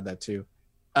EA allowed that too.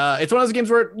 It's one of those games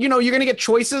where, you're going to get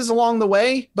choices along the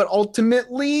way, but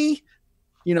ultimately,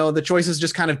 the choices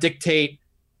just kind of dictate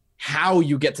how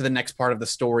you get to the next part of the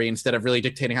story instead of really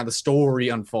dictating how the story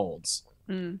unfolds.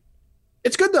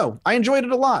 It's good, though. I enjoyed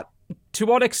it a lot. To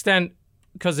what extent,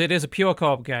 because it is a pure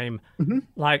co-op game,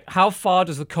 like how far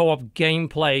does the co-op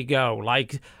gameplay go?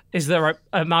 Like, is there a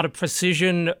amount of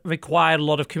precision required, a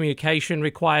lot of communication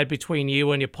required between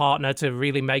you and your partner to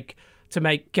really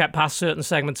get past certain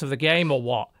segments of the game, or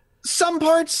what? Some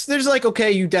parts, there's like,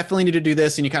 okay, you definitely need to do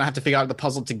this, and you kind of have to figure out the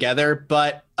puzzle together.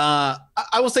 But I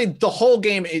will say the whole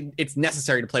game, it's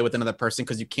necessary to play with another person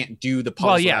because you can't do the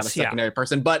puzzle without a secondary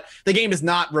person. But the game is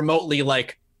not remotely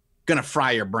like gonna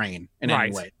fry your brain in any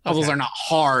Right. way. Puzzles Okay. are not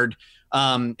hard.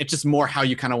 It's just more how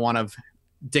you kind of want to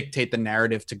dictate the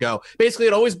narrative to go. Basically,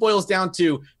 it always boils down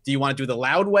to, do you want to do the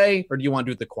loud way or do you want to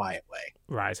do it the quiet way?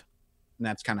 Right. And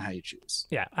that's kind of how you choose.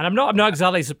 Yeah, and I'm not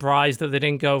exactly surprised that they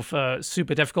didn't go for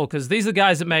super difficult, because these are the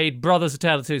guys that made Brothers: A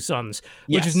Tale of Two Sons,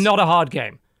 which is Yes. not a hard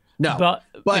game. No, But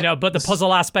the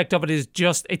puzzle aspect of it is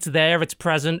just, it's there, it's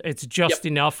present, it's just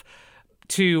enough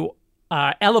to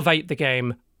elevate the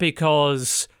game,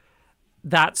 because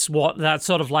that sort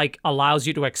of like allows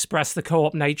you to express the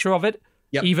co-op nature of it.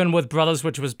 Yep. Even with Brothers,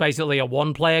 which was basically a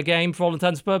one-player game for all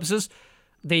intents and purposes,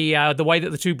 the way that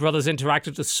the two brothers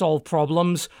interacted to solve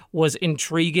problems was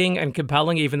intriguing and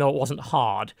compelling, even though it wasn't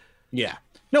hard. Yeah.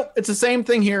 No, it's the same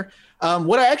thing here.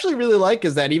 What I actually really like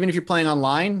is that even if you're playing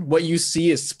online, what you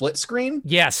see is split screen.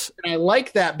 Yes. And I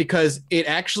like that because it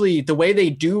actually, the way they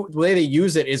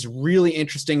use it is really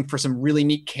interesting for some really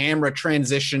neat camera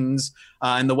transitions,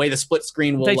 and the way the split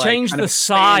screen will. They like, changed kind the of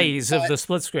size of the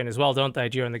split screen as well, don't they,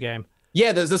 during the game?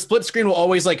 Yeah, the split screen will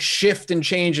always like shift and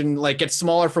change and like get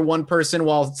smaller for one person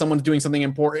while someone's doing something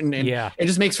important, and it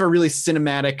just makes for really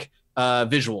cinematic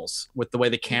visuals with the way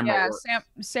the camera works.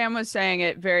 Sam was saying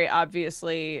it very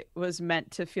obviously was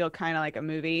meant to feel kind of like a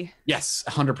movie. Yes,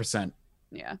 100%.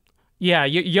 Yeah. Yeah,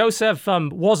 Yosef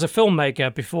was a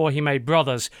filmmaker before he made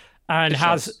Brothers, and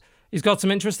he's got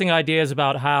some interesting ideas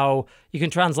about how you can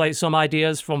translate some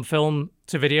ideas from film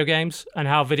to video games, and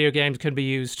how video games can be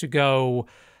used to go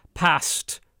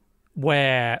past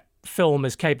where film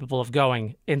is capable of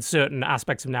going in certain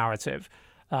aspects of narrative.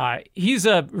 He's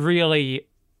a really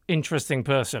interesting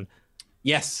person.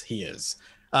 Yes, he is.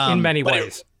 In many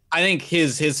ways. I think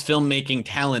his filmmaking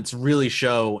talents really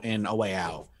show in A Way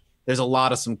Out. There's a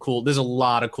lot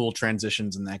of cool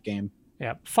transitions in that game.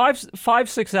 Yeah,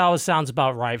 5-6 hours sounds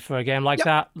about right for a game like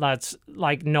that. That's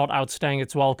like not outstaying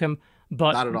its welcome,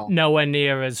 but not at all. Nowhere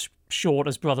near as short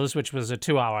as Brothers, which was a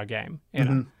 2-hour game. You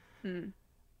know?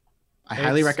 I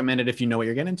highly recommend it if you know what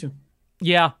you're getting into.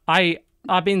 Yeah,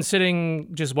 I've been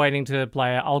sitting just waiting to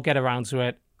play it. I'll get around to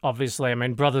it. Obviously, I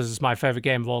mean, Brothers is my favorite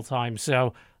game of all time,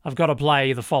 so I've got to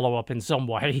play the follow-up in some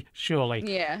way, surely.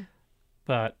 Yeah.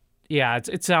 But yeah,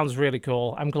 it sounds really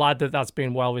cool. I'm glad that that's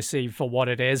been well received for what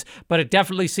it is. But it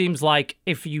definitely seems like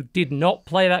if you did not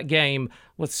play that game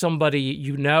with somebody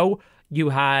you know, you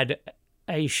had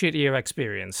a shittier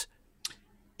experience.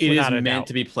 It is meant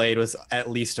to be played with at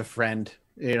least a friend.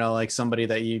 You know, like somebody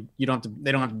that you don't have to,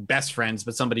 they don't have to be best friends,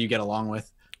 but somebody you get along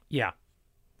with. Yeah.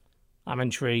 I'm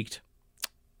intrigued.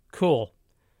 Cool.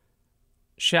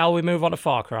 Shall we move on to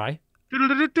Far Cry?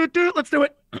 Let's do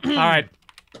it. All right.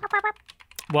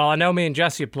 Well, I know me and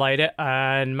Jesse have played it,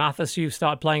 and Mathas, you've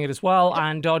started playing it as well,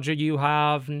 and Dodger, you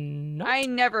have not. I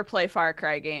never play Far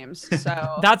Cry games,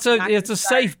 so it's a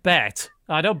safe bet.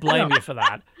 I don't blame you for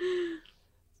that.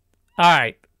 All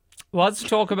right. Well, let's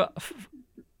talk about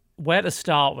where to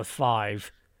start with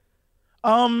 5.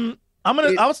 I'll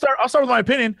start with my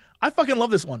opinion. I fucking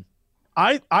love this one.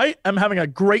 I am having a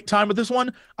great time with this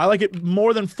one. I like it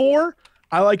more than 4.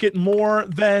 I like it more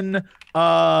than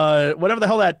whatever the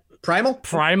hell that Primal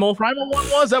one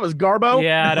was. That was Garbo.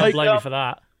 Yeah, I don't blame you for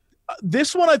that.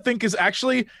 This one I think is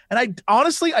actually, and I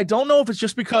honestly I don't know if it's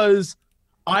just because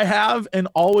I have and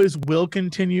always will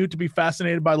continue to be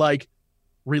fascinated by like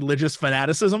religious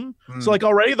fanaticism. So like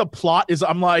already the plot is,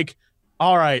 I'm like,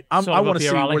 all right, I want to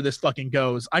see where this fucking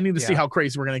goes. I need to see how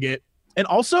crazy we're gonna get. And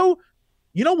also,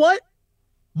 you know what?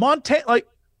 Montana, like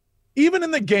even in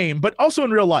the game, but also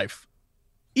in real life,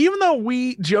 even though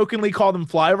we jokingly call them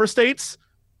flyover states,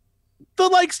 the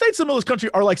like states in the middle of this country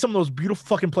are like some of those beautiful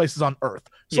fucking places on earth.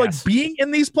 So like being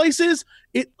in these places,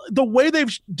 the way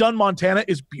they've done Montana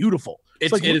is beautiful.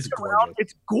 It is gorgeous.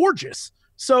 It's gorgeous.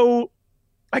 So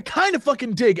I kind of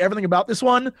fucking dig everything about this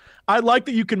one. I like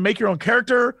that you can make your own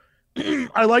character.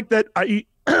 I like that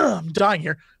I'm dying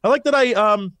here. I like that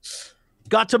I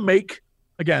got to make,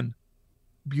 again,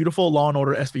 beautiful Law and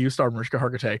Order SVU star Mariska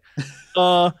Hargitay.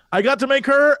 I got to make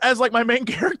her as like my main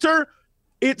character.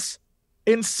 It's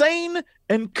insane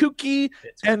and kooky,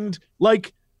 and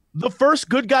like the first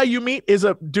good guy you meet is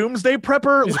a doomsday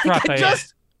prepper.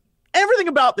 Everything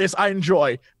about this I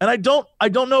enjoy, and I don't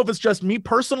know if it's just me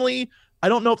personally. I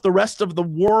don't know if the rest of the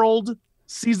world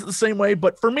sees it the same way,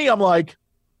 but for me, I'm like,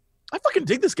 I fucking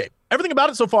dig this game. Everything about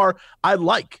it so far, I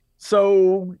like.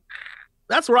 So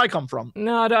that's where I come from.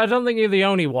 No, I don't think you're the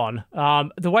only one.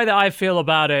 The way that I feel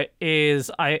about it is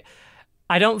I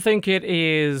don't think it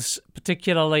is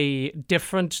particularly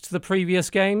different to the previous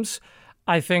games.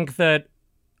 I think that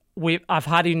I've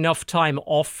had enough time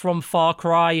off from Far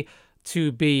Cry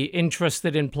to be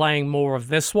interested in playing more of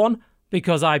this one,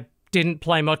 because I didn't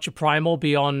play much of Primal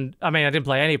beyond... I mean, I didn't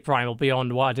play any Primal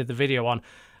beyond what I did the video on.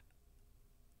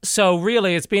 So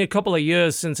really, it's been a couple of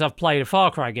years since I've played a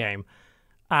Far Cry game.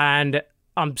 And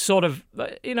I'm sort of,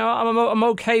 I'm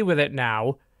okay with it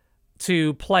now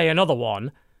to play another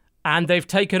one. And they've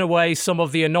taken away some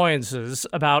of the annoyances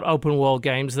about open world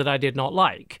games that I did not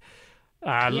like.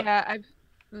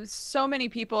 So many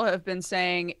people have been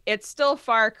saying it's still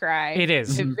Far Cry. It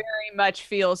is. It very much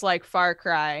feels like Far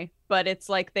Cry, but it's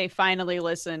like they finally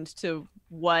listened to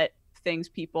what things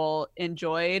people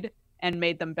enjoyed and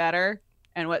made them better,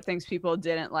 and what things people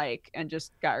didn't like and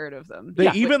just got rid of them. They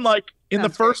even in the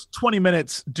first 20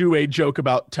 minutes do a joke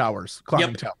about towers,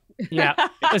 climbing towers. Yeah.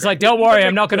 It's like, don't worry,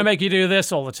 I'm not going to make you do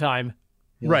this all the time.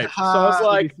 Right. So I was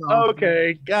like,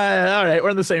 okay, all right, we're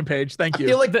on the same page. Thank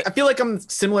you. I feel like I'm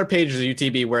similar page as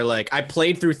UTB, where like I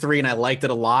played through 3 and I liked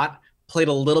it a lot. Played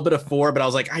a little bit of 4, but I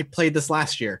was like, I played this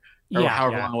last year, or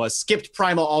however long it was. Skipped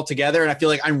Primal altogether, and I feel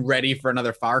like I'm ready for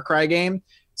another Far Cry game.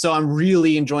 So I'm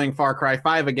really enjoying Far Cry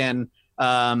 5 again.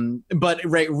 But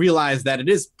realize that it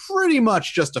is pretty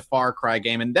much just a Far Cry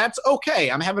game, and that's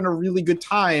okay. I'm having a really good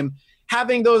time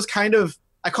having those kind of,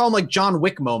 I call them like John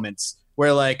Wick moments,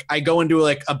 where like I go into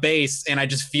like a base and I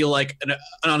just feel like an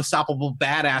unstoppable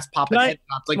badass popping headshots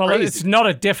like crazy. It's not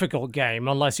a difficult game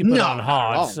unless you put it on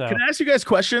hard. So. Can I ask you guys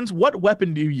questions? What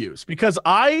weapon do you use? Because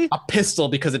a pistol,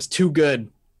 because it's too good.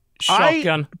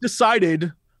 Shotgun. I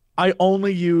decided I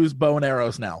only use bow and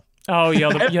arrows now. Oh,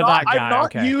 you're that guy. I've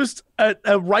not used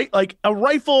a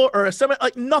rifle or a semi,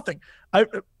 like nothing.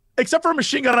 Except for a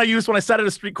machine gun I used when I sat at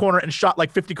a street corner and shot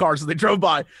like 50 cars as they drove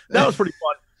by. That was pretty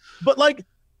fun. But like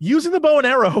using the bow and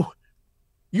arrow,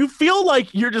 you feel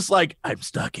like you're just like, I'm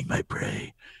stalking my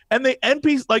prey. And the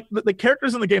NPCs, like the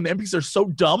characters in the game, the NPCs are so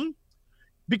dumb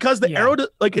because the arrow,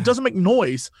 it doesn't make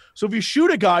noise. So if you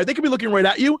shoot a guy, they could be looking right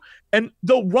at you and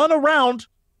they'll run around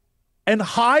and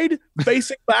hide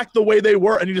facing back the way they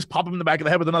were, and you just pop them in the back of the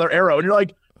head with another arrow, and you're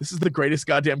like, this is the greatest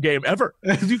goddamn game ever.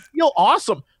 Because you feel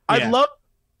awesome. I love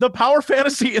the power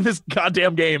fantasy in this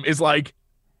goddamn game is like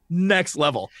next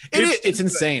level. It's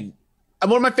insane.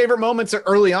 One of my favorite moments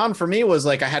early on for me was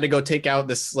like I had to go take out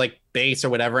this like base or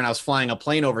whatever, and I was flying a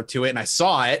plane over to it, and I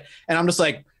saw it, and I'm just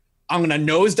like, I'm gonna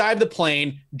nosedive the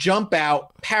plane, jump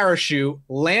out, parachute,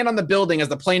 land on the building as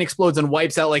the plane explodes and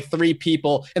wipes out like 3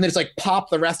 people, and then just like pop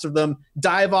the rest of them,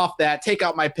 dive off that, take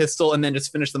out my pistol, and then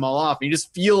just finish them all off. And you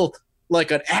just feel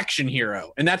like an action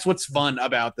hero, and that's what's fun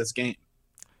about this game.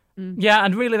 Yeah,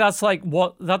 and really that's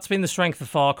been the strength of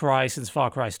Far Cry since Far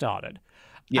Cry started.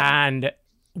 Yeah. And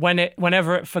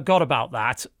whenever it forgot about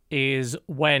that is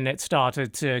when it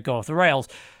started to go off the rails.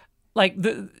 Like,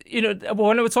 when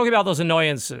we're talking about those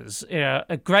annoyances,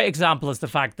 a great example is the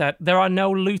fact that there are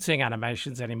no looting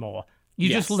animations anymore. You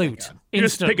just loot instantly. You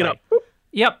just pick it up.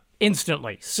 Yep,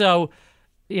 instantly. So,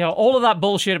 all of that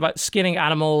bullshit about skinning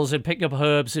animals and picking up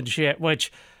herbs and shit, which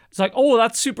it's like, oh,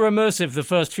 that's super immersive the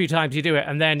first few times you do it,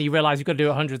 and then you realize you've got to do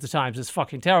it hundreds of times. It's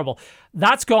fucking terrible.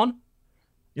 That's gone.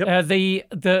 Yep.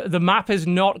 The map is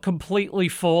not completely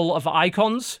full of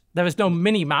icons. There is no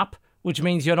mini map, which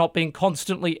means you're not being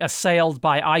constantly assailed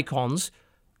by icons.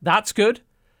 That's good.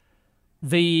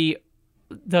 There's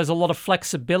a lot of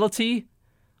flexibility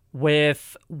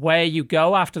with where you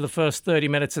go after the first 30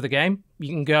 minutes of the game.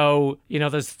 You can go,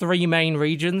 there's 3 main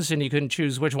regions, and you can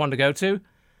choose which one to go to.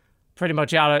 Pretty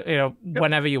much out of,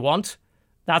 whenever you want.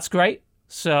 That's great.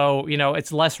 So,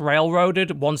 it's less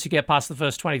railroaded once you get past the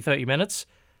first 20, 30 minutes.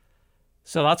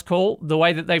 So that's cool. The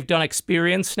way that they've done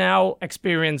experience now,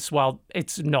 well,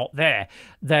 it's not there.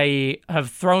 They have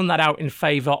thrown that out in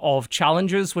favor of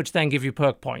challenges, which then give you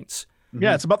perk points.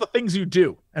 Yeah, it's about the things you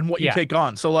do and what you take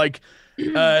on. So, like,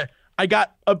 I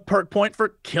got a perk point for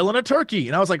killing a turkey.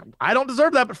 And I was like, I don't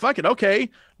deserve that, but fuck it, okay.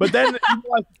 But then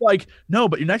like, no,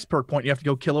 but your next perk point, you have to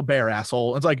go kill a bear,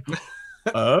 asshole. And it's like,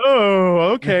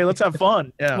 oh, okay, let's have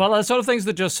fun. Yeah. Well, there's sort of things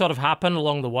that just sort of happen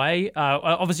along the way.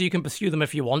 Obviously, you can pursue them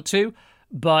if you want to,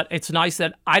 but it's nice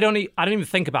that I don't even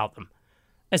think about them.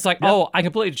 It's like, oh, I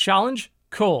completed a challenge?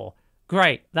 Cool.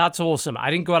 Great. That's awesome.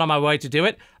 I didn't go out of my way to do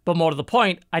it, but more to the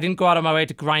point, I didn't go out of my way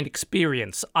to grind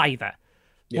experience either,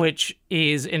 which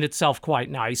is in itself quite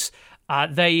nice.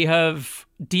 They have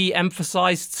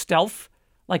de-emphasized stealth.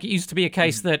 Like, it used to be a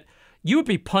case that you would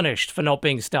be punished for not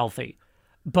being stealthy,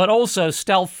 but also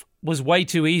stealth was way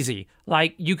too easy.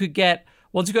 Like, you could get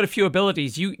once you've got a few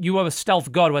abilities, you have a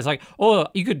stealth god where it's like, oh,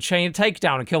 you could chain a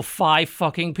takedown and kill 5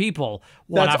 fucking people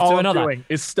one That's after all another. I'm doing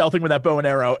is stealthing with that bow and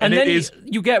arrow, And then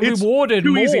you get rewarded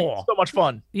more. Easy. It's so much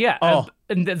fun. Yeah, Oh.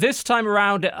 and this time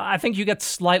around, I think you get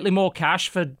slightly more cash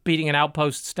for beating an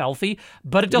outpost stealthy,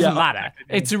 but it doesn't matter.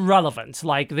 It's irrelevant,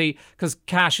 because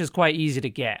cash is quite easy to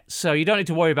get, so you don't need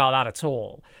to worry about that at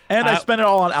all. And I spend it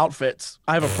all on outfits.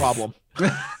 I have a problem.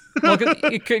 Well,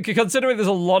 considering there's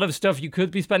a lot of stuff you could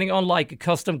be spending on, like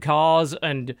custom cars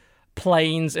and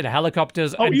planes and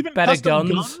helicopters and even better custom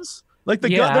guns. Like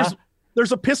the gun,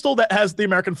 there's a pistol that has the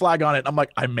American flag on it. I'm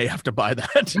like, I may have to buy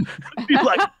that. Be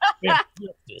like, man,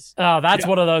 this. Oh, that's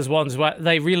one of those ones where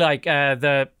they really like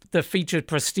the featured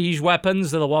prestige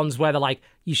weapons are the ones where they're like,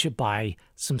 you should buy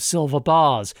some silver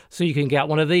bars so you can get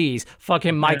one of these.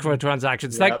 Fucking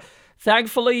microtransactions. Like,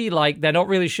 thankfully, like they're not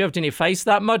really shoved in your face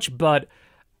that much, but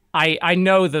I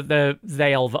know that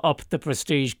they'll up the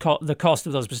prestige, the cost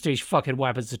of those prestige fucking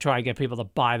weapons to try and get people to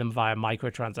buy them via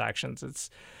microtransactions.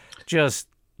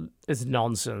 It's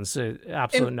nonsense.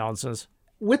 Absolute nonsense.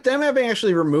 With them having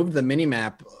actually removed the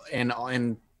minimap and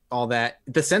all that,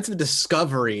 the sense of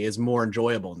discovery is more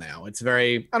enjoyable now. It's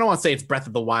very, I don't want to say it's Breath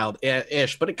of the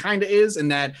Wild-ish, but it kind of is, in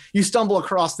that you stumble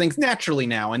across things naturally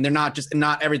now, and they're not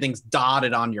everything's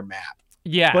dotted on your map.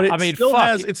 Yeah, but it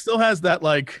still has that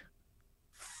like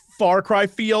Far Cry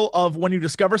feel of when you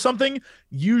discover something.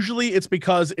 Usually it's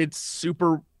because it's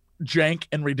super jank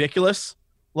and ridiculous.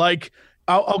 Like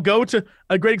I'll go to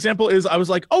a great example is I was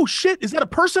like, oh shit, is that a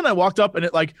person? I walked up and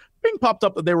it like bing popped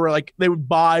up that they were like, they would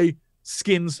buy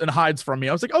skins and hides from me.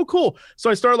 I was like, oh cool. So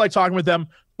I started like talking with them,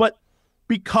 but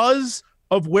because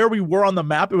of where we were on the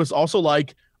map, it was also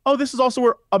like, oh, this is also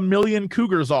where a million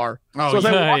cougars are. So as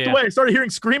I walked away, I started hearing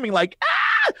screaming like,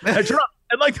 ah! And I turned around,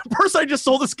 and like the person I just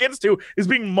sold the skins to is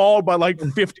being mauled by like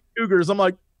 50 cougars. I'm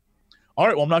like, all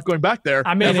right, well, I'm not going back there.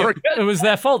 I mean, it was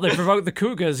their fault. They provoked the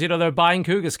cougars. You know, they're buying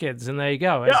cougar skins, and there you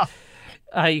go.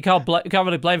 Yeah. You can't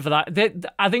really blame for that.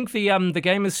 I think the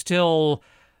game is still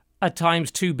at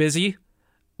times too busy.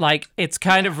 Like, it's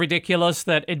kind of ridiculous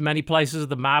that in many places of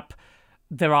the map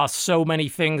there are so many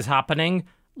things happening.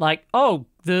 Like, oh,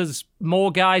 there's more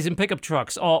guys in pickup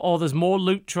trucks, or there's more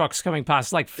loot trucks coming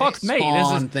past. Like, fuck me,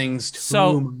 this is things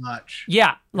too much.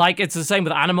 Yeah, like it's the same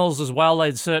with animals as well.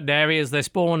 In certain areas, they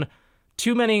spawn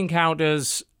too many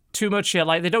encounters, too much shit.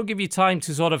 Like, they don't give you time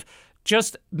to sort of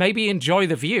just maybe enjoy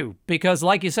the view, because,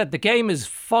 like you said, the game is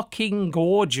fucking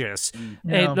gorgeous.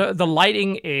 Yeah. The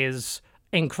lighting is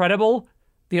incredible.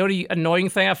 The only annoying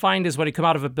thing I find is when you come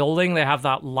out of a building, they have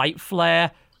that light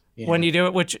flare. Yeah. When you do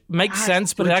it, which makes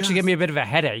sense, but it actually gave me a bit of a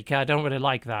headache. I don't really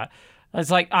like that. It's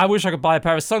like, I wish I could buy a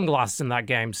pair of sunglasses in that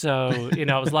game, so, you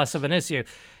know, it was less of an issue.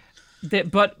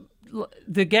 But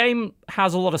the game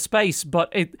has a lot of space,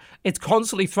 but it's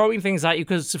constantly throwing things at you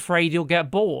because it's afraid you'll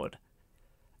get bored.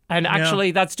 And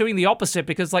actually, that's doing the opposite,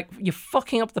 because, like, you're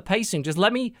fucking up the pacing. Just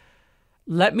let me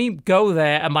go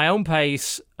there at my own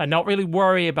pace and not really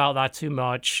worry about that too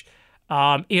much.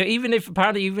 Even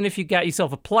if you get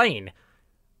yourself a plane,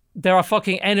 there are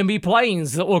fucking enemy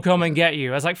planes that will come and get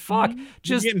you. I was like, fuck,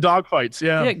 just getting dogfights,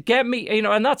 yeah, get me, you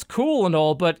know, and that's cool and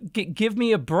all, but give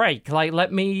me a break. Like,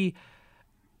 let me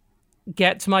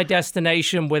get to my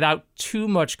destination without too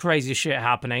much crazy shit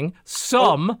happening.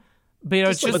 But, you know,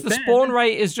 it's just the spawn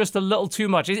rate is just a little too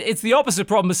much. It's the opposite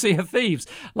problem with Sea of Thieves.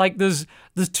 Like, there's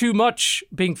too much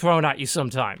being thrown at you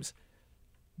sometimes.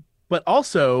 But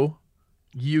also,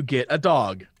 you get a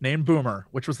dog named Boomer,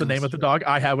 which was the name of the dog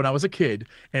I had when I was a kid,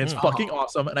 and it's fucking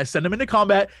awesome. And I send him into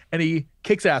combat, and he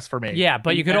kicks ass for me. Yeah,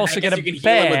 but you could also get a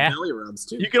bear.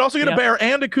 You could also get a bear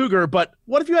and a cougar. But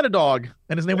what if you had a dog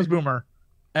and his name was Boomer?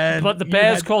 But the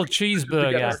bear's called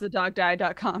Cheeseburger. It's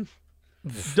thedogdie.com.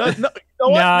 The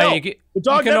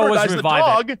dog never dies. The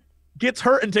dog gets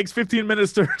hurt and takes 15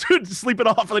 minutes to sleep it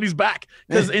off, and then he's back.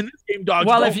 Because in this game, dogs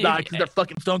don't die because they're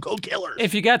fucking stone cold killers.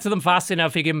 If you get to them fast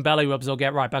enough, you give them belly rubs, they'll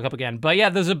get right back up again. But yeah,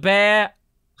 there's a bear,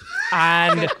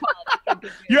 and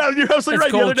you're absolutely right.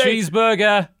 It's called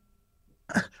Cheeseburger.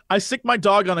 I sicked my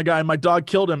dog on a guy, and my dog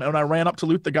killed him, and when I ran up to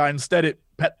loot the guy, instead it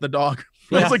pet the dog.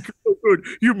 I was like, oh, good,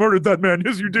 you murdered that man.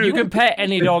 Yes, you did. You can pet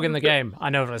any dog in the game, I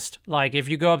noticed. Like, if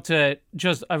you go up to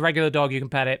just a regular dog, you can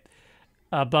pet it.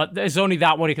 But there's only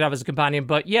that one you can have as a companion.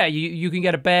 But yeah, you can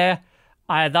get a bear.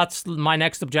 That's my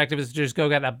next objective, is to just go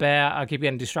get that bear. I keep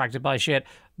getting distracted by shit.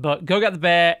 But go get the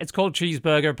bear. It's called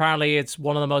Cheeseburger. Apparently, it's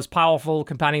one of the most powerful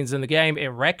companions in the game. It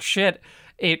wrecks shit.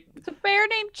 It's a bear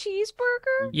named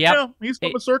Cheeseburger? Yep. Yeah, he's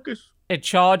from a circus. It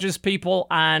charges people,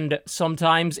 and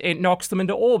sometimes it knocks them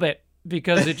into orbit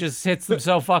because it just hits them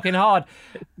so fucking hard.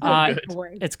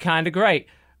 It's kind of great.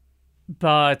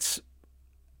 But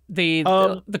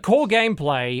the core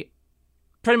gameplay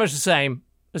pretty much the same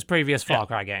as previous Far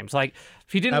Cry games. Like,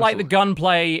 if you didn't like the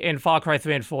gunplay in Far Cry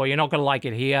 3 and 4, you're not going to like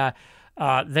it here.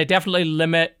 They definitely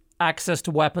limit access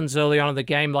to weapons early on in the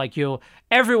game. Like,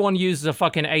 everyone uses a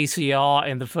fucking ACR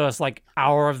in the first, like,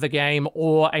 hour of the game,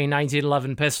 or a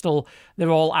 1911 pistol. They're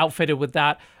all outfitted with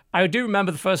that. I do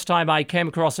remember the first time I came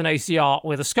across an ACR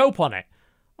with a scope on it.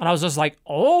 And I was just like,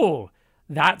 oh,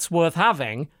 that's worth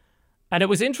having. And it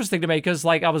was interesting to me because,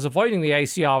 like, I was avoiding the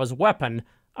ACR as a weapon.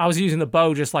 I was using the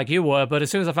bow just like you were, but as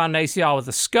soon as I found an ACR with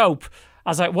a scope,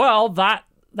 I was like, well,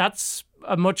 that's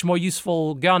a much more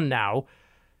useful gun now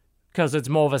because it's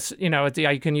more of a,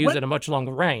 you can use it at a much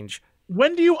longer range.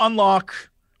 When do you unlock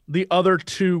the other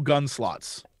 2 gun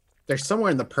slots? They're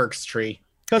somewhere in the perks tree.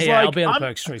 Because I'll be in the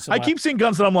perks tree somewhere. I keep seeing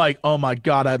guns and I'm like, oh my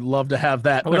God, I'd love to have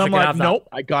that. But I'm like, nope,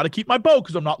 I got to keep my bow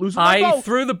because I'm not losing my bow. I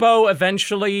threw the bow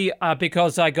eventually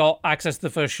because I got access to the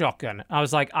first shotgun. I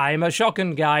was like, I am a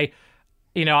shotgun guy.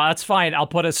 That's fine. I'll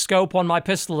put a scope on my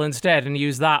pistol instead and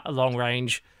use that at long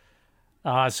range.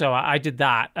 So I did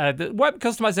that. The web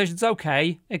customization's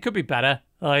okay. It could be better.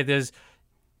 Like, there's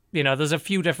a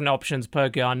few different options per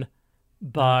gun,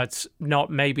 but not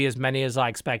maybe as many as I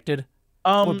expected.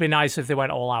 Would be nice if they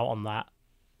went all out on that.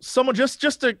 Someone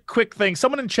just a quick thing.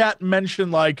 Someone in chat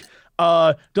mentioned, like,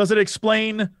 does it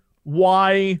explain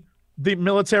why the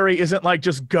military isn't, like,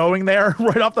 just going there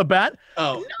right off the bat?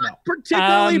 Oh, not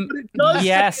particularly, but it does say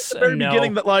at the very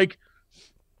beginning that, like,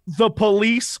 the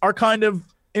police are kind of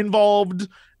involved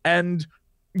and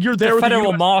you're there with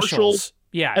federal the marshals.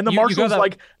 Yeah. And the marshals,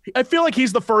 like, I feel like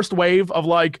he's the first wave of,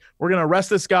 like, we're going to arrest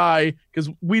this guy because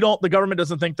the government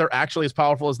doesn't think they're actually as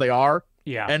powerful as they are.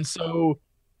 Yeah. And so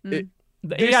he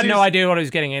had no idea what he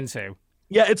was getting into.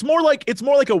 Yeah, it's more like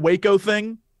a Waco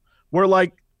thing where,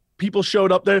 like, people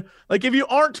showed up there. Like, if you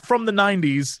aren't from the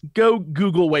 90s, go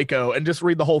Google Waco and just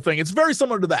read the whole thing. It's very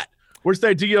similar to that. Where's the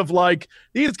idea of, like,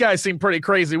 these guys seem pretty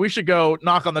crazy. We should go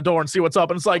knock on the door and see what's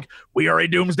up. And it's like, we are a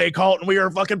doomsday cult and we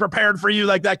are fucking prepared for you,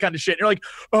 like that kind of shit. And you're like,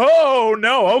 oh,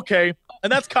 no, okay.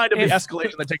 And that's kind of the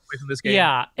escalation that takes place in this game.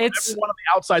 Yeah, everyone on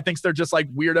the outside thinks they're just, like,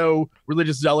 weirdo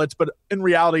religious zealots, but in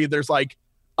reality, there's, like,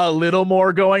 a little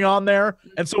more going on there.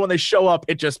 And so when they show up,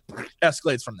 it just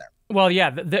escalates from there. Well,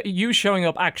 yeah, you showing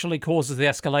up actually causes the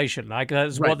escalation. Like,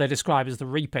 that's what they describe as the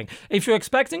reaping. If you're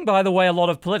expecting, by the way, a lot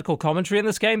of political commentary in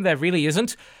this game, there really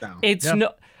isn't. No. It's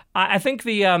not. I think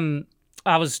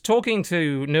I was talking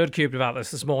to Nerdcubed about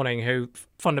this morning, who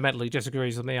fundamentally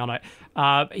disagrees with me on it.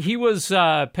 He was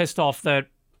pissed off that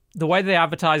the way they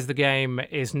advertise the game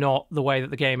is not the way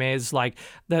that the game is. Like,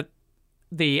 that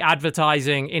the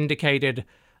advertising indicated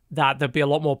that there'd be a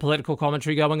lot more political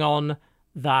commentary going on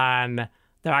than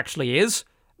there actually is.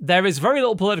 There is very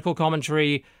little political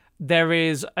commentary.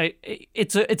 It's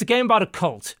a game about a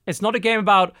cult. It's not a game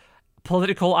about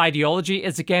political ideology.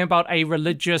 It's a game about a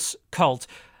religious cult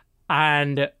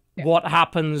and what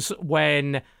happens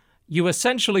when you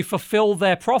essentially fulfill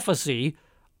their prophecy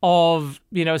of,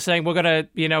 saying we're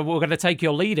gonna take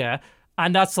your leader.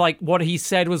 And that's like what he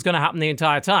said was going to happen the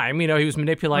entire time. He was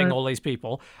manipulating all these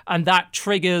people. And that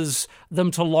triggers them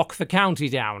to lock the county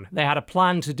down. They had a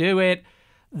plan to do it.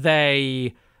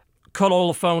 They cut all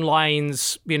the phone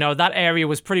lines. That area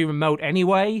was pretty remote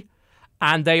anyway.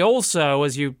 And they also,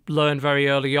 as you learn very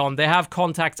early on, they have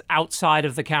contacts outside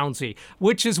of the county,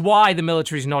 which is why the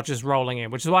military's not just rolling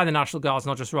in, which is why the National Guard's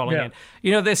not just rolling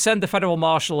in. They send the federal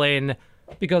marshal in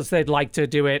because they'd like to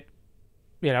do it,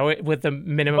 with the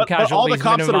minimum casualties. But all the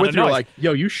cops that are with you are like,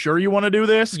 yo, you sure you want to do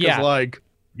this? Because, like,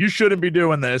 you shouldn't be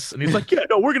doing this. And he's like, yeah,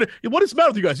 no, we're going to, what is the matter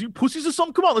with you guys? You pussies or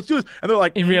something? Come on, let's do this. And they're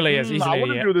like, he really is. I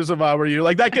wouldn't do this if I were you.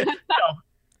 Like, that.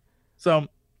 So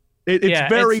it's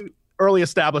very early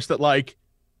established that, like,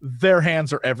 their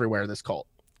hands are everywhere, this cult.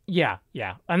 Yeah.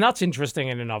 And that's interesting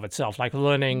in and of itself. Like,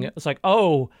 learning, it's like,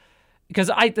 oh, because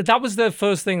that was the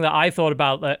first thing that I thought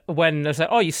about that when they said,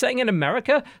 oh, you're saying in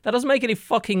America? That doesn't make any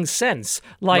fucking sense.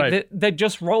 Like, they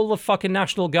just roll the fucking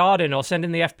National Guard in or send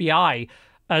in the FBI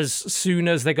as soon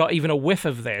as they got even a whiff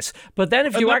of this. But then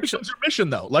if you actually... becomes your mission,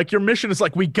 though. Like, your mission is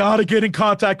like, we got to get in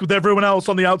contact with everyone else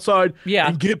on the outside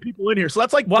and get people in here. So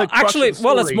that's like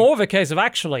it's more of a case of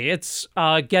it's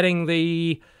getting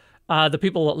the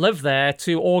people that live there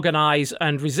to organize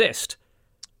and resist.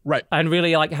 Right. And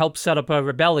really, like, help set up a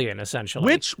rebellion, essentially.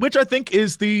 Which I think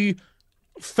is the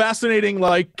fascinating,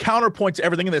 like, counterpoint to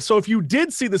everything in this. So if you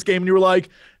did see this game and you were like,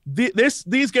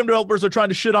 these game developers are trying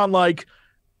to shit on, like,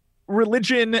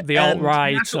 religion, the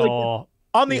alt-right, or...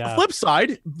 On the flip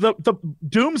side, the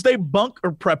doomsday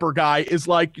bunker prepper guy is,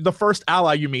 like, the first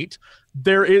ally you meet.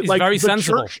 There is, He's like, very the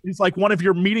sensible. church is, like, one of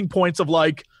your meeting points of,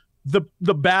 like, the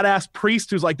badass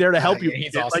priest who's like there to help you.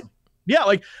 He's awesome.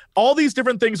 Like all these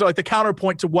different things are like the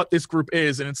counterpoint to what this group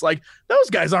is, and it's like those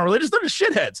guys aren't religious; they're just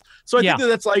shitheads. So I think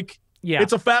that's like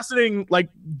it's a fascinating like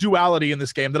duality in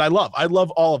this game that I love. I love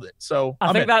all of it. So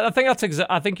I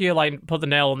think you like put the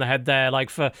nail on the head there. Like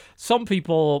for some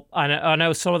people, I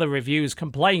know some of the reviews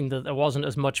complained that there wasn't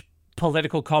as much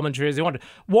political commentary as they wanted.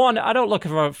 One, I don't look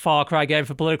for a Far Cry game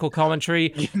for political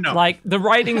commentary. No. Like the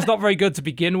writing's not very good to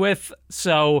begin with,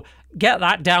 so get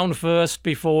that down first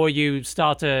before you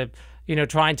start to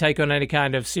try and take on any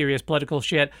kind of serious political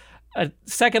shit.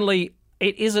 Secondly,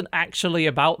 it isn't actually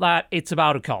about that. It's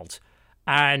about a cult.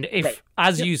 And if,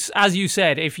 as you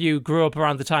said, if you grew up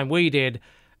around the time we did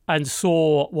and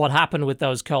saw what happened with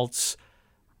those cults,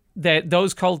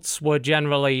 those cults were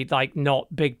generally like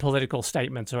not big political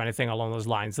statements or anything along those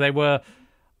lines. They were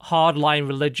hardline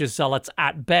religious zealots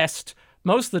at best.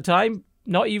 Most of the time,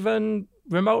 not even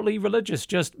remotely religious,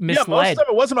 just misled. Yeah, most of the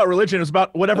time it wasn't about religion. It was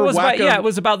about whatever it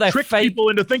was about their tricked faith. people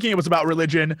into thinking it was about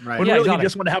religion. Right. When really he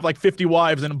just wanted to have like 50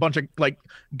 wives and a bunch of like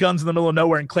guns in the middle of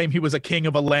nowhere and claim he was a king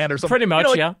of a land or something. Pretty much,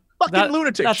 fucking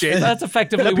lunatic shit. That's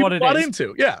effectively what it is.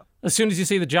 Into. Yeah. As soon as you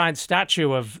see the giant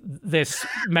statue of this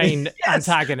main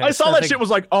antagonist, I saw that shit. Was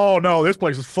like, oh no, this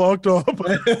place is fucked up.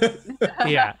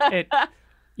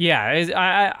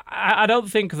 I don't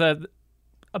think that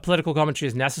a political commentary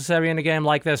is necessary in a game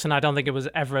like this, and I don't think it was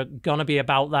ever gonna be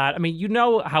about that. I mean, you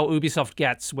know how Ubisoft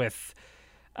gets with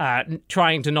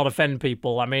trying to not offend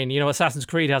people. I mean, Assassin's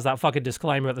Creed has that fucking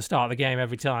disclaimer at the start of the game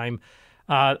every time.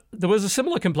 There was a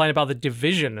similar complaint about The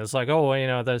Division. It's like,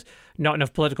 there's not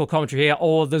enough political commentary here,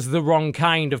 or there's the wrong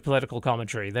kind of political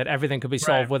commentary, that everything could be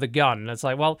solved with a gun. And it's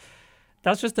like, well,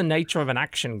 that's just the nature of an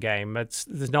action game.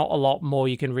 There's not a lot more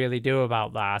you can really do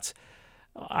about that.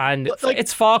 And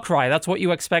it's Far Cry. That's what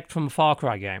you expect from a Far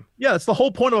Cry game. Yeah, that's the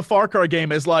whole point of a Far Cry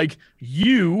game is like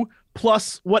you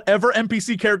plus whatever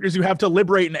NPC characters you have to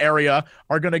liberate an area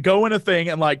are going to go in a thing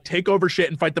and like take over shit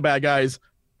and fight the bad guys.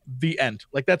 The end.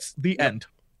 Like that's the end.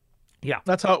 Yeah.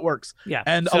 That's how it works. Yeah.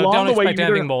 And so along don't the way, expect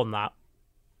anything more than that.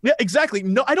 Yeah, exactly.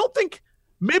 No, I don't think,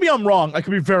 maybe I'm wrong. I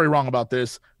could be very wrong about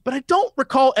this, but I don't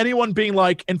recall anyone being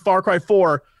like in Far Cry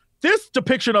 4, this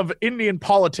depiction of Indian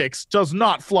politics does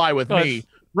not fly with me,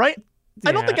 right? Yeah.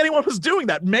 I don't think anyone was doing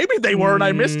that. Maybe they were and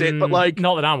I missed it, but like...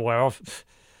 Not that I'm aware of.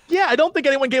 Yeah, I don't think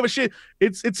anyone gave a shit.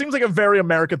 It seems like a very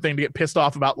American thing to get pissed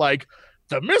off about, like,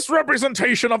 the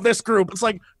misrepresentation of this group. It's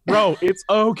like, bro, it's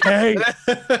okay.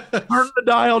 Turn the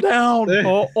dial down.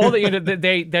 Or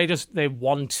they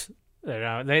want,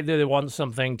 they want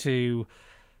something to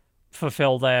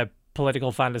fulfill their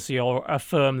political fantasy or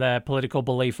affirm their political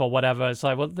belief or whatever. It's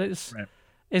like, well, this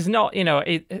is not,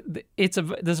 there's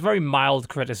a very mild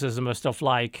criticism of stuff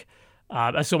like,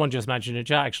 as someone just mentioned in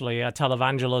chat, actually,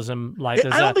 televangelism. Like,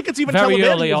 I don't think it's even very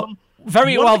televangelism.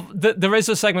 early on. There is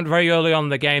a segment very early on in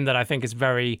the game that I think is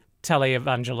very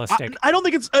televangelistic. I don't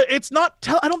think it's not.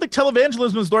 I don't think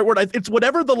televangelism is the right word. It's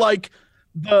whatever the like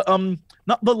not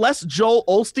the less Joel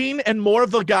Osteen and more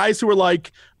of the guys who are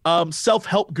like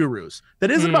self-help gurus. That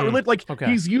isn't about religion. Like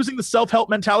he's using the self-help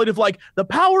mentality of like the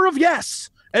power of yes.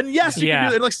 And yes, you can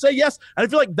do it. And like say yes. And I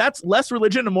feel like that's less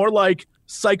religion and more like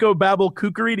psychobabble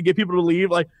kookery to get people to believe.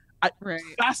 Like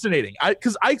fascinating.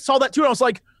 Because I saw that too and I was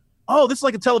like, oh, this is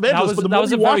like a televangelist. That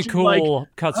was a very cool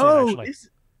cutscene, actually.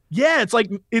 It's like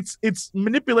it's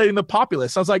manipulating the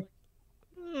populace. I was like,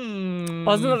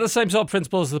 Well, isn't that the same sort of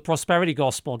principle as the prosperity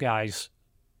gospel guys?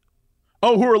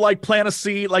 Oh, who are like plant a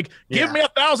seed, like give me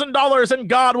 $1,000 and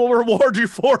God will reward you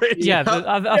for it. Yeah,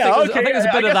 I think there's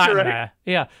a bit of that in there.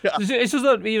 Yeah, it's just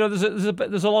that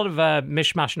there's a lot of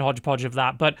mishmash and hodgepodge of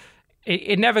that, but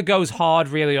it never goes hard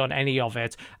really on any of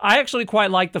it. I actually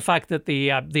quite like the fact that the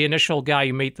initial guy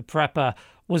you meet, the prepper,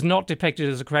 was not depicted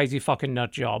as a crazy fucking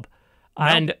nut job. No.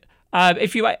 And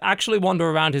if you actually wander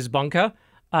around his bunker,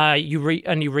 you read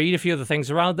a few of the things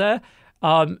around there.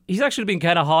 He's actually been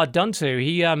kind of hard done to.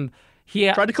 He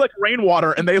tried to collect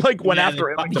rainwater, and they like went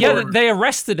after him. Like, they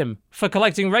arrested him for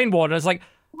collecting rainwater. It's like,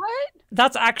 what?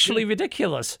 That's actually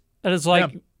ridiculous. And it's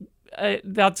like,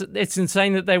 it's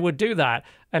insane that they would do that.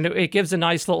 And it gives a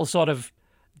nice little sort of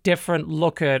different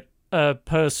look at a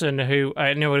person who,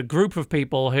 a group of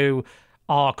people who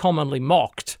are commonly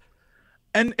mocked.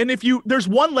 And there's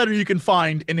one letter you can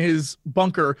find in his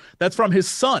bunker that's from his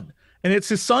son, and it's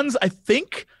his son's, I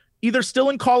think, either still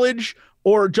in college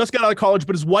or just got out of college,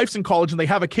 but his wife's in college and they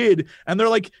have a kid, and they're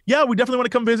like, yeah, we definitely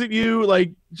want to come visit you.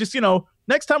 Like, just,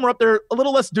 next time we're up there, a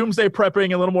little less doomsday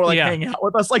prepping, a little more like hanging out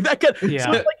with us. Like that kid. Yeah.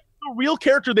 So it's like a real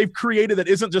character they've created that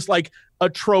isn't just like a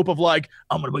trope of like,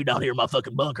 I'm going to be down here in my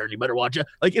fucking bunker and you better watch it.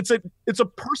 Like it's a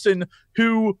person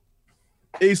who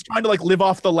is trying to like live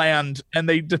off the land, and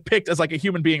they depict as like a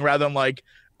human being rather than like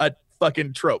a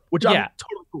fucking trope, which I'm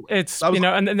totally cool with. It's,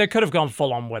 and they could have gone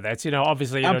full on with it.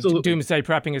 Obviously, doomsday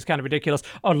prepping is kind of ridiculous.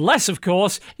 Unless, of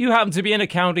course, you happen to be in a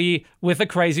county with a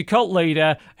crazy cult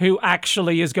leader who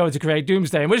actually is going to create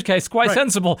doomsday, in which case, quite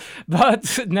sensible.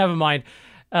 But never mind.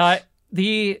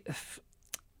 The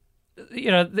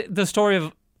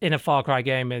story in a Far Cry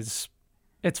game it's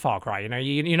Far Cry.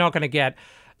 You're not going to get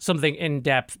something in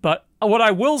depth. But what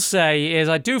I will say is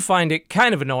I do find it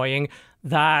kind of annoying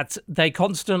that they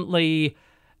constantly,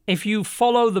 if you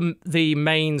follow the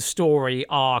main story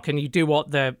arc and you do what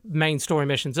the main story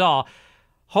missions are,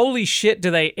 holy shit,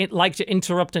 do they like to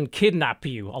interrupt and kidnap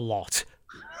you a lot.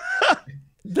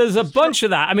 There's a bunch of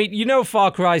that. I mean,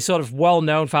 Far Cry is sort of well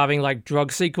known for having like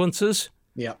drug sequences.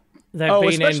 Yeah. They've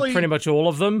been in pretty much all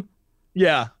of them.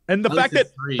 Yeah. And the fact that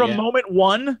from moment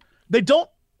one, they don't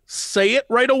say it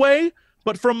right away,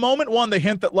 but from moment one, they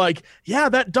hint that like, yeah,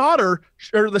 that daughter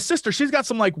or the sister, she's got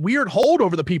some like weird hold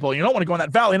over the people. You don't want to go in that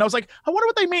valley. And I was like, I wonder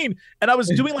what they mean. And I was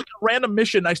doing like a random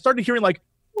mission. I started hearing like,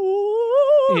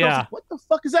 ooh, yeah, like, what the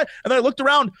fuck is that? And then I looked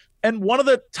around and one of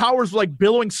the towers was like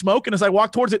billowing smoke. And as I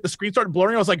walked towards it, the screen started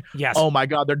blurring. I was like, yes. Oh my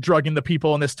God, they're drugging the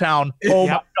people in this town. Oh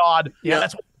my God. Yeah,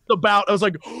 that's what it's about. I was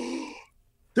like,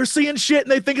 they're seeing shit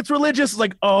and they think it's religious. It's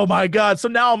like, oh my God. So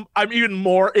now I'm even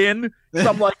more in. So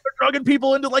I'm like, they're drugging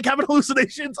people into like having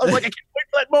hallucinations. I was like, I can't wait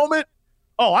for that moment.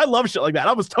 Oh, I love shit like that.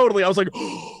 I was like,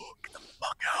 oh, get the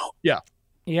fuck out. Yeah.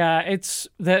 Yeah, it's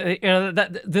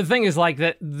the thing is like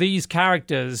that these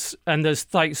characters, and there's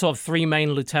like sort of three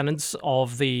main lieutenants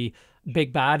of the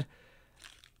big bad,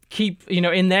 keep,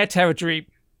 in their territory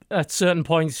at certain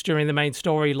points during the main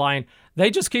storyline. They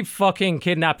just keep fucking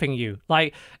kidnapping you.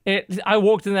 Like, I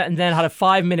walked in there and then had a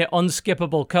 5-minute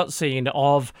unskippable cutscene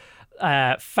of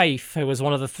Faith, who was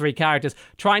one of the three characters,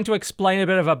 trying to explain a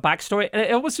bit of a backstory. And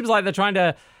it almost seems like they're trying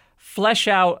to flesh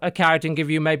out a character and give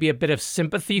you maybe a bit of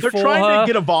sympathy for her. They're trying to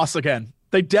get a boss again.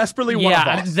 They desperately want a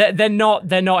boss.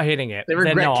 They're not hitting it. They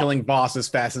regret killing boss as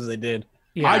fast as they did.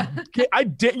 Yeah.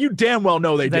 You damn well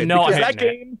know they did. Because that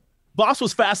game... Boss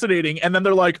was fascinating, and then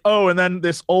they're like, oh, and then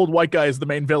this old white guy is the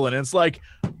main villain. And it's like,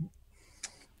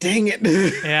 dang it.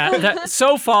 Yeah,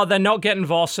 so far they're not getting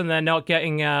Voss and they're not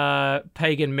getting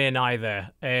Pagan Min either.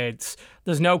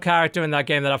 There's no character in that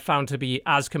game that I've found to be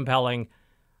as compelling.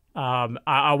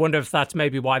 I wonder if that's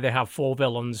maybe why they have 4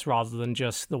 villains rather than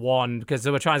just the one, because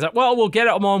they were trying to say, well, we'll get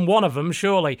it on one of them,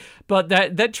 surely. But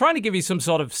they're trying to give you some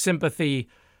sort of sympathy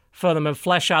for them and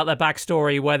flesh out their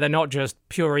backstory where they're not just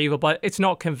pure evil, but it's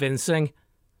not convincing.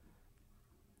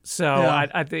 So,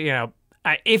 yeah.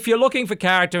 If you're looking for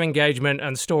character engagement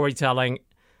and storytelling,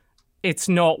 it's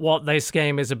not what this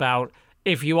game is about.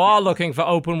 If you are looking for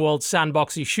open world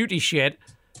sandboxy shooty shit,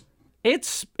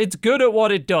 it's good at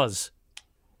what it does.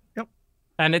 Yep.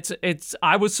 And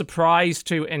I was surprised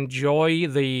to enjoy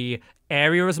the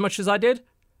area as much as I did,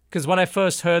 because when I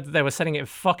first heard that they were setting it in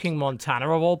fucking Montana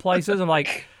of all places, I'm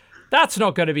like, that's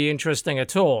not going to be interesting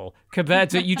at all compared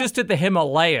to, you just did the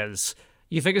Himalayas.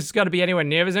 You think it's going to be anywhere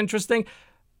near as interesting?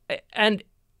 And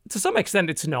to some extent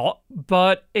it's not,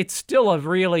 but it's still a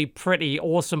really pretty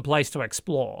awesome place to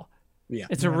explore. Yeah.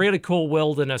 It's a really cool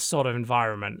wilderness sort of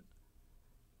environment.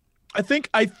 I think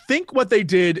what they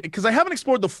did, because I haven't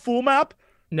explored the full map.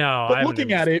 No, but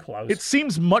looking at it, it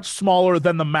seems much smaller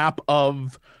than the map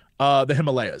of the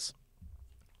Himalayas.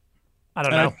 I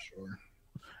don't know.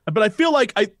 But I feel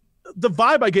like the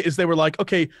vibe I get is they were like,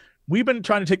 okay, we've been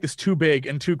trying to take this too big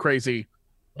and too crazy.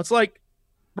 Let's like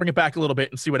bring it back a little bit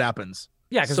and see what happens.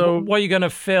 Yeah, because what are you going to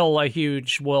fill a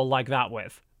huge world like that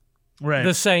with? Right.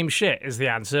 The same shit is the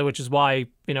answer, which is why,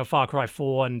 Far Cry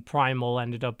 4 and Primal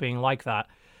ended up being like that.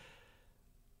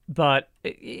 But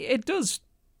it does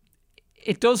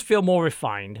feel more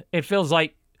refined. It feels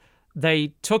like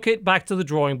they took it back to the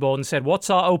drawing board and said, what's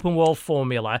our open world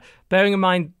formula? Bearing in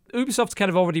mind, Ubisoft's kind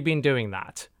of already been doing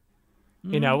that.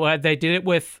 They did it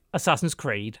with Assassin's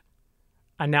Creed,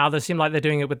 and now they seem like they're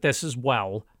doing it with this as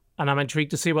well. And I'm intrigued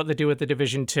to see what they do with The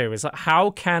Division 2. Is like, how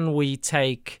can we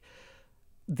take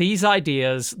these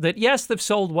ideas that, yes, they've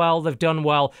sold well, they've done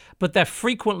well, but they're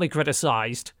frequently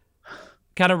criticized,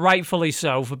 kind of rightfully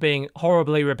so, for being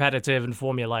horribly repetitive and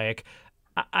formulaic,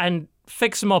 and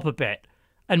fix them up a bit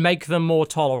and make them more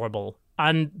tolerable.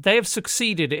 And they have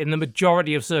succeeded in the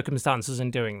majority of circumstances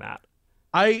in doing that.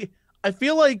 I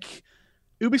feel like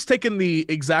Ubi's taken the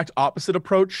exact opposite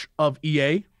approach of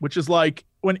EA, which is like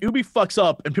when Ubi fucks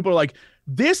up and people are like,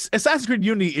 this Assassin's Creed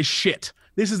Unity is shit.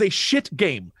 This is a shit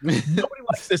game. Nobody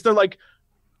likes this. They're like,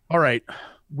 all right,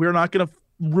 we're not going to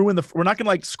we're not going to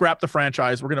like scrap the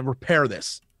franchise. We're going to repair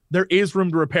this. There is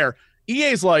room to repair.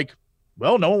 EA's like,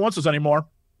 well, no one wants us anymore.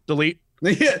 Delete.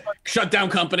 Shut down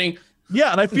company.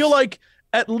 Yeah, and I feel like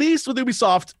at least with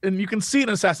Ubisoft, and you can see it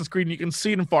in Assassin's Creed, and you can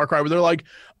see it in Far Cry, where they're like,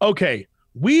 okay,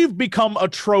 we've become a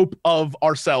trope of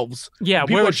ourselves. Yeah,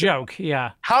 we're a joke.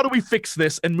 Yeah. How do we fix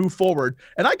this and move forward?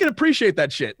 And I can appreciate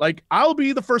that shit. Like, I'll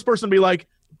be the first person to be like,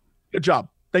 good job.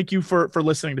 Thank you for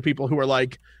listening to people who are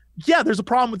like, yeah, there's a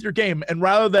problem with your game. And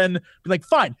rather than be like,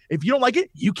 fine, if you don't like it,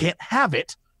 you can't have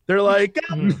it. They're like,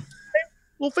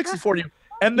 we'll fix it for you.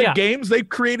 And the games they've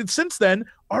created since then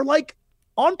are like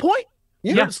on point.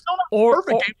 Yeah. They're still not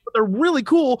perfect games, but they're really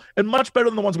cool and much better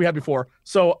than the ones we had before.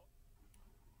 So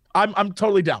I'm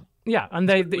totally down. Yeah, and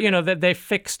they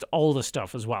fixed all the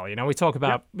stuff as well. We talk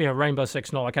about Rainbow Six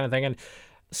and all that kind of thing, and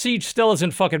Siege still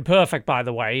isn't fucking perfect, by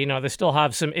the way. They still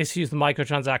have some issues with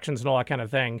microtransactions and all that kind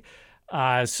of thing.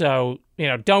 So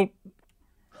don't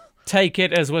take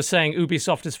it as we're saying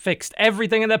Ubisoft has fixed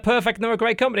everything and they're perfect and they're a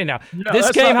great company now. No,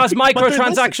 this game has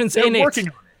microtransactions in it.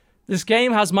 This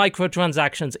game has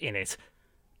microtransactions in it.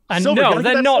 And no,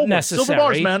 they're not necessary. Silver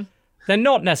bars, man. They're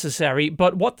not necessary,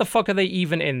 but what the fuck are they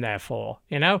even in there for?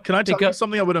 Can I tell you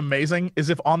something that would be amazing is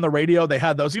if on the radio they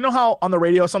had those. You know how on the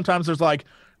radio sometimes there's like,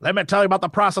 let me tell you about the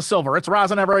price of silver. It's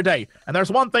rising every day. And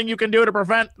there's one thing you can do to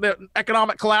prevent the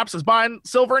economic collapse is buying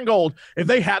silver and gold. If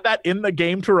they had that in the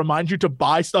game to remind you to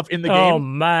buy stuff in the game, oh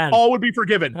man, all would be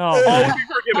forgiven. All would be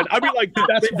forgiven. I'd be like,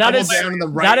 that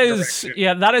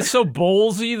is so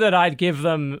ballsy that I'd give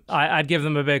them a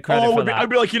big credit for that.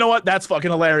 I'd be like, you know what? That's fucking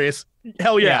hilarious.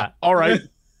 Hell yeah. All right.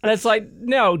 And it's like,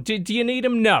 no, do you need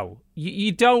them? No.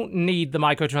 You don't need the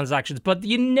microtransactions, but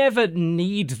you never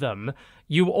need them.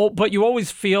 But you always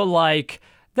feel like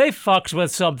they fucked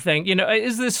with something.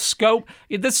 Is this scope?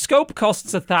 The scope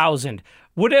costs 1,000.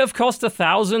 Would it have cost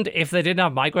 1,000 if they didn't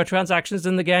have microtransactions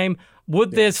in the game?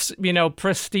 Would this,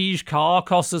 prestige car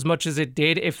cost as much as it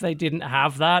did if they didn't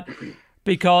have that?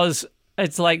 Because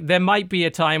it's like there might be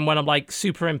a time when I'm like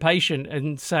super impatient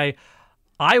and say,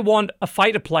 I want a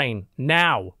fighter plane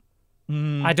now.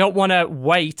 I don't want to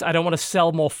wait. I don't want to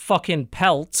sell more fucking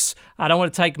pelts. I don't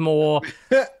want to take more,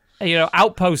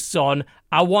 outposts on.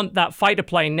 I want that fighter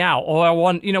plane now. Or I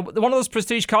want, one of those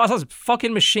prestige cars has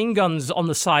fucking machine guns on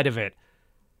the side of it.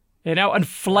 And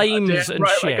flames and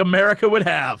shit. Like America would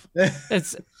have.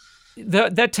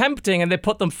 They're tempting and they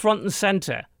put them front and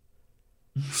center.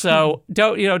 So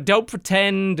don't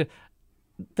pretend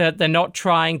that they're not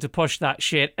trying to push that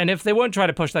shit. And if they weren't trying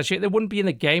to push that shit, they wouldn't be in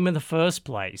the game in the first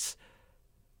place.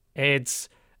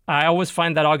 I always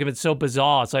find that argument so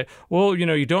bizarre. It's like, well,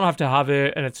 you don't have to have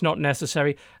it and it's not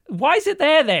necessary. Why is it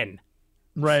there then?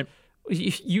 Right.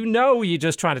 You're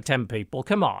just trying to tempt people.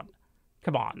 Come on.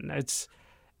 It's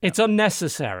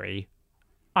unnecessary.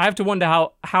 I have to wonder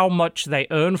how much they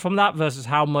earn from that versus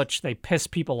how much they piss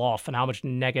people off and how much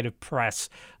negative press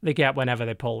they get whenever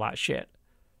they pull that shit.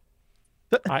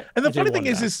 And the funny thing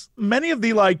is many of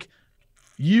the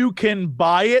you can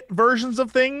buy it versions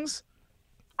of things,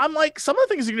 I'm like, some of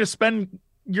the things you can just spend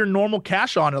your normal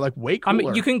cash on are like way cooler. I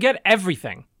mean, you can get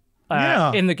everything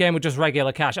in the game with just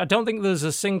regular cash. I don't think there's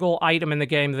a single item in the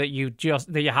game that you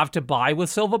have to buy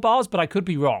with silver bars, but I could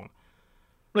be wrong.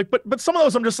 But some of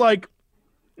those I'm just like,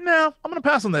 no, I'm gonna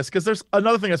pass on this because there's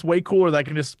another thing that's way cooler that I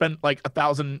can just spend like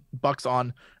 $1,000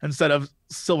 on instead of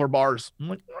silver bars. I'm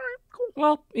like, all right.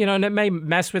 Well, and it may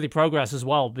mess with your progress as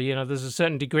well, but, there's a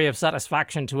certain degree of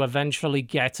satisfaction to eventually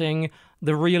getting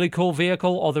the really cool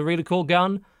vehicle or the really cool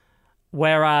gun.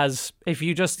 Whereas if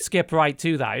you just skip right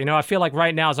to that, I feel like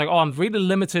right now it's like, oh, I'm really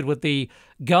limited with the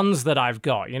guns that I've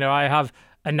got. I have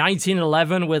a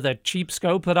 1911 with a cheap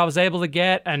scope that I was able to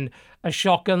get and a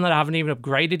shotgun that I haven't even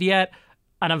upgraded yet.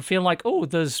 And I'm feeling like, oh,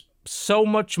 there's so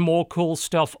much more cool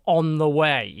stuff on the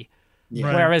way. Yeah.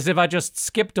 Right. Whereas if I just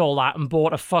skipped all that and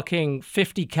bought a fucking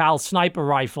 50 cal sniper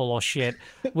rifle or shit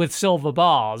with silver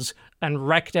bars and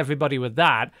wrecked everybody with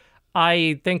that,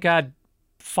 I think I'd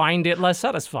find it less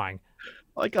satisfying.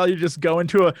 I like how you just go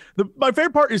into my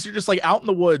favorite part is you're just like out in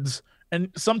the woods and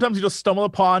sometimes you just stumble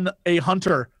upon a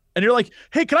hunter and you're like,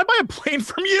 hey, can I buy a plane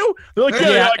from you? They're like,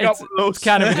 yeah, I got one of those. It's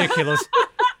kind of ridiculous.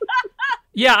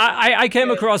 Yeah, I came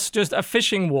across just a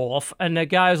fishing wharf, and the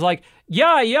guy was like,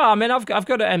 yeah, I mean, I've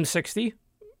got an M60.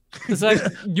 It's like,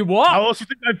 you what? How else you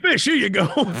think I fish? Here you go.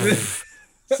 It's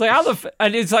like,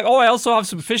 and it's like, oh, I also have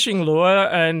some fishing lure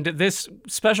and this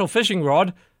special fishing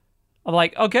rod. I'm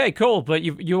like, okay, cool, but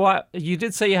you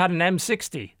did say you had an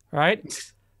M60, right?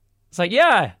 It's like,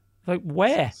 yeah. Like,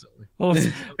 where? Well,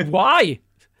 why?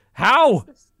 How?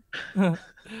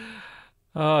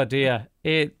 Oh, dear.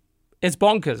 It's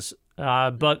bonkers.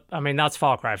 But I mean, that's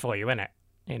Far Cry for you, isn't it?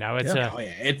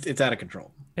 It's out of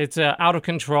control. It's a out of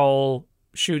control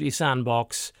shooty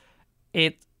sandbox,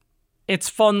 it's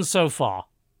fun so far.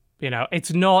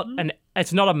 It's not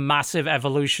a massive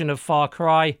evolution of Far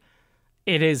Cry.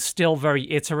 It is still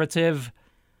very iterative,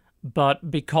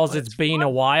 but because it's been a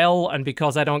while and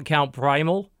because I don't count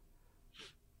Primal,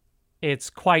 it's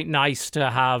quite nice to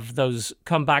have those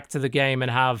come back to the game and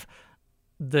have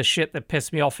the shit that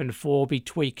pissed me off in 4 be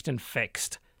tweaked and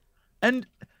fixed. And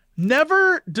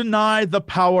never deny the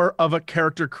power of a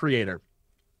character creator.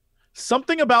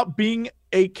 Something about being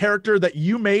a character that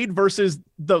you made versus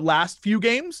the last few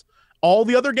games, all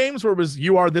the other games where it was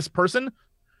you are this person,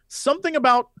 something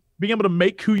about being able to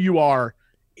make who you are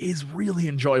is really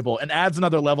enjoyable and adds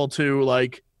another level to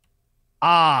like,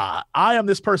 I am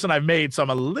this person I've made, so I'm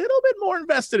a little bit more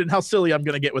invested in how silly I'm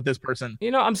going to get with this person.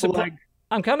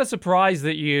 I'm kind of surprised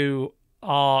that you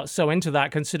are so into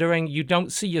that, considering you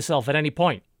don't see yourself at any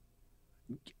point.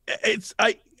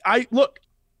 Look,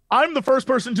 I'm the first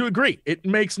person to agree. It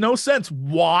makes no sense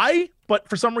why, but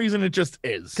for some reason it just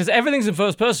is. Because everything's in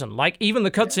first person. Like, even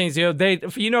the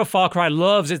cutscenes, Far Cry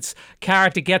loves its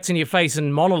character gets in your face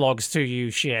and monologues to you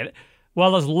shit.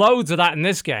 Well, there's loads of that in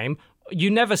this game. You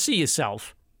never see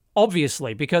yourself,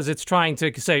 obviously, because it's trying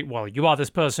to say, well, you are this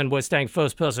person, we're staying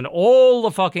first person all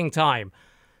the fucking time.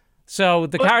 So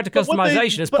the character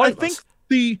customization is pointless.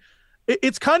 I think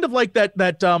it's kind of like that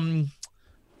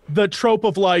the trope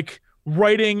of like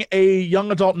writing a young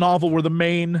adult novel where the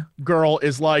main girl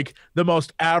is like the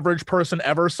most average person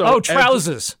ever. So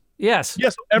trousers. Yes,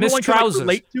 everyone can like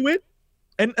relate to it.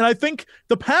 And I think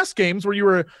the past games where you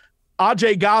were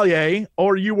Ajay Gallier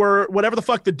or you were whatever the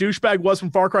fuck the douchebag was from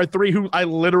Far Cry 3 who I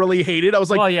literally hated. I was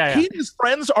like, he and his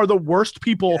friends are the worst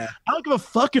people. Yeah. I don't give a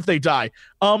fuck if they die.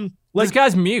 This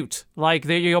guy's mute. Like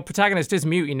your protagonist is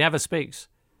mute. He never speaks.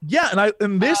 Yeah, and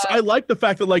I like the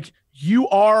fact that like you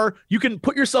can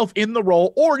put yourself in the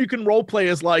role, or you can role play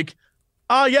as like,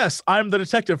 yes, I'm the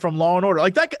detective from Law and Order.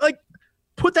 Like that, like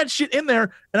put that shit in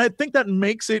there, and I think that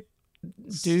makes it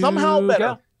somehow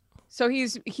better. So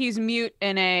he's mute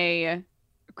in a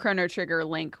Chrono Trigger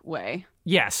Link way.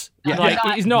 Yes. Yeah. Like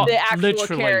he's not the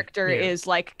actual character is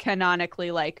like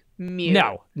canonically like mute.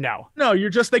 No, you're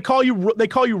just they call you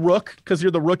Rook because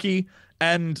you're the rookie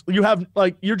and you have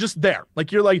like you're just there.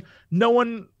 Like you're like no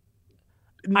one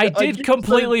I did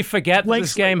completely forget that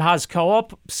this game has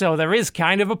co-op, so there is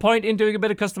kind of a point in doing a bit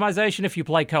of customization if you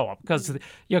play co-op because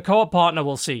your co-op partner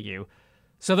will see you.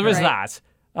 So there is that.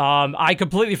 I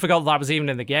completely forgot that was even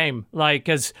in the game, like,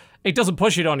 because it doesn't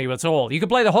push it on you at all. You can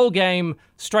play the whole game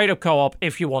straight up co-op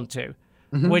if you want to,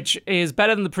 which is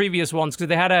better than the previous ones because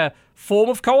they had a form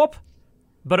of co-op,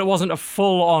 but it wasn't a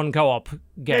full-on co-op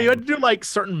game. Yeah, you had to do like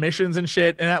certain missions and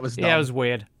shit, and that was dumb. Yeah, it was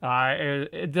weird.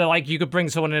 Like you could bring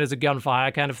someone in as a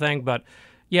gunfire kind of thing, but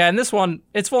yeah, in this one,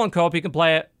 it's full-on co-op. You can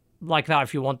play it like that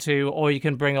if you want to, or you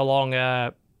can bring along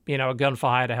a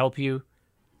gunfire to help you.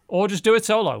 Or just do it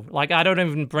solo. Like, I don't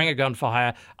even bring a gun for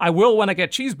hire. I will when I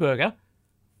get Cheeseburger.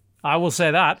 I will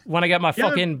say that. When I get my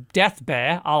fucking Death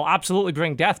Bear, I'll absolutely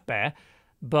bring Death Bear.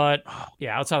 But,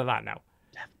 yeah, outside of that, no.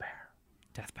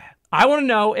 Death Bear. I want to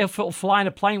know if it'll fly in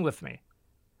a plane with me.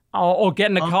 Or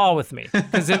get in a car with me.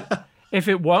 Because if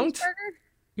it won't...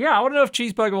 Yeah, I want to know if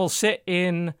Cheeseburger will sit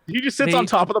in... He just sits on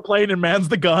top of the plane and mans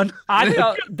the gun. I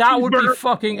know. That would be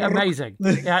fucking amazing.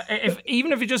 Yeah,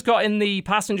 even if he just got in the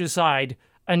passenger side...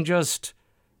 and just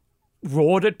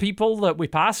roared at people that we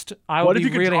passed, I would be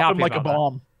really happy like about a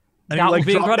bomb? That. That would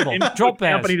be incredible. Drop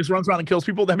bears. And he just runs around and kills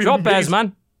people. Drop bears,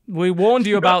 man. We warned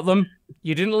you about them.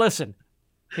 You didn't listen.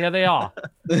 Here they are.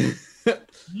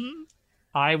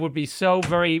 I would be so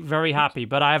very, very happy,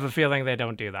 but I have a feeling they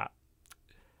don't do that.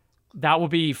 That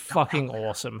would be fucking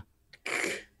awesome.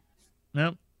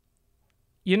 Yep.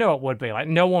 You know it would be. Like,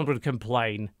 no one would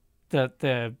complain that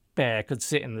the bear could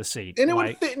sit in the seat. And it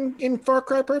would fit in Far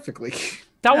Cry perfectly.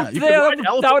 That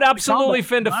would absolutely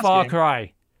fit into Far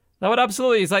Cry. That would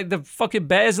absolutely. It's like the fucking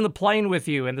bear's in the plane with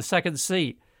you in the second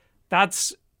seat.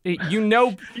 That's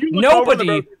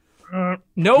nobody.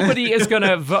 Nobody's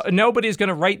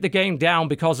gonna rate the game down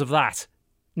because of that.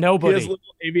 Nobody. He has little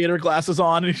aviator glasses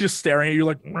on and he's just staring at you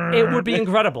like. It would be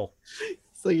incredible.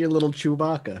 It's like your little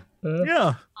Chewbacca.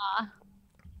 Yeah.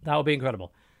 That would be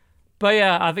incredible. But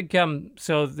yeah, I think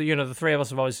so. The three of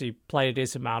us have obviously played a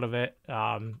decent amount of it.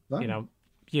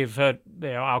 You've heard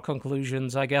our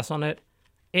conclusions, I guess, on it.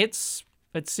 It's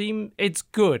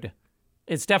good.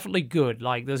 It's definitely good.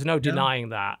 Like there's no denying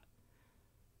that.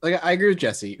 Like I agree with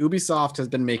Jesse. Ubisoft has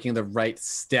been making the right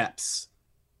steps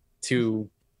to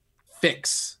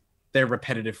fix their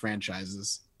repetitive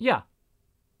franchises. Yeah.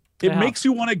 it makes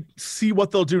you want to see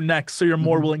what they'll do next, so you're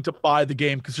more willing to buy the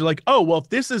game because you're like, oh, well, if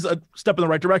this is a step in the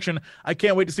right direction, I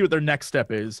can't wait to see what their next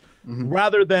step is.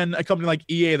 Rather than a company like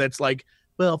EA that's like,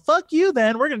 well, fuck you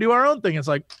then, we're going to do our own thing. It's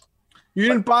like, you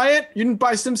didn't buy it? You didn't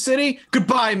buy SimCity?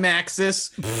 Goodbye,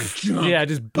 Maxis. Yeah,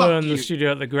 just burn the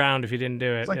studio at the ground if you didn't do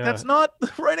it. It's like, that's not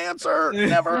the right answer.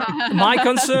 Never. My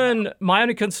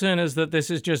only concern is that this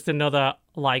is just another,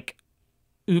 like,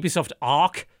 Ubisoft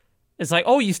arc. It's like,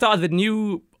 oh, you started the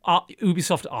new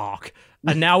Ubisoft arc,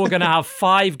 and now we're going to have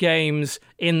 5 games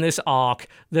in this arc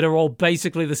that are all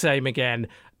basically the same again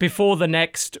before the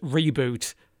next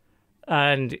reboot.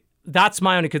 And that's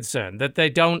my only concern, that they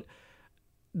don't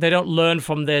learn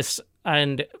from this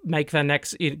and make their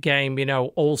next game,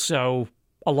 also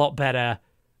a lot better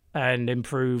and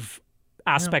improve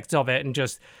aspects of it and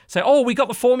just say, oh, we got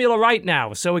the formula right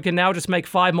now, so we can now just make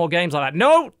 5 more games like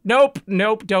that. Nope,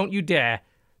 don't you dare.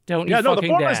 Don't you fucking dare. The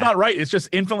formula's not right. It's just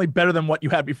infinitely better than what you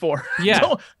had before.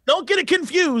 Yeah. don't get it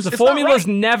confused. The formula's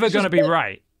never going to be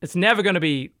right. It's never going to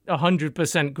be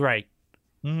 100% great.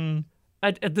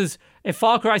 If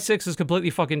Far Cry 6 is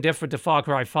completely fucking different to Far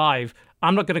Cry 5,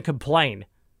 I'm not going to complain.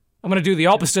 I'm going to do the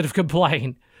opposite of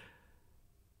complain.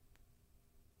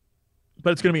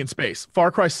 But it's going to be in space.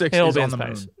 Far Cry 6 is on the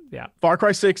moon. Yeah. Far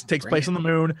Cry 6 takes place on the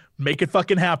moon. Make it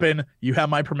fucking happen. You have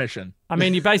my permission. I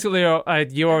mean, you basically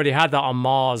you already had that on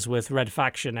Mars with Red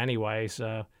Faction anyway,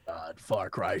 so. God, Far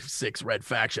Cry 6 Red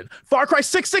Faction. Far Cry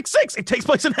 666. It takes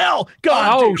place in hell.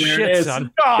 God. Oh shit,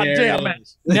 son. God damn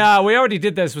it. No, we already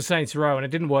did this with Saints Row, and it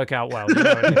didn't work out well.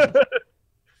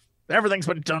 Everything's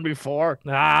been done before.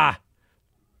 Yeah,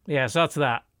 so that's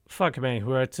that. Fuck me.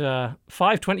 We're at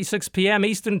 5:26 p.m.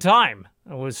 Eastern Time,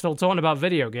 and we're still talking about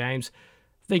video games.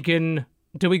 Thinking,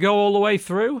 do we go all the way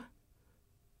through?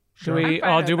 Do we need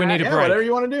a break? Whatever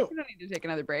you want to do. You don't need to take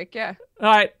another break, yeah. All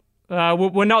right.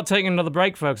 We're not taking another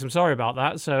break, folks. I'm sorry about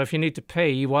that. So if you need to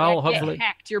pee, well, hopefully... Get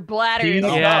hacked. Your bladder is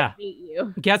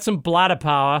you. Get some bladder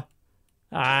power.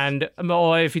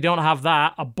 Or if you don't have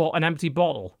that, an empty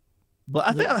bottle.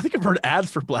 I think I've heard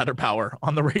ads for bladder power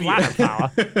on the radio. Bladder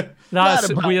power? That's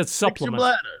a weird supplement. Fix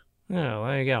your bladder. Oh,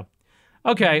 there you go.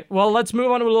 Okay, well, let's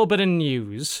move on to a little bit of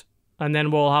news. And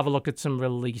then we'll have a look at some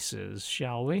releases,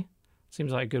 shall we?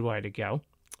 Seems like a good way to go.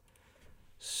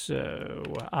 So,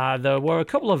 there were a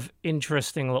couple of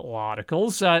interesting little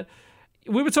articles.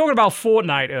 We were talking about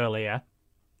Fortnite earlier.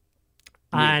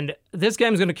 And this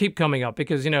game's going to keep coming up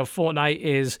because, Fortnite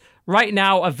is right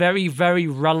now a very, very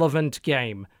relevant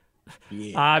game.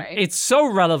 It's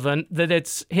so relevant that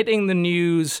it's hitting the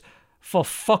news for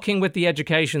fucking with the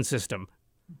education system.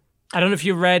 I don't know if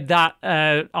you read that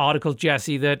article,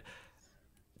 Jesse, that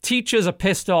teachers are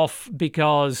pissed off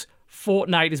because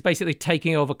Fortnite is basically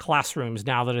taking over classrooms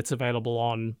now that it's available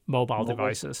on mobile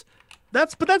devices.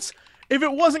 That's if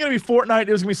it wasn't going to be Fortnite,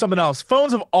 it was going to be something else.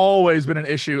 Phones have always been an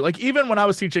issue. Like, even when I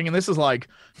was teaching, and this is like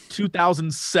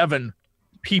 2007,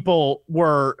 people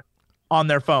were on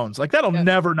their phones. Like, that'll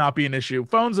never not be an issue.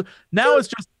 Phones, now it's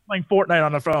just playing Fortnite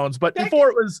on the phones. But before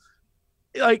it was,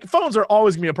 like, phones are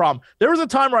always going to be a problem. There was a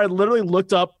time where I literally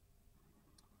looked up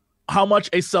how much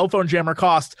a cell phone jammer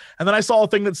cost, and then I saw a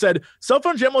thing that said cell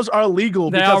phone jammers are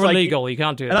illegal. They are illegal. You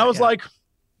can't do that. And I was like,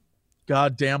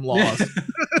 goddamn laws.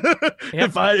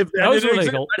 If that was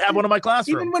illegal, I'd have one in my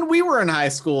classroom. Even when we were in high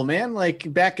school, man,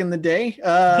 like back in the day.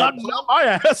 Not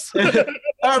my ass.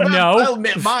 No.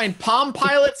 Mine. Palm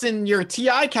Pilots and your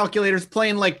TI calculators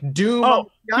playing like Doom.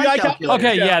 TI calculators.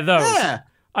 Okay, yeah, those. Yeah.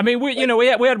 I mean, we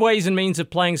had ways and means of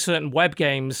playing certain web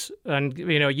games and,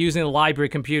 using the library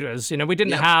computers. We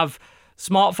didn't have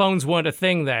smartphones weren't a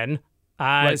thing then.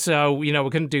 So, we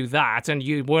couldn't do that. And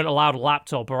you weren't allowed a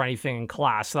laptop or anything in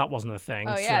class. So that wasn't a thing.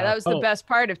 Oh, yeah. That was the best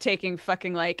part of taking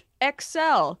fucking like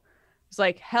Excel. It's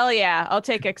like, hell yeah, I'll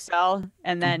take Excel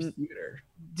and then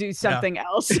do something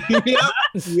else. Yep.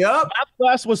 Math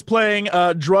class was playing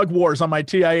Drug Wars on my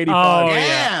TI-85. Oh,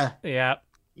 yeah.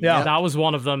 Yeah, that was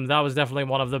one of them. That was definitely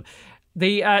one of them.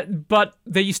 But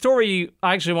the story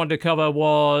I actually wanted to cover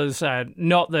was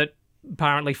not that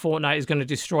apparently Fortnite is going to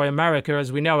destroy America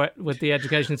as we know it with the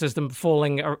education system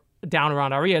falling down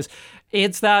around our ears.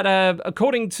 It's that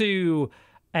according to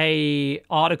a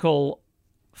article,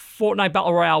 Fortnite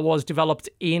Battle Royale was developed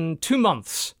in 2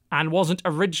 months and wasn't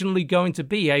originally going to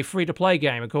be a free-to-play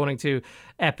game, according to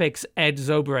Epic's Ed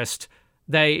Zobrist.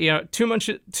 They,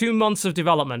 2 months of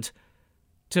development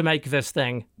to make this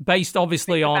thing, based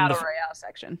obviously on the Battle Royale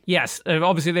section. Yes,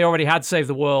 obviously they already had Save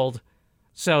the World,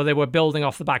 so they were building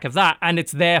off the back of that, and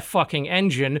it's their fucking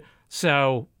engine,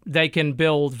 so they can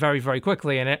build very, very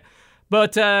quickly in it.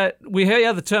 But we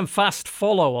hear the term fast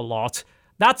follow a lot.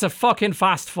 That's a fucking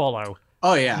fast follow.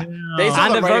 Oh yeah, No. they saw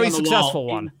And the a writing very on the successful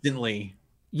wall one. instantly.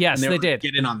 Yes, and they were, did.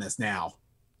 Get in on this now.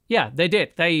 Yeah, they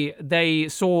did. They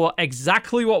saw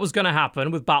exactly what was going to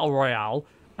happen with Battle Royale,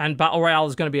 and Battle Royale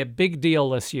is going to be a big deal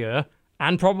this year,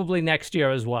 and probably next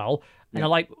year as well. And they're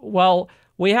like, well,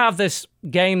 we have this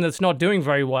game that's not doing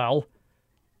very well.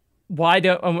 Why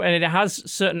don't? And it has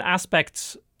certain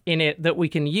aspects in it that we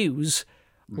can use.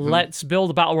 Let's build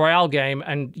a Battle Royale game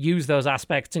and use those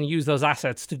aspects and use those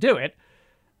assets to do it.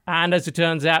 And as it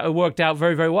turns out, it worked out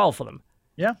very, very well for them.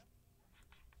 Yeah.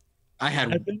 I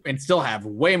had and still have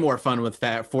way more fun with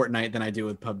that Fortnite than I do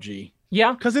with PUBG.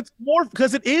 Yeah. Because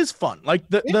it is fun. Like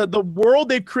the world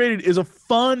they've created is a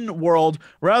fun world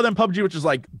rather than PUBG, which is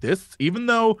like this, even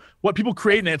though what people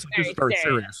create in it, it's just very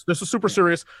serious. This is super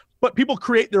serious, but people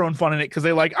create their own fun in it because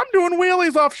they like, I'm doing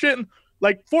wheelies off shit. And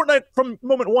like Fortnite from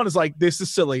moment one is like, this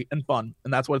is silly and fun.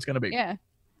 And that's what it's going to be. Yeah.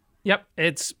 Yep.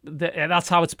 That's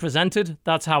how it's presented.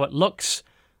 That's how it looks.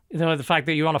 You know, the fact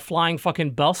that you're on a flying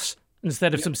fucking bus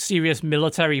instead of some serious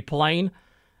military plane.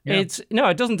 Yeah.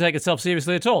 It doesn't take itself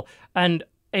seriously at all. And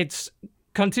it's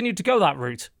continued to go that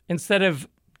route. Instead of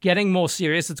getting more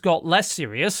serious, it's got less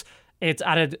serious. It's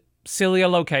added sillier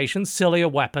locations, sillier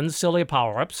weapons, sillier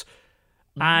power-ups.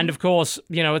 And of course,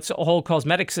 its whole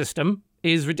cosmetic system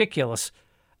is ridiculous.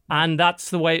 And that's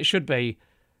the way it should be.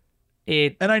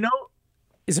 And I know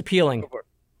is appealing.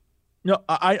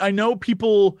 I know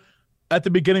people at the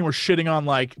beginning were shitting on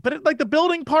but the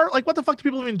building part, like what the fuck do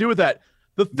people even do with that?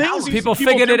 The things people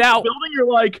figured it out. Building, you're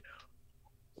like,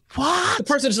 what? The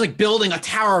person's just like building a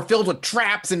tower filled with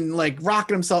traps and like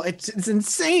rocking himself. It's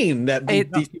insane that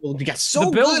these people get so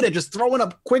good at just throwing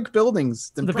up quick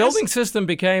buildings. The building system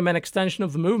became an extension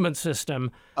of the movement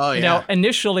system. Oh yeah.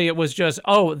 Initially it was just,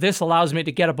 this allows me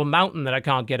to get up a mountain that I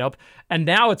can't get up, and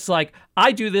now it's like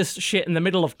I do this shit in the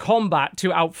middle of combat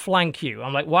to outflank you.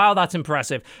 I'm like, wow, that's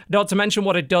impressive. Not to mention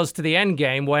what it does to the end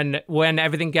game when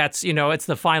everything gets, it's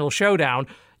the final showdown.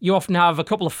 You often have a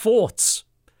couple of forts,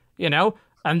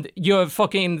 and you're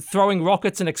fucking throwing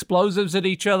rockets and explosives at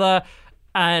each other,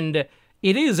 and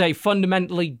it is a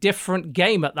fundamentally different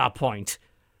game at that point.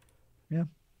 Yeah.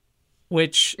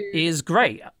 Which is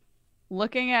great.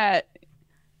 Looking at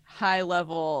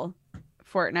high-level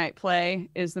Fortnite play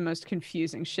is the most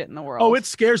confusing shit in the world. Oh, it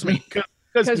scares me.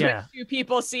 Because when two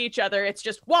people see each other, it's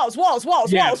just walls. One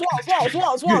one's dead.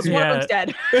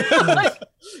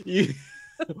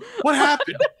 What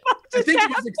happened? I think it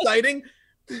was exciting.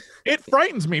 It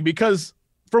frightens me because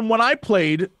from when I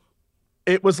played,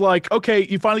 it was like, okay,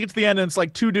 you finally get to the end and it's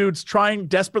like two dudes trying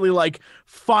desperately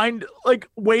find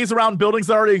ways around buildings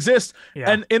that already exist.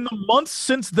 Yeah. And in the months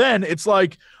since then, it's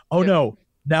like, no,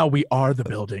 now we are the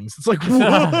buildings. It's like,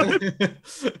 what?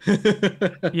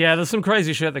 Yeah, there's some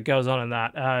crazy shit that goes on in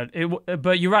that.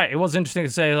 But you're right. It was interesting to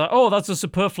say, that's a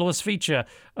superfluous feature.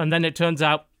 And then it turns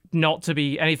out not to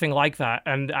be anything like that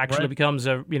and actually becomes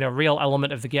a real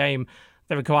element of the game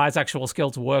that requires actual skill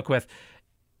to work with.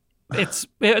 It's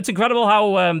incredible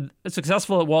how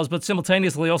successful it was, but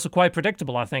simultaneously also quite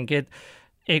predictable. I think it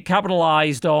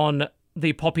capitalized on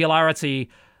the popularity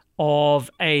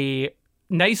of a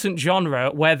nascent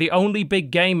genre where the only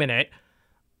big game in it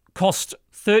cost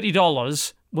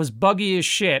 $30, was buggy as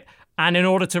shit, and in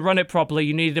order to run it properly,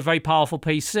 you needed a very powerful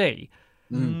PC.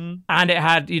 Mm. And it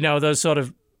had, those sort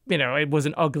of, it was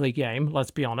an ugly game,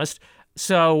 let's be honest.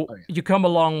 So you come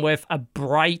along with a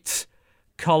bright,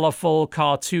 colorful,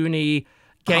 cartoony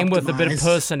game with a bit of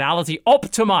personality,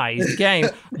 optimized game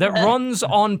that runs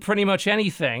on pretty much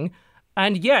anything.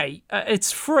 And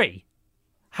it's free.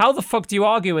 How the fuck do you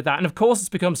argue with that? And of course it's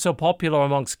become so popular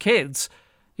amongst kids,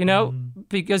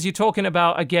 because you're talking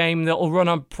about a game that will run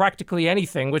on practically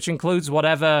anything, which includes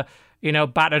whatever,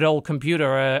 battered old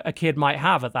computer a kid might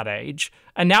have at that age.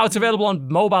 And now it's available on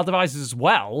mobile devices as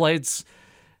well. It's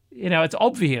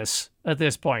obvious at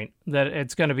this point that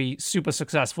it's going to be super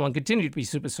successful and continue to be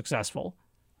super successful.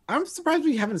 I'm surprised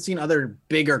we haven't seen other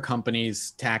bigger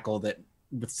companies tackle that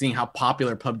with seeing how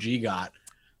popular PUBG got.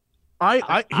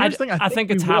 Here's the thing, I think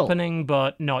it's happening,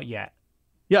 but not yet.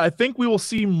 Yeah, I think we will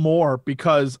see more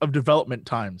because of development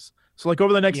times. So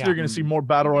over the next year, you're going to see more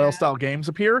Battle Royale style games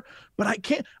appear. But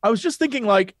I was just thinking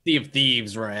Sea of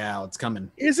Thieves Royale, it's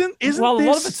coming. Isn't well, this...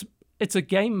 a lot of it's a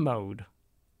game mode.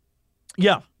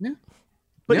 Yeah.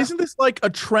 But isn't this a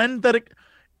trend that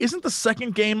isn't the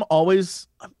second game always...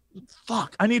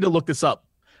 Fuck, I need to look this up.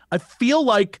 I feel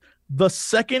like the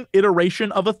second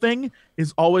iteration of a thing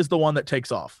is always the one that takes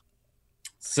off.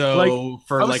 So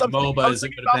for MOBAs,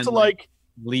 it would have been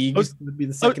League would be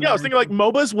the second. I was thinking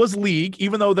MOBAs was League,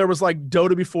 even though there was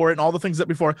Dota before it and all the things that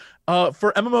before.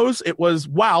 For MMOs, it was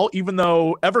WoW, even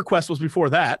though EverQuest was before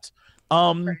that.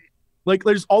 Like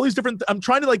there's all these different. I'm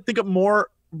trying to like think of more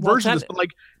versions, of this, but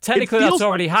like technically it feels that's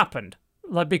already happened.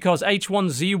 Like because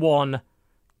H1Z1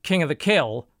 King of the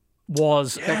Kill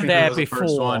was there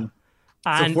before.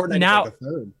 And so Fortnite now, is like the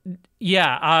third.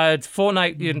 yeah,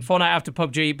 Fortnite after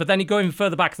PUBG, but then you go even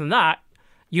further back than that,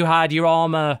 you had your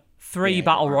Arma 3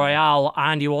 Battle Royale,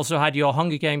 and you also had your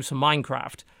Hunger Games for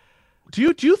Minecraft. Do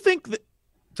you think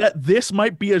that this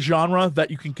might be a genre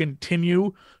that you can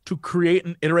continue to create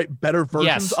and iterate better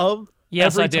versions of?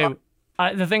 Yes, I do.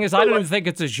 The thing is, I don't even think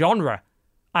it's a genre.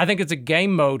 I think it's a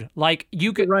game mode. Like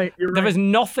you could, there is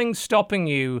nothing stopping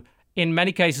you in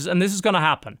many cases, and this is going to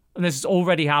happen, and this is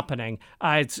already happening.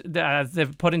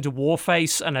 They've put into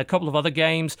Warface and a couple of other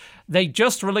games. They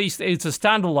just released, it's a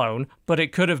standalone, but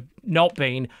it could have not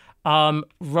been,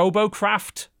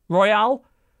 Robocraft Royale,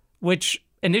 which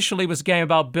initially was a game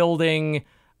about building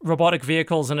robotic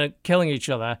vehicles and killing each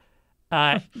other.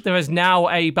 There is now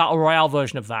a Battle Royale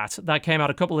version of that. That came out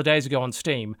a couple of days ago on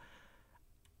Steam.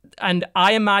 And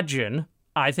I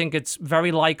think it's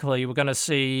very likely we're going to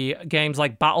see games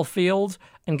like Battlefield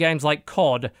and games like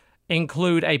COD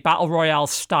include a Battle Royale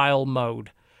style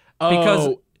mode.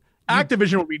 Because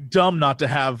Activision would be dumb not to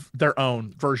have their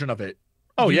own version of it.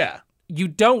 You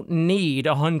don't need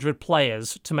 100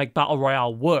 players to make Battle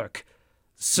Royale work.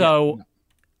 So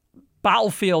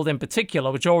Battlefield in particular,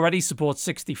 which already supports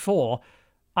 64,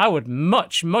 I would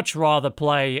much, much rather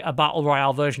play a Battle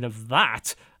Royale version of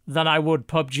that than I would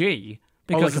PUBG.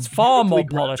 Because it's far more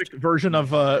polished version of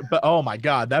but oh my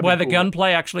god, that where the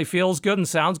gunplay actually feels good and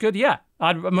sounds good. Yeah,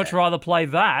 I'd much rather play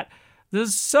that.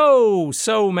 There's so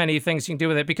many things you can do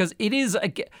with it because it is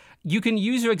you can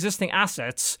use your existing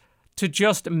assets to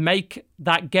just make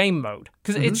that game mode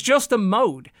because it's just a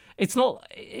mode. It's not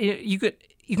you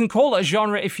can call it a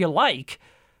genre if you like,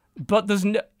 but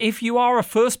if you are a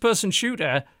first-person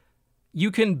shooter, you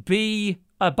can be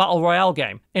a Battle Royale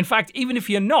game. In fact, even if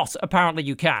you're not, apparently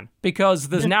you can, because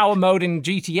there's now a mode in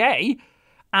GTA,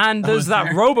 and there's that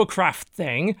Robocraft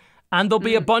thing, and there'll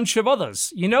be a bunch of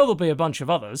others. There'll be a bunch of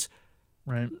others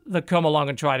that come along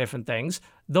and try different things.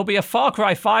 There'll be a Far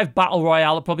Cry 5 Battle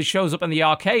Royale that probably shows up in the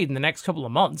arcade in the next couple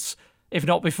of months, if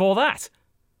not before that.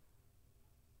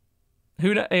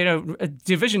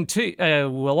 Division 2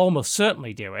 will almost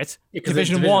certainly do it.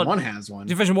 Division 1 has one.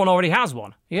 Division 1 already has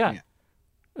one, yeah.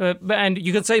 And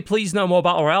you could say, please no more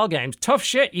Battle Royale games. Tough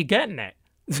shit, you're getting it.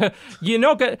 They're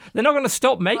not going to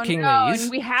stop making these.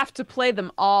 And we have to play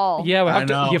them all. Yeah,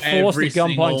 you're forced at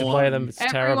gunpoint to play them. It's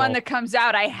Everyone terrible. that comes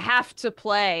out, I have to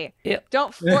play.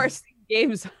 Don't force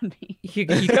games on me. You're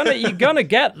gonna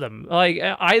get them. Like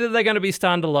either they're going to be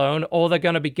standalone or they're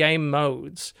going to be game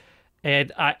modes.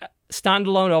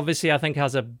 Standalone, obviously, I think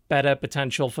has a better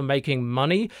potential for making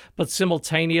money, but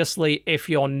simultaneously, if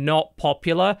you're not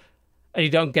popular and you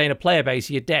don't gain a player base,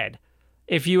 you're dead.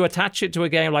 If you attach it to a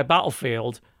game like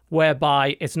Battlefield,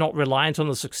 whereby it's not reliant on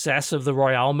the success of the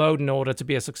Royale mode in order to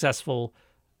be a successful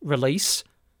release,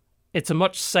 it's a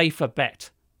much safer bet.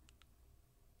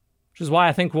 Which is why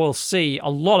I think we'll see a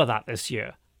lot of that this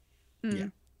year. Yeah.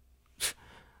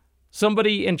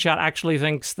 Somebody in chat actually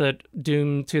thinks that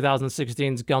Doom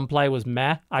 2016's gunplay was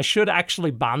meh. I should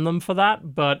actually ban them for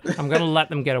that, but I'm going to let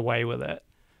them get away with it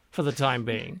for the time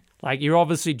being. Like, you're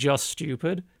obviously just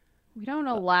stupid. We don't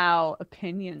allow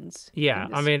opinions. Yeah,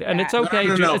 I mean, and it's okay.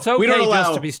 No. It's okay we don't allow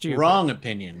just to be stupid. Wrong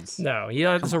opinions. No,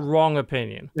 it's a wrong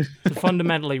opinion. It's a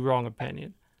fundamentally wrong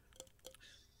opinion.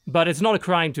 But it's not a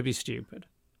crime to be stupid.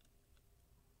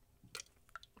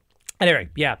 Anyway,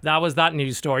 yeah, that was that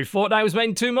news story. Fortnite was made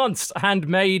in 2 months and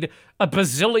made $1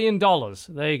 bazillion.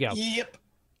 There you go. Yep.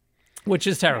 Which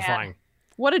is terrifying. Man,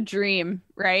 what a dream,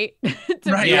 right?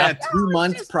 Right. Yeah, 2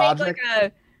 months project. Like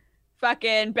a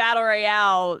fucking battle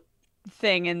royale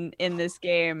thing in this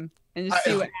game and just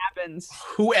see what happens.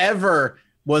 Whoever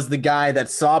was the guy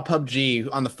that saw PUBG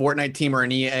on the Fortnite team or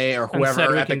an EA or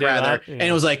whoever, Epic rather, and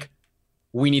it was like,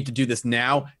 we need to do this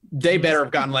now. They better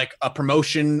have gotten like a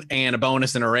promotion and a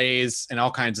bonus and a raise and all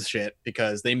kinds of shit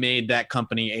because they made that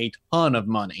company a ton of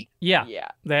money. Yeah,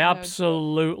 they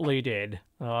absolutely did.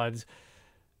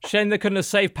 Shame they couldn't have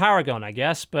saved Paragon, I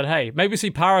guess. But hey, maybe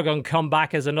see Paragon come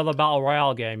back as another Battle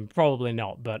Royale game. Probably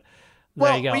not, but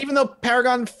there you go. Even though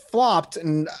Paragon flopped,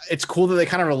 and it's cool that they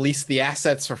kind of released the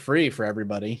assets for free for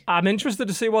everybody. I'm interested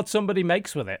to see what somebody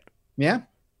makes with it. Yeah.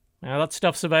 Now, that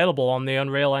stuff's available on the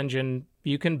Unreal Engine.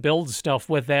 You can build stuff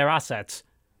with their assets.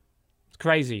 It's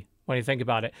crazy when you think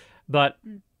about it. But,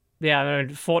 yeah, I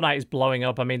mean, Fortnite is blowing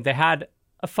up. I mean, they had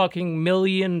a fucking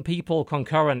million people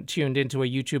concurrent tuned into a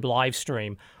YouTube live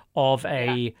stream of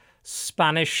a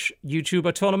Spanish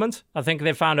YouTuber tournament. I think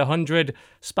they found 100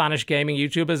 Spanish gaming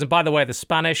YouTubers. And by the way, the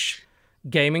Spanish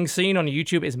gaming scene on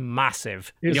YouTube is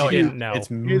massive. It's You huge. didn't know. It's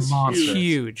It's monstrous.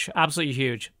 Huge, absolutely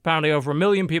huge. Apparently over 1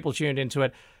 million people tuned into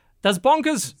it. That's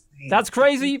bonkers. That's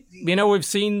crazy. You know, we've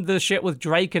seen the shit with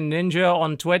Drake and Ninja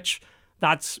on Twitch.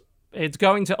 It's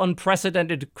going to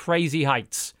unprecedented crazy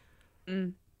heights.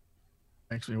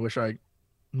 Makes me wish I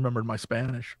remembered my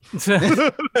Spanish.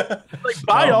 Yeah. Like,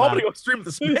 bye, Oh, I'm man. gonna go stream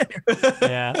the Spanish.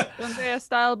 Donde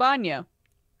está el baño?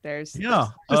 There's Yeah.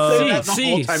 Just say that the see,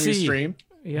 whole time you see. stream.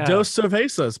 Yeah. Dos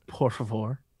cervezas, por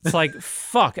favor. It's like,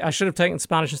 fuck, I should have taken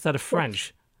Spanish instead of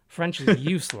French. French is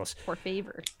useless. por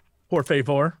favor. Por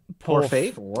favor. Por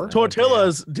favor.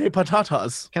 Tortillas de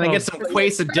patatas. Can I get some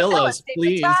quesadillas,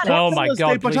 please? Oh my Tortillas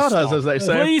god, de please patatas, stop. as they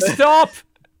say. Please stop!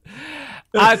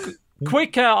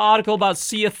 Quick article about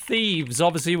Sea of Thieves.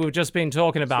 Obviously, we've just been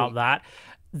talking about that.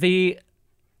 We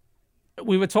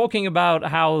were talking about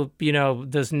how, you know,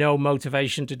 there's no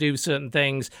motivation to do certain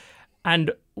things.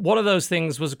 And one of those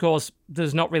things was, of course,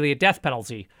 there's not really a death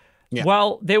penalty. Yeah.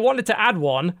 Well, they wanted to add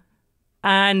one,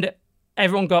 and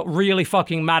everyone got really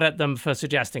fucking mad at them for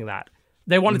suggesting that.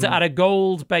 They wanted to add a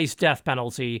gold-based death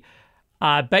penalty.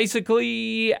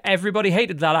 Basically, everybody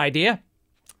hated that idea.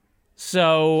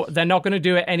 So they're not going to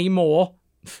do it anymore,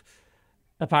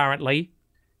 apparently.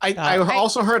 I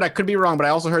also heard, I could be wrong, but I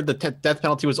also heard the death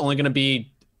penalty was only going to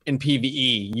be in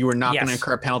PvE. You were not going to Yes.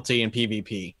 incur a penalty in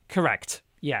PvP. Correct.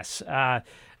 Yes.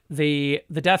 The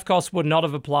death cost would not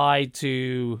have applied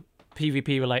to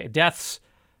PvP-related deaths.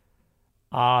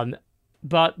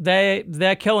 But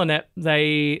they're killing it.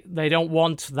 They don't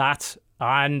want that.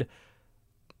 And,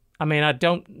 I mean, I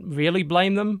don't really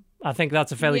blame them. I think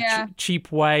that's a fairly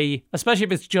cheap way, especially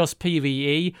if it's just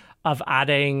PvE, of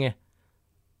adding.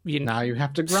 Now you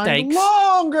have to grind stakes.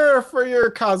 longer for your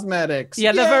cosmetics.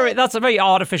 Yeah, that's a very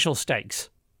artificial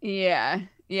stakes. Yeah.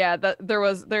 There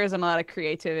isn't a lot of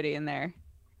creativity in there.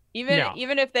 No.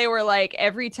 Even if they were like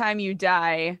every time you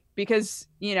die, because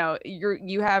you know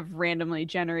you have randomly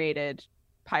generated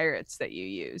pirates that you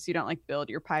use. You don't like build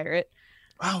your pirate.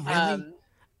 Oh, really?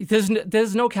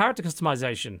 There's no character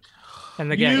customization in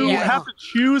the game. You Yeah. have to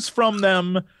choose from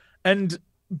them, and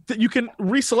you can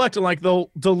reselect and like they'll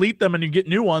delete them and you get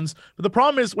new ones. But the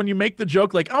problem is when you make the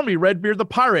joke like, "I'm gonna be Redbeard the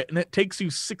pirate," and it takes you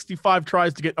 65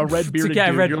 tries to get a red beard. To get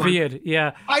a red beard,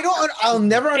 yeah. I'll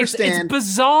never It's understand.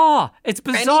 bizarre. It's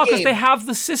bizarre because game. they have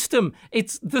the system.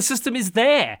 The system is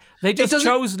there. They just doesn't-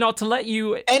 chose not to let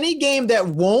you. Any game that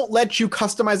won't let you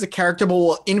customize a character but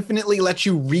will infinitely let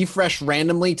you refresh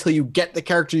randomly till you get the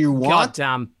character you want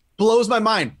Goddamn. blows my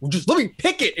mind. Well, just let me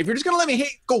pick it. If you're just gonna let me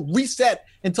go reset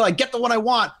until I get the one I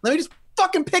want, let me just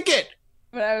fucking pick it.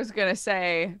 But I was gonna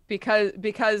say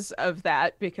because of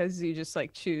that, because you just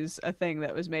like choose a thing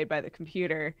that was made by the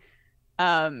computer.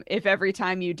 If every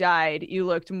time you died, you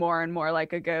looked more and more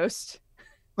like a ghost,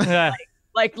 Yeah.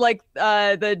 like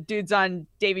the dudes on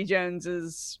Davy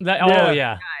Jones's Oh Yeah.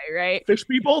 yeah. guy, right? Fish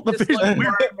people, the Just fish. looked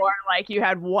more and more like you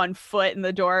had one foot in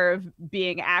the door of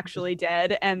being actually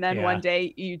dead, and then Yeah. one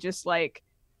day you just like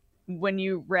when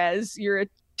you res, you're a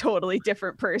totally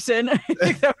different person. I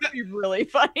think that would be really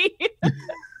funny.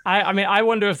 I mean, I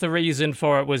wonder if the reason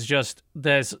for it was just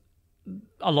there's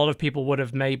a lot of people would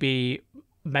have maybe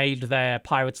made their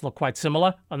pirates look quite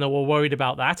similar, and they were worried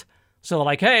about that. So they're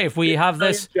like, hey, if we have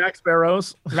this Jack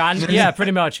Sparrows. yeah,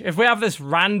 pretty much. If we have this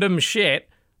random shit,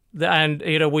 and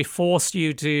you know, we forced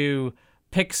you to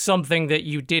pick something that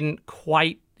you didn't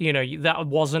quite, you know, that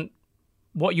wasn't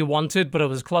what you wanted, but it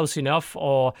was close enough,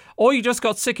 or you just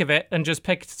got sick of it and just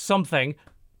picked something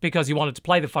because you wanted to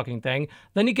play the fucking thing,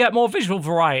 then you get more visual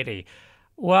variety.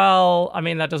 Well, I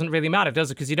mean, that doesn't really matter, does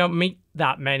it? Because you don't meet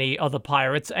that many other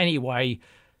pirates anyway.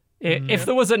 If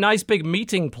there was a nice big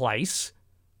meeting place,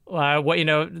 where, you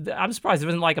know, I'm surprised there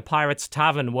isn't like a pirate's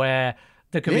tavern where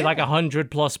there could be like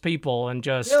 100+ people and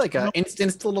just like an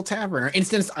instanced little tavern or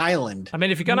instanced island. I mean,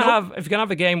 if you're gonna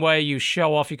have a game where you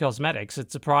show off your cosmetics,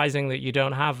 it's surprising that you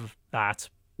don't have that.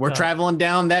 We're traveling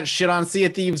down that shit on Sea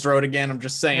of Thieves road again. I'm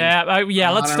just saying. Yeah.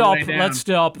 Let's On stop. our way down. Let's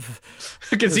stop.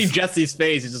 I can see Jesse's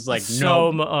face. He's just like,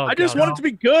 no. I just want it to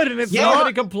be good, and it's So not.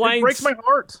 many complaints. It breaks my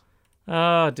heart.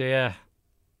 Oh dear.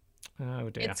 Oh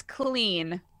dear. It's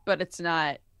clean, but it's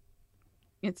not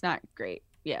great.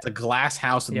 Yeah. It's a glass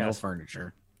house with no Yes.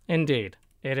 furniture. Indeed,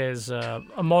 it is a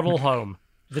model home.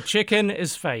 The chicken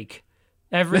is fake.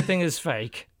 Everything is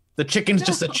fake. The chicken's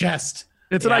just a chest.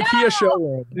 It's an IKEA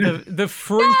showroom. The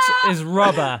fruit is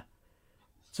rubber.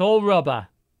 It's all rubber.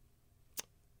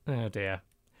 Oh dear.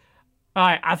 All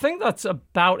right, I think that's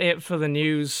about it for the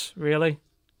news, really.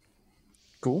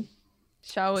 Cool.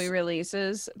 Shall we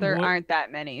releases? There aren't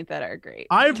that many that are great.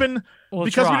 I've been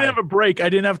because we didn't have a break. I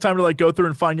didn't have time to like go through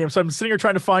and find games. So I'm sitting here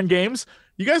trying to find games.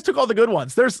 You guys took all the good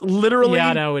ones. There's literally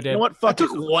no, we did. You know what? I Fuck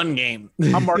took it. one game.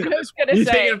 I'm marking this. You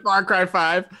taking Far Cry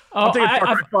 5? I'm taking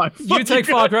Far Cry 5. You take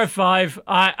Far Cry 5.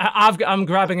 I'm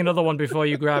grabbing another one before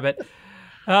you grab it.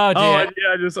 Oh dear. Oh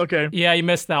yeah, just okay. Yeah, you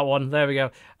missed that one. There we go.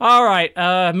 All right.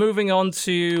 Moving on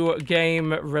to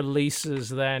game releases.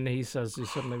 Then he says he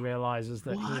suddenly realizes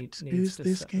that he needs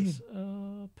to set this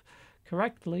up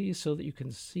correctly so that you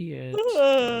can see it.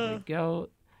 There we go.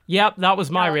 Yep, that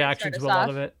was my reaction to a lot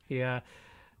of it. Yeah.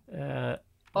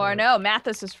 Or no,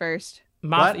 Mathas is first.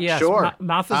 Yes, sure.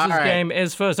 Mathas' game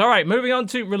is first. All right, moving on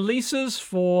to releases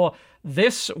for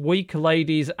this week,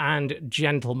 ladies and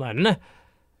gentlemen.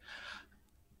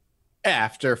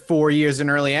 After 4 years in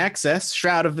early access,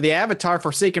 Shroud of the Avatar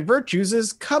Forsaken Virtues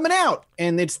is coming out,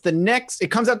 and it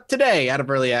comes out today out of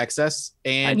early access,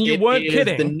 and you weren't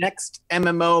kidding. The next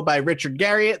MMO by Richard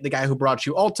Garriott, the guy who brought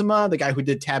you Ultima, the guy who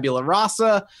did Tabula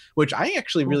Rasa, which I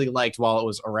actually really liked while it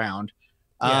was around.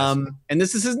 Yes. And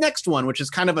this is his next one, which is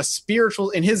kind of a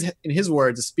spiritual, in his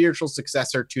words, a spiritual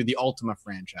successor to the Ultima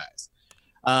franchise.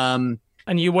 And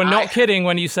you were not kidding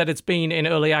when you said it's been in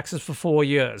early access for 4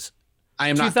 years. I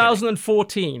am not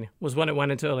 2014 was when it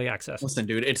went into early access. Listen,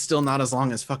 dude, it's still not as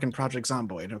long as fucking Project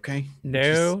Zomboid, okay?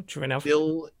 No, true enough.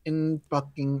 Still in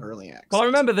fucking early access. Well, I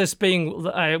remember this being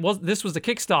this was the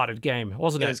Kickstarted game,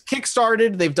 wasn't it? It was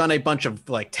Kickstarted. They've done a bunch of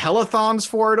like telethons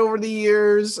for it over the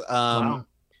years. Wow.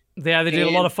 Yeah, they did a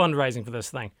lot of fundraising for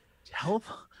this thing.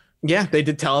 Yeah, they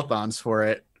did telethons for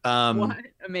it. What?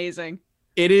 Amazing.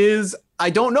 It is. I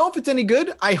don't know if it's any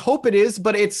good. I hope it is,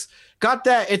 but it's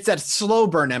that slow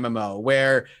burn MMO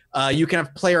where you can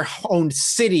have player-owned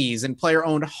cities and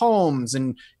player-owned homes,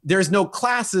 and there's no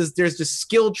classes. There's just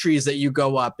skill trees that you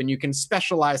go up, and you can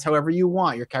specialize however you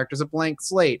want. Your character's a blank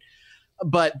slate.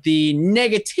 But the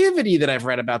negativity that I've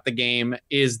read about the game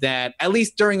is that, at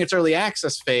least during its early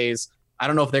access phase, I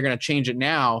don't know if they're going to change it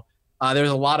now. There's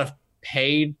a lot of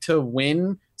pay to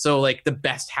win. So like the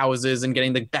best houses and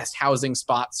getting the best housing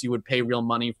spots you would pay real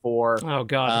money for. Oh,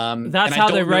 God. That's how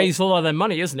they raise a lot of their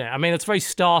money, isn't it? I mean, it's very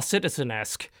Star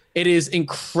Citizen-esque. It is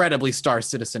incredibly Star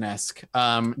Citizen-esque.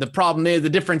 The problem is, the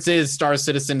difference is Star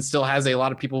Citizen still has a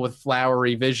lot of people with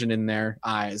flowery vision in their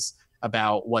eyes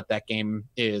about what that game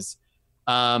is.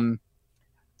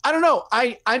 I don't know.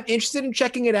 I'm interested in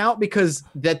checking it out because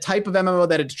the type of MMO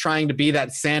that it's trying to be,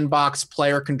 that sandbox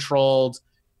player-controlled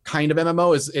kind of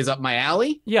MMO is up my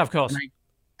alley. Yeah, of course.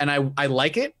 And I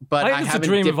like it, but I haven't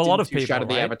dream dipped of a lot of into people, Shroud of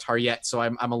the Avatar yet, so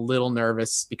I'm a little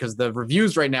nervous because the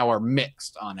reviews right now are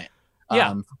mixed on it.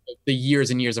 The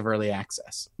years and years of early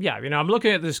access. Yeah, I'm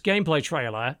looking at this gameplay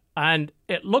trailer, and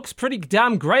it looks pretty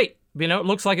damn great. It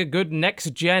looks like a good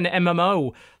next-gen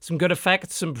MMO. Some good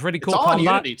effects, some pretty cool combat. It's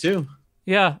all on Unity, too.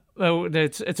 Yeah,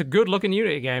 it's a good-looking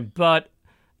Unity game, but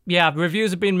yeah,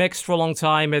 reviews have been mixed for a long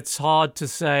time. It's hard to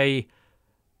say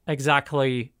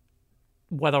exactly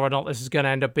whether or not this is going to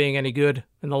end up being any good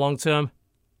in the long term.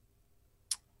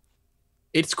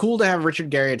 It's cool to have Richard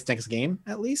Garriott's next game,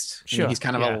 at least. Sure. He's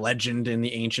kind of a legend in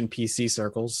the ancient PC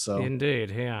circles. So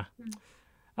indeed, yeah.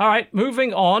 All right,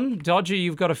 moving on. Dodgy,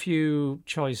 you've got a few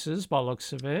choices by the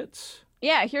looks of it.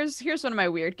 Yeah, here's one of my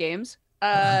weird games.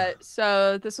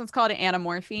 So this one's called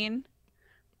Anamorphine.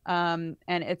 And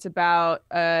it's about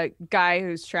a guy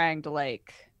who's trying to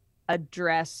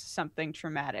address something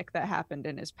traumatic that happened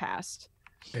in his past.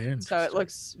 So it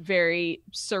looks very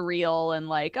surreal and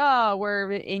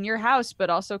we're in your house but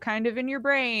also kind of in your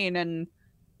brain, and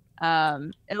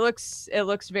it looks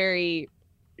very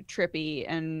trippy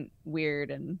and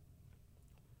weird, and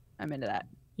I'm into that.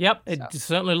 Yep, it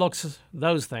certainly looks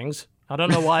those things. I don't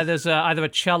know why there's either a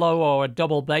cello or a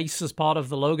double bass as part of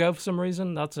the logo for some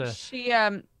reason. That's she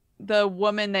the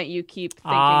woman that you keep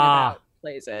thinking about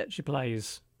plays it. She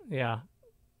plays a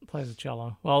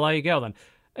cello. Well, there you go then.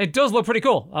 It does look pretty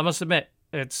cool, I must admit.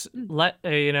 It's you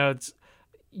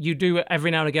do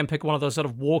every now and again pick one of those sort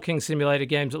of walking simulator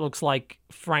games that looks like,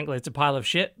 frankly, it's a pile of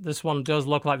shit. This one does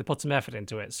look like they put some effort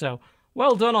into it. So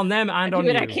well done on them and on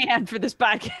you. I can for this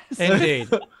podcast. Indeed.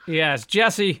 Yes,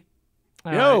 Jesse.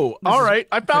 All right.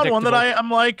 I found one that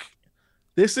I'm like,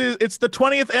 it's the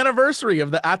 20th anniversary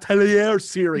of the Atelier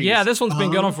series. Yeah, this one's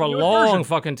been going on for a long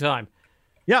fucking time.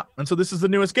 Yeah, and so this is the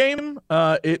newest game.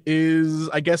 It is,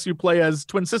 I guess you play as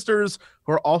twin sisters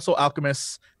who are also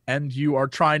alchemists, and you are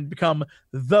trying to become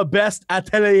the best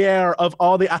atelier of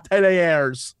all the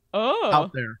ateliers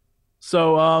out there.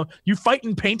 So you fight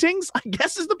in paintings, I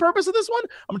guess is the purpose of this one.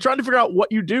 I'm trying to figure out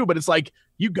what you do, but it's like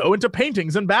you go into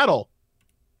paintings and battle.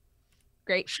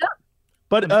 Great. Sure.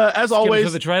 But as always, for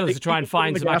the trailers to try and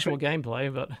find some graphics. actual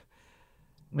gameplay, but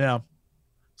Yeah.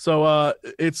 So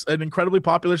it's an incredibly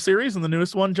popular series, and the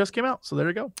newest one just came out. So there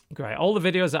you go. great. All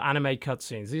the videos are anime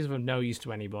cutscenes. These are of no use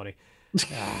to anybody.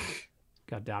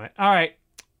 God damn it. All right.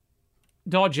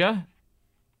 Dodger,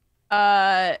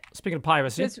 speaking of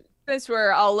piracy. Since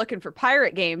we're all looking for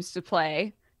pirate games to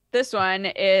play, this one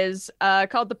is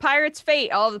called The Pirate's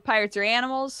Fate. All of the pirates are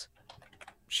animals.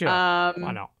 Sure.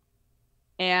 Why not?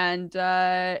 And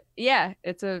yeah,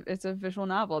 it's a visual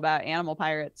novel about animal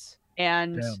pirates.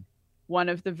 And Damn. one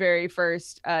of the very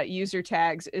first user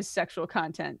tags is sexual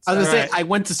content. I was gonna say, Alright. I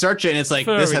went to search it and it's like,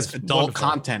 this has Furries, adult wonderful.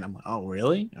 content. I'm like, oh,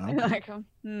 really? Oh. Like,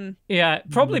 Yeah,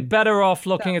 probably better off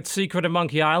looking at Secret of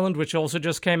Monkey Island, which also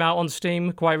just came out on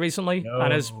Steam quite recently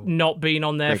and has not been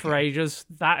on there Great for ages.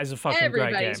 That is a fucking great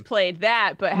everybody's game. played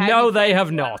that, but No, you they played have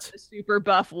one not. with the super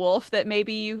buff wolf that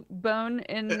maybe you bone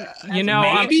in. You know,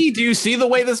 Maybe? Do you see the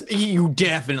way this? You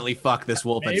definitely fuck this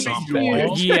wolf at Maybe some you point.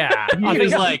 will. yeah, I He's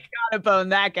think like, gotta bone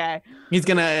that guy. he's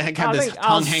gonna have this think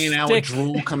I'll tongue hanging out with stick-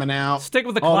 drool coming out. stick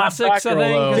with the Oh, that classics. I Batgirl, think.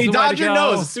 though. is See, the way to Dodger go.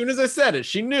 knows as soon as I said it.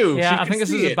 She knew. Yeah, She I could think this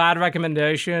is see a it. bad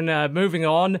recommendation. Moving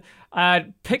on,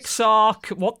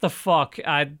 Pixar. What the fuck?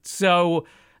 So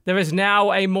there is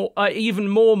now a more, even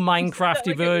more Minecrafty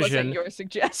Like it wasn't version. your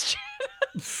suggestion.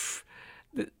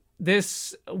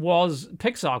 This was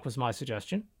Pixar was my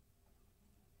suggestion.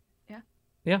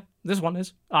 Yeah, this one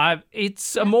is.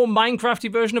 It's a more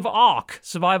Minecrafty version of Ark: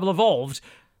 Survival Evolved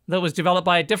that was developed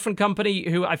by a different company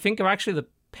who I think are actually the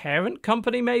parent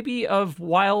company, maybe, of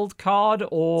Wild Card,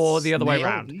 or the other way Snail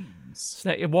around. wings.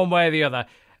 One way or the other.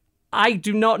 I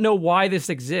do not know why this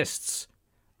exists.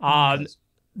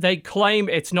 They claim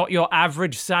it's not your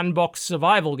average sandbox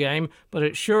survival game, but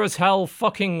it sure as hell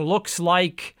fucking looks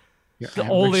like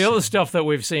all the other stuff that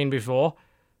we've seen before.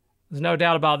 There's no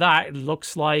doubt about that. It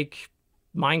looks like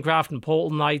Minecraft and Portal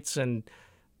Knights and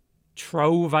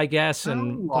Trove, I guess, and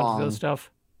a bunch of other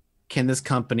stuff. Can this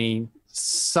company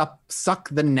suck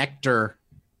the nectar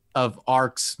of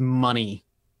Ark's money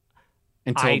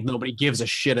until nobody gives a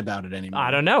shit about it anymore?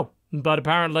 I don't know, but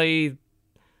apparently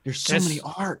There's so many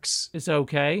Arks. it's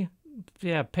okay.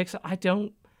 Yeah, Pixar. I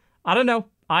don't know.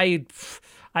 I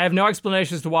have no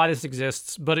explanation as to why this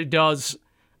exists, but it does,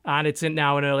 and it's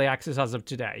now in early access as of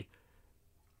today.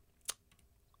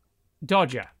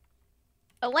 Dodger.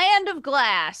 A Land of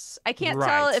Glass. I can't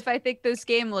tell Right. if I think this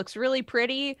game looks really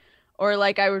pretty or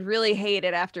like I would really hate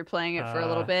it after playing it for a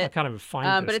little I bit. can't even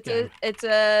find But this game. it's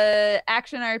a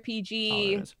action Oh,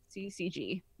 RPG there it is.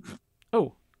 CCG.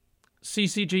 Oh,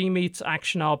 CCG meets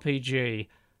action RPG.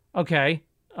 Okay,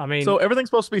 I mean, So everything's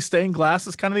supposed to be stained glass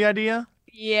is kind of the idea.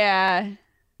 Yeah.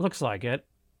 looks like it.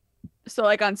 So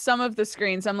like on some of the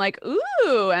screens I'm like,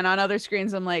 ooh, and on other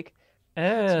screens I'm like,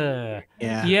 Yeah.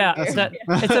 Yeah,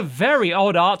 it's a very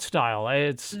odd art style.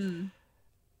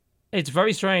 It's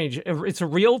very strange. It's a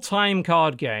real-time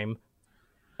card game.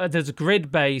 That's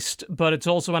grid-based, but it's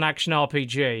also an action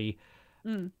RPG.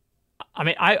 I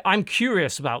mean, I'm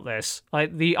curious about this.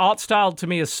 Like, the art style to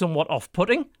me is somewhat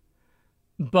off-putting,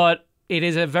 but it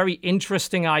is a very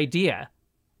interesting idea.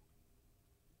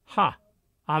 Huh.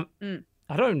 I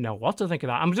don't know what to think of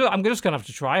that. I'm just gonna have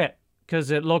to try it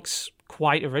because it looks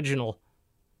quite original.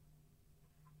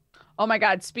 oh my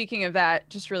God, speaking of that,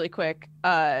 just really quick,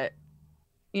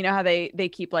 you know how they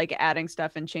keep like adding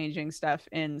stuff and changing stuff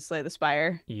in Slay the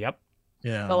Spire? Yep.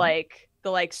 Yeah.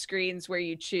 The screens where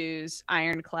you choose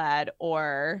Ironclad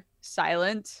or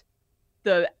Silent,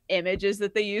 the images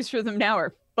that they use for them now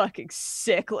are fucking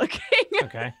sick looking.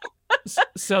 Okay.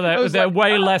 So they're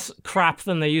way less crap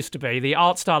than they used to be. The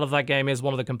art style of that game is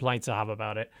one of the complaints I have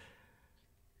about it.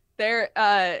 They're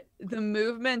the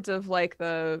movement of like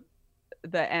the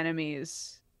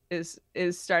enemies is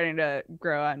starting to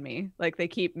grow on me. Like they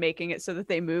keep making it so that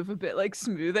they move a bit like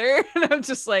smoother, and I'm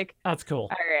just like, That's cool.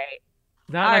 all right.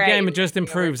 That All game right. just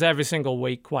improves every single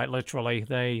week, quite literally.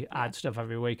 They add stuff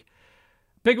every week.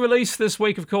 Big release this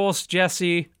week, of course.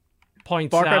 Jesse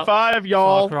points Far Cry out 5,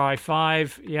 y'all. Far Cry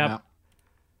 5. Yep. Yeah.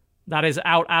 That is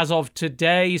out as of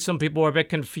today. Some people were a bit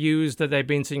confused that they've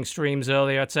been seeing streams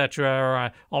earlier,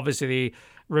 etc. Obviously, the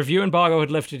review embargo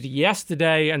had lifted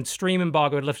yesterday, and stream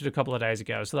embargo had lifted a couple of days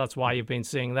ago. So that's why you've been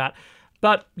seeing that.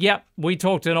 But yeah, we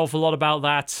talked an awful lot about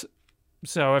that.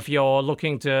 So if you're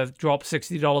looking to drop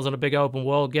 $60 on a big open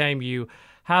world game, you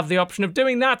have the option of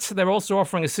doing that. They're also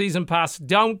offering a season pass.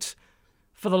 Don't,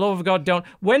 for the love of God, don't.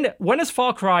 When has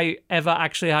Far Cry ever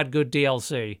actually had good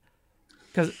DLC?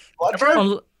 Because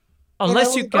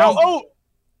unless you count,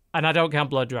 and I don't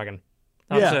count Blood Dragon.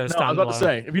 That's Yeah, a no, I was standalone. about to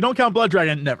say, if you don't count Blood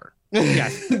Dragon, never.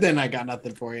 Yes. Then I got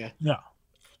nothing for you. No.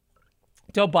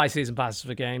 Don't buy season passes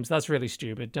for games. That's really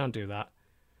stupid. Don't do that.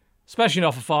 Especially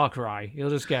not for Far Cry. You'll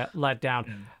just get let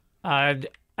down.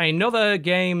 Another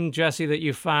game, Jesse, that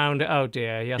you found. Oh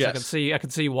dear. Yes, I can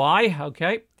see why.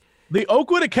 Okay. The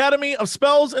Oakwood Academy of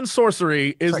Spells and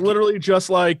Sorcery is literally just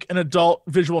like an adult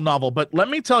visual novel. But let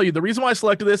me tell you, the reason why I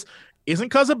selected this isn't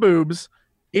because of boobs,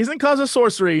 isn't because of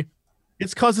sorcery.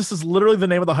 It's because this is literally the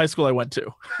name of the high school I went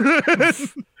to.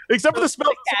 Except for the spells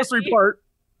and sorcery part.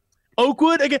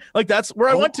 Oakwood, again, like that's where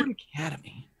I went to.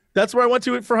 Academy. That's where I went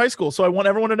to it for high school. So I want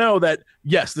everyone to know that,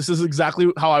 yes, this is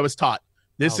exactly how I was taught.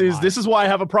 This is why I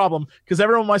have a problem, because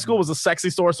everyone in my school was a sexy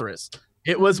sorceress.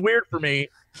 It was weird for me,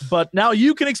 but now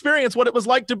you can experience what it was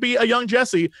like to be a young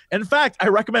Jesse. In fact, I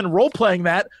recommend role-playing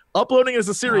that, uploading it as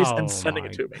a series, and sending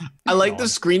it to me. I like the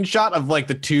screenshot of like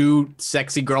the two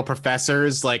sexy girl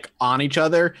professors like on each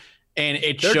other, and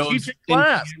it shows in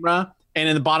camera, and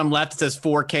in the bottom left it says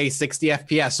 4K 60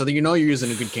 FPS, so that you know you're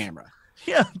using a good camera.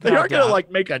 Yeah, they aren't gonna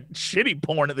like make a shitty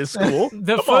porn at this school.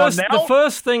 The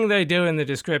first thing they do in the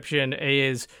description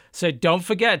is say, don't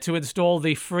forget to install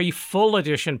the free full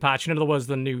edition patch. In other words,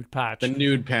 the nude patch. The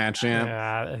nude patch,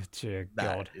 yeah. Dear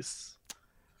God.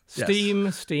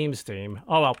 Steam.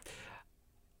 Oh well.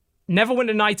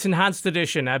 Neverwinter Nights Enhanced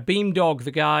Edition. Beamdog, the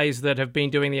guys that have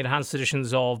been doing the enhanced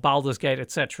editions of Baldur's Gate,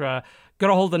 etc., got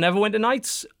a hold of Neverwinter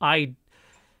Nights. I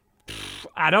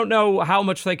don't know how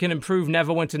much they can improve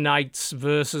Neverwinter Nights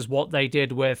versus what they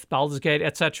did with Baldur's Gate,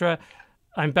 etc.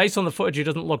 And based on the footage, it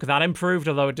doesn't look that improved,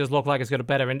 although it does look like it's got a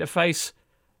better interface.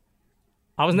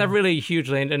 I was never really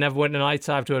hugely into Neverwinter Nights,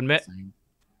 I have to admit.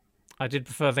 I did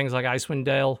prefer things like Icewind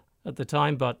Dale at the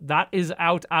time, but that is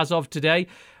out as of today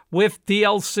with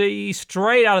DLC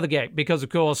straight out of the gate, because, of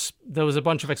course, there was a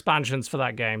bunch of expansions for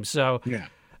that game. So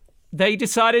they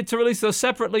decided to release those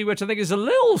separately, which I think is a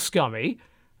little scummy.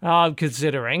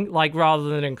 Considering, like, rather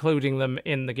than including them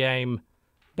in the game,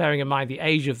 bearing in mind the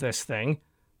age of this thing.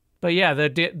 But yeah,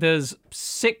 there's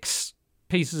 6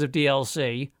 pieces of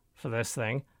DLC for this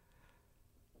thing.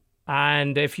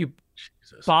 And if you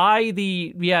buy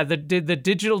the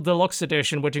digital deluxe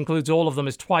edition, which includes all of them,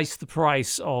 is twice the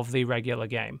price of the regular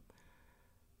game.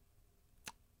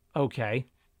 Okay.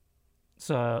 It's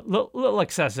a little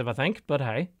excessive, I think, but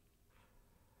hey.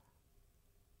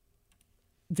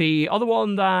 The other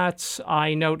one that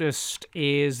I noticed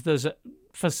is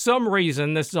for some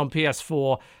reason, this is on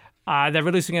PS4, they're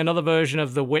releasing another version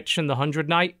of The Witch and the Hundred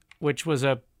Knight, which was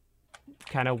a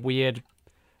kind of weird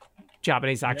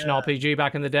Japanese action RPG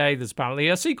back in the day. There's apparently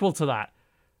a sequel to that.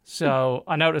 So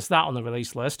I noticed that on the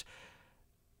release list.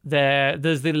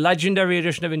 There's the Legendary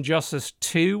Edition of Injustice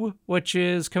 2, which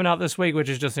is coming out this week, which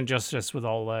is just Injustice with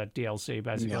all the DLC,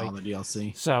 basically. Yeah, all the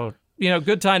DLC. So,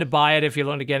 good time to buy it if you're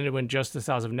looking to get into Injustice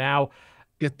as of now.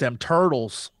 Get them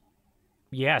turtles.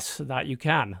 Yes, that you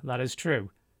can. That is true.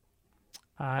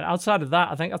 Outside of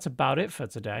that, I think that's about it for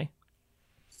today.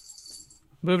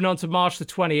 Moving on to March the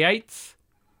 28th.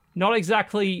 Not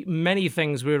exactly many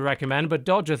things we would recommend, but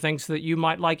Dodger thinks that you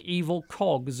might like Evil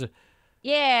Cogs.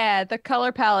 Yeah, the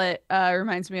color palette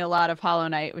reminds me a lot of Hollow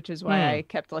Knight, which is why I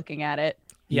kept looking at it.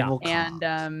 Yeah.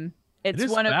 And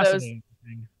it's one of those...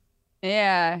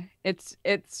 Yeah, it's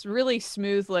really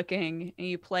smooth looking, and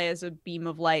you play as a beam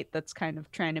of light that's kind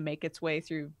of trying to make its way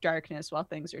through darkness while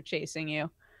things are chasing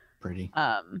you. Pretty.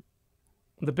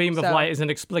 The beam of light is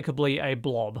inexplicably a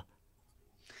blob.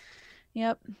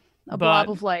 Yep, blob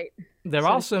of light.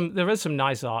 There is some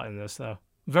nice art in this though.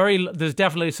 There's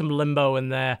definitely some Limbo in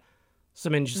there,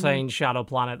 some insane Shadow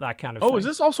Planet, that kind of thing. Oh, is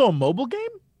this also a mobile game?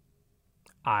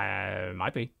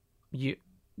 Might be.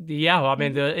 Yeah, I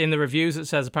mean, in the reviews it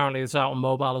says apparently it's out on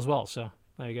mobile as well, so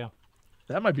there you go.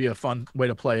 That might be a fun way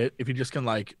to play it, if you just can,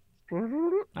 like...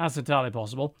 That's entirely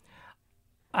possible.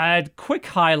 A quick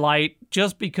highlight,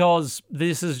 just because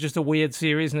this is just a weird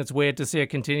series and it's weird to see it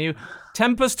continue.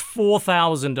 Tempest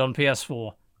 4000 on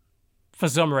PS4, for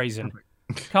some reason.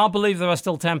 Can't believe there are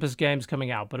still Tempest games coming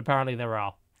out, but apparently there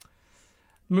are.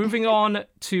 Moving on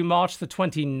to March the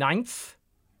 29th.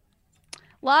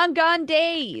 Long Gone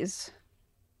Days.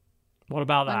 What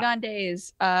about that? Long Gone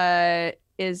Days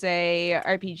is a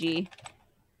RPG.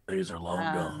 Days are long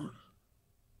gone.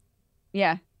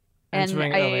 Yeah. And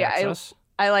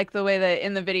I like the way that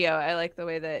in the video, I like the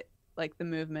way that like the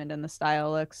movement and the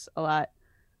style looks a lot.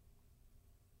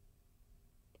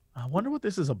 I wonder what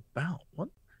this is about. What?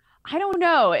 I don't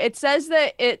know. It says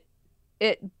that it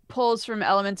pulls from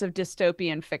elements of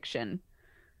dystopian fiction.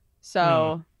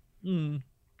 So but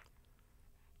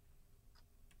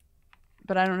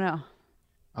I don't know.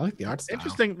 I like the art style.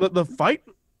 Interesting. The fight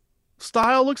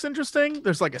style looks interesting.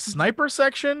 There's like a sniper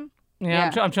section. Yeah.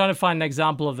 I'm trying to find an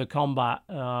example of the combat,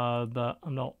 but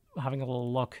I'm not having a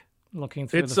little looking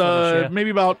through It's the footage here. maybe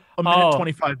about a minute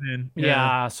 25 in.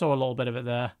 Yeah, I saw a little bit of it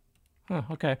there. Huh,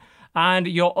 okay. And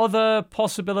your other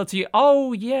possibility,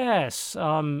 oh yes,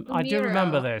 I do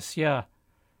remember this, yeah.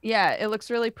 Yeah, it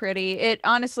looks really pretty. It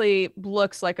honestly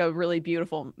looks like a really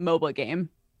beautiful MOBA game.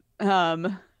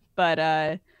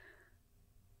 But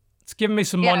it's giving me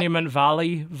some Monument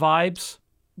Valley vibes.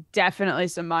 Definitely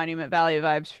some Monument Valley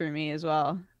vibes for me as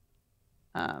well.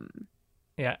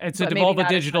 Yeah, it's a Devolver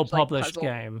Digital published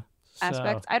game.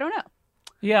 Aspects, I don't know.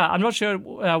 Yeah, I'm not sure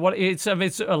what it's.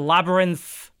 It's a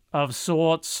labyrinth of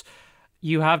sorts.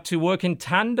 You have to work in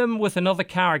tandem with another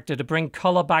character to bring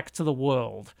color back to the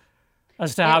world.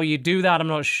 As to how you do that, I'm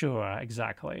not sure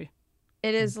exactly.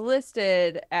 It is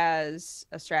listed as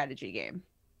a strategy game,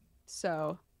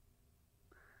 so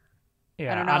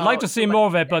yeah, I'd like to see more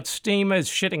of it, but Steam is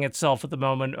shitting itself at the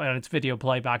moment on its video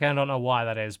playback. I don't know why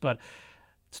that is, but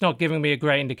it's not giving me a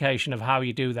great indication of how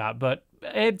you do that. But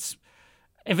if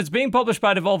it's being published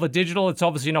by Devolver Digital, it's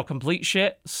obviously not complete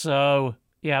shit. So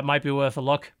yeah, it might be worth a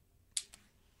look.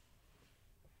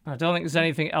 I don't think there's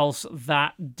anything else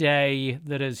that day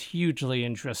that is hugely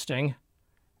interesting.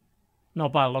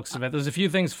 Not by the looks of it. There's a few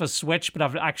things for Switch, but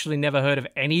I've actually never heard of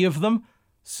any of them.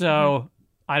 So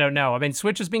I don't know. I mean,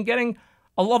 Switch has been getting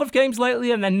a lot of games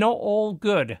lately, and they're not all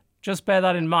good. Just bear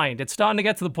that in mind. It's starting to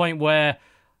get to the point where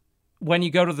when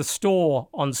you go to the store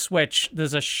on Switch,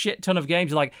 there's a shit ton of games.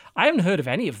 You're like, I haven't heard of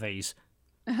any of these.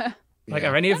 Like,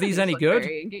 are any of these any good?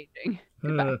 Very engaging.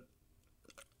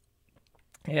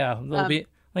 Yeah, there'll be.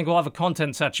 I think we'll have a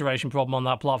content saturation problem on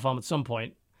that platform at some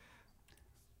point.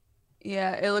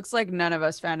 Yeah, it looks like none of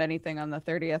us found anything on the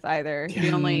 30th either.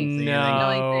 The only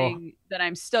thing that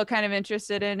I'm still kind of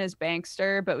interested in is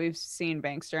Bankster, but we've seen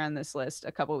Bankster on this list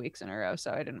a couple weeks in a row,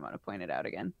 so I didn't want to point it out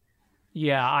again.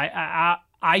 Yeah,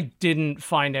 I didn't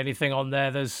find anything on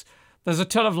there. There's a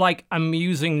ton of like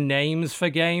amusing names for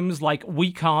games, like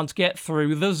We Can't Get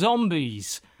Through the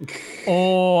Zombies,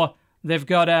 or they've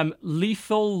got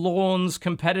Lethal Lawns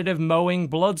Competitive Mowing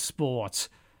Bloodsport,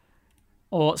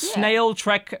 or Snail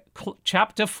Trek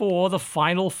Chapter 4 The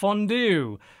Final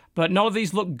Fondue. But none of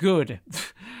these look good.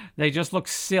 They just look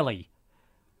silly.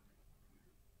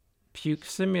 Puke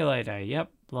Simulator.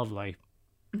 Yep, lovely.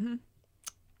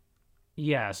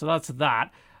 Yeah, so that's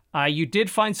that. You did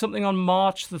find something on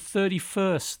March the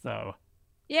 31st, though.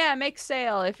 Yeah, make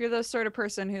sail. If you're the sort of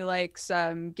person who likes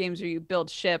games where you build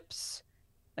ships,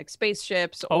 like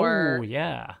spaceships or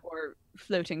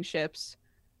floating ships.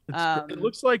 It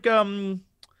looks like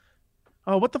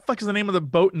what the fuck is the name of the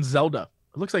boat in Zelda?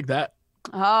 It looks like that.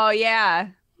 Oh yeah.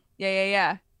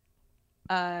 You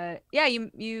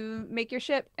make your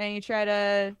ship and you try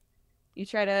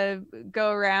to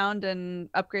go around and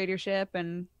upgrade your ship,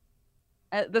 and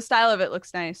the style of it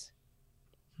looks nice.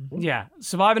 Yeah,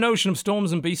 survive an ocean of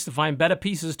storms and beasts to find better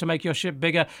pieces to make your ship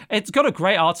bigger. It's got a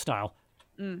great art style.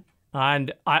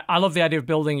 And I love the idea of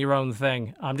building your own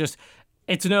thing.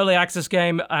 It's an early access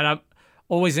game, and I'm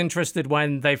always interested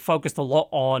when they focused a lot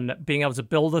on being able to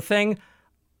build a thing.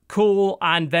 Cool,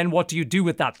 and then what do you do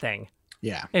with that thing?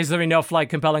 Yeah. Is there enough like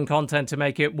compelling content to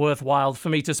make it worthwhile for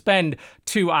me to spend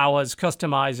 2 hours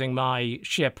customizing my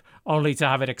ship only to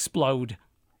have it explode,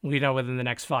 within the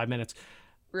next 5 minutes?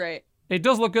 Right. It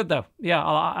does look good, though. Yeah,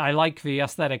 I like the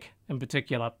aesthetic in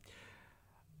particular.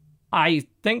 I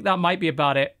think that might be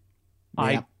about it.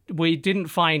 Yeah. We didn't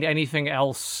find anything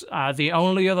else. The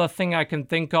only other thing I can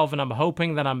think of, and I'm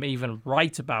hoping that I'm even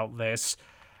right about this,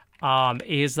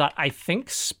 is that I think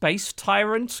Space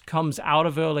Tyrant comes out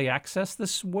of early access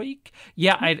this week.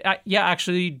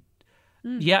 It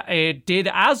did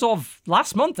as of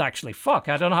last month, actually. Fuck,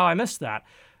 I don't know how I missed that.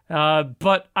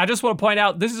 But I just want to point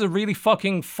out, this is a really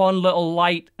fucking fun little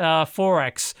light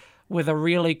 4X with a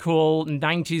really cool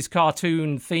 90s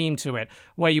cartoon theme to it,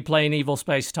 where you play an evil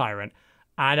space tyrant.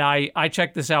 And I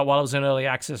checked this out while I was in early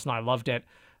access, and I loved it.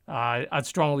 I'd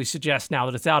strongly suggest now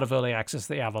that it's out of early access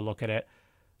that you have a look at it.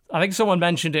 I think someone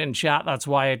mentioned it in chat, that's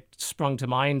why it sprung to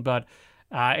mind, but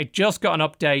it just got an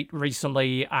update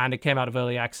recently, and it came out of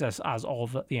early access as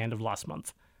of the end of last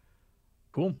month.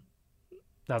 Cool.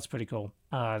 That's pretty cool.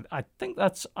 I think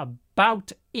that's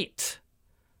about it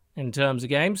in terms of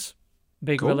games.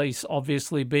 Big release,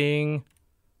 obviously, being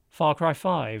Far Cry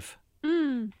 5.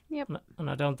 Yep. And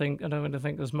I don't really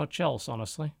think there's much else,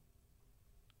 honestly.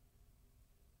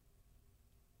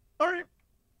 All right.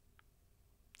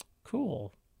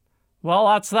 Cool. Well,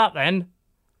 that's that then.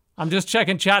 I'm just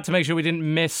checking chat to make sure we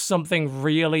didn't miss something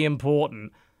really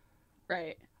important.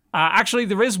 Right. Actually,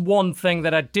 there is one thing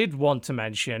that I did want to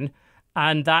mention,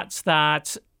 and that's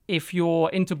that if you're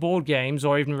into board games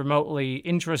or even remotely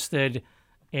interested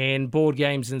in board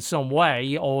games in some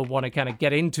way or want to kind of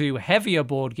get into heavier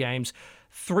board games,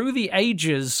 Through the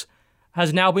Ages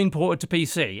has now been ported to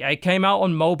PC. It came out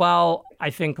on mobile, I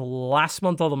think, last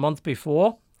month or the month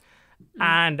before.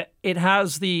 And it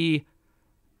has the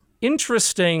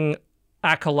interesting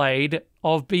accolade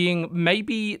of being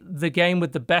maybe the game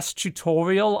with the best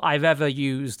tutorial I've ever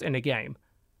used in a game.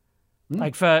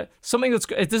 Like for something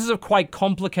this is a quite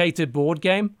complicated board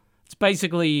game. It's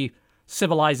basically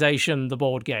Civilization, the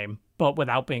board game, but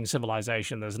without being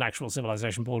Civilization. There's an actual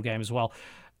Civilization board game as well.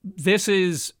 This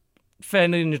is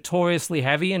fairly notoriously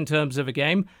heavy in terms of a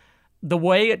game. The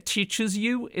way it teaches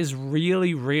you is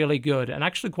really, really good and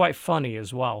actually quite funny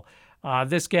as well.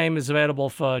 This game is available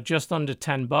for just under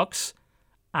 $10,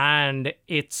 and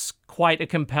it's quite a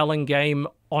compelling game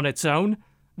on its own.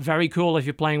 Very cool if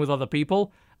you're playing with other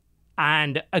people,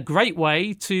 and a great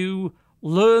way to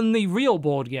learn the real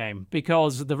board game,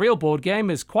 because the real board game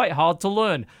is quite hard to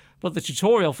learn. But the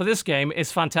tutorial for this game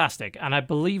is fantastic, and I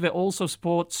believe it also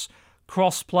supports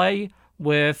cross-play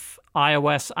with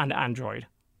iOS and Android,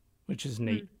 which is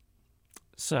neat.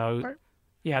 So,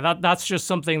 yeah, that's just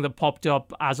something that popped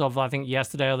up as of, I think,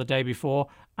 yesterday or the day before,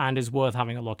 and is worth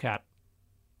having a look at.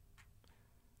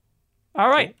 All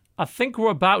right, I think we're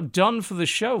about done for the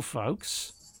show,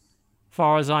 folks.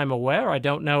 Far as I'm aware, I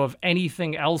don't know of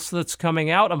anything else that's coming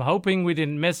out. I'm hoping we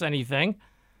didn't miss anything.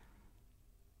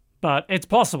 But it's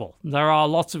possible. There are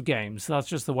lots of games. That's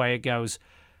just the way it goes.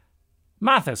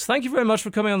 Mathas, thank you very much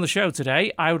for coming on the show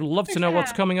today. I would love to know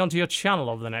what's coming onto your channel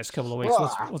over the next couple of weeks.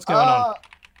 What's going on?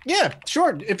 Yeah,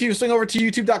 sure. If you swing over to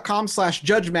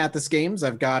youtube.com/judgeMathasGames,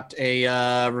 I've got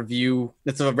a review.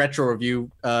 It's a retro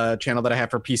review channel that I have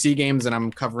for PC games, and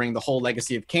I'm covering the whole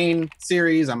Legacy of Kain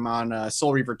series. I'm on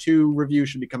Soul Reaver 2 review,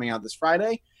 should be coming out this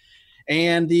Friday.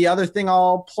 And the other thing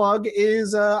I'll plug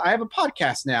is I have a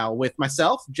podcast now with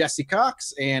myself, Jesse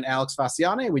Cox, and Alex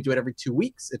Fasciane. We do it every 2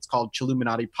 weeks. It's called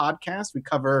Chilluminati Podcast. We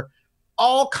cover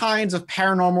all kinds of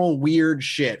paranormal weird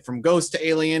shit, from ghosts to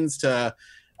aliens to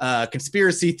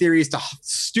conspiracy theories to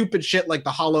stupid shit like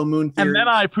the Hollow Moon theory. And then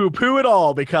I poo-poo it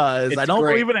all because I don't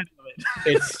believe in any of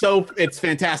it. It's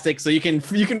fantastic. So you can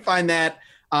find that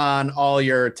on all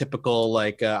your typical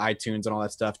like iTunes and all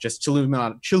that stuff. Just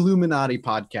Chilluminati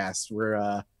Podcast.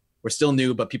 We're still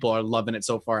new, but people are loving it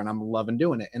so far, and I'm loving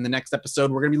doing it. In the next episode,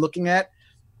 we're gonna be looking at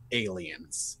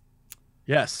aliens.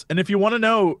 Yes, and if you want to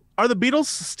know, are the Beatles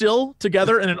still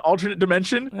together in an alternate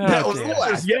dimension? That was the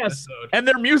last yes, and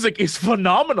their music is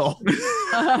phenomenal.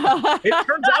 It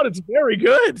turns out it's very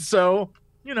good, so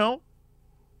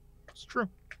it's true.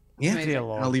 Yeah,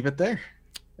 I'll leave it there.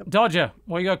 Dodger,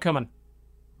 what you got coming?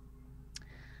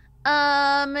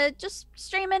 Just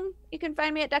streaming. You can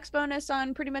find me at Dex Bonus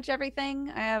on pretty much everything.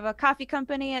 I have a coffee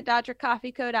company at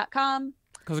DodgerCoffeeCo.com.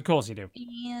 Because of course you do.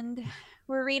 And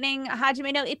we're reading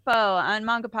Hajime no Ippo on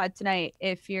MangaPod tonight.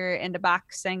 If you're into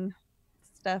boxing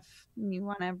stuff and you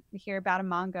want to hear about a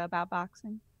manga about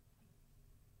boxing.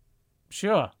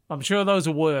 Sure. I'm sure those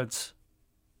are words.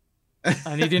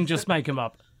 And he didn't just make them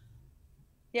up.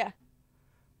 Yeah.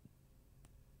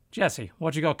 Jesse,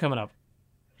 what you got coming up?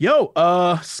 Yo,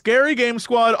 Scary Game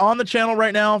Squad on the channel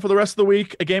right now for the rest of the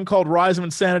week. A game called Rise of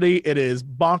Insanity. It is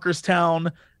Bonkers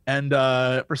Town. And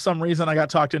for some reason, I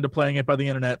got talked into playing it by the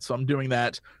internet, so I'm doing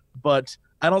that. But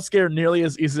I don't scare nearly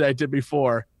as easy as I did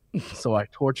before, so I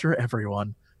torture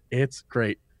everyone. It's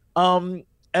great. And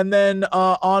then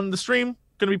on the stream,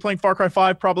 going to be playing Far Cry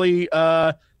 5 probably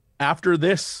after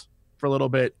this for a little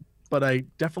bit, but I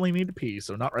definitely need to pee,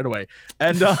 so not right away.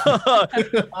 And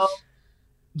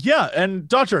yeah, and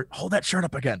Dodger, hold that shirt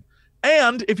up again.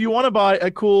 And if you want to buy a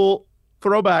cool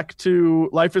throwback to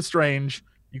Life is Strange,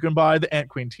 you can buy the Ant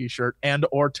Queen t-shirt and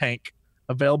or tank,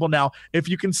 available now. If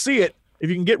you can see it, if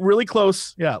you can get really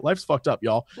close, yeah, life's fucked up,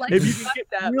 y'all. If you can get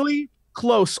really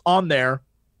close on there,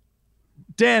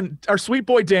 Dan, our sweet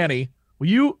boy Danny, will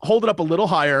you hold it up a little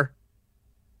higher?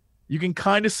 You can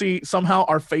kind of see somehow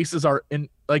our faces are in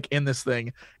this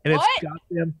thing, and it's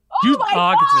goddamn. Oh my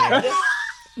God.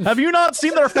 Have you not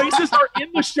seen their faces are in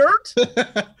the shirt?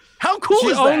 How cool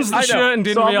is that? She owns the shirt and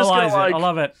didn't realize it. I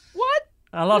love it. What?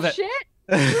 I love it. Shit?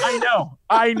 I know.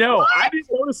 I didn't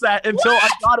notice that until I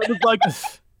thought it was like,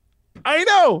 I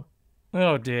know.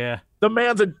 Oh, dear. The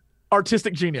man's an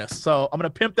artistic genius. So I'm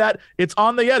going to pimp that. It's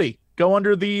on the Yeti. Go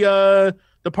under the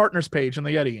partners page in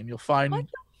the Yeti, and you'll find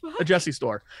a Jesse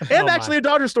store. And actually a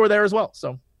Dodger store there as well.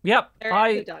 So yep. There's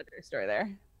a Dodger store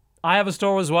there. I have a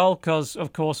store as well, because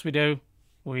of course we do.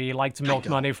 We like to milk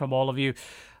money from all of you.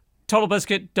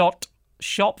 TotalBiscuit.co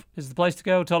shop is the place to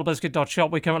go.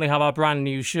 TotalBiscuit.shop. We currently have our brand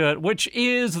new shirt, which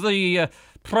is the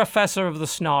Professor of the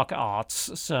Snark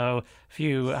Arts. So if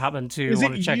you happen to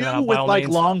want to check it out, with by all like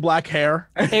means. long black hair?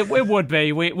 It would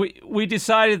be. We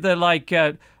decided that like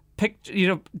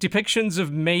depictions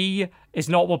of me is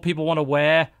not what people want to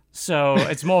wear. So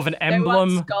it's more of an They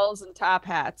emblem. want skulls and top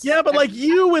hats. Yeah, but like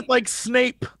you with like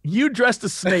Snape, you dressed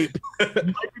as Snape. Might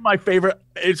be my favorite.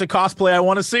 It's a cosplay I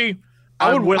want to see.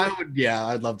 I'd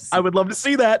love to see. I would love to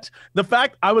see that. The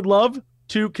fact I would love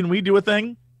to. Can we do a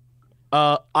thing?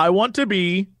 I want to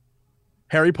be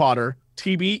Harry Potter.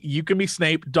 TB, you can be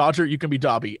Snape. Dodger, you can be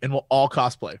Dobby, and we'll all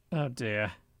cosplay. Oh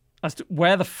dear.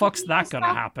 Where the fuck's that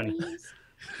gonna happen?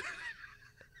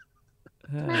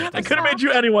 I could have made you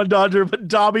anyone, Dodger, but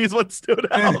Dobby is what stood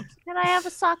out. Can I have a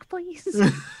sock, please?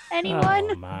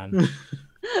 Anyone? Oh man,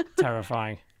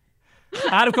 terrifying.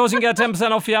 And of course, you can get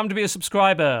 10% off if you happen to be a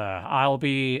subscriber. I'll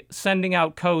be sending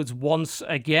out codes once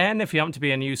again. If you happen to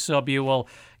be a new sub, you will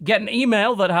get an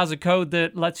email that has a code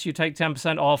that lets you take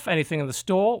 10% off anything in the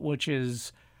store, which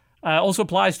is also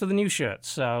applies to the new shirts.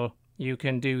 So you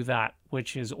can do that,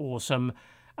 which is awesome.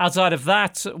 Outside of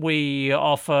that, we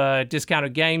offer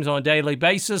discounted games on a daily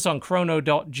basis on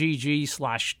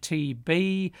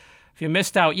chrono.gg/TB. If you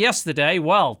missed out yesterday,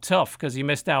 well, tough, because you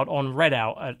missed out on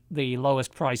Redout at the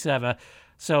lowest price ever.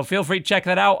 So feel free to check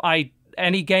that out.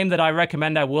 Any game that I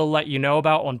recommend, I will let you know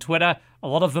about on Twitter. A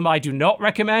lot of them I do not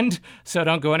recommend, so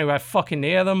don't go anywhere fucking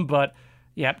near them. But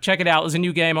yeah, check it out. There's a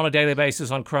new game on a daily basis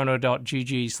on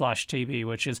chrono.gg/TB,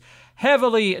 which is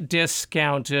heavily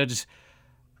discounted.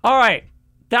 All right.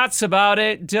 That's about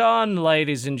it. Done,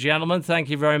 ladies and gentlemen. Thank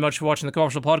you very much for watching the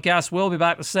Corpuscle Podcast. We'll be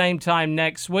back the same time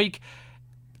next week.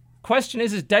 Question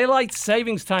is daylight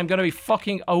savings time going to be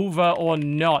fucking over or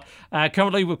not?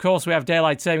 Currently, of course, we have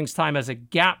daylight savings time as a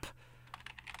gap.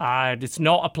 It's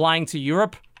not applying to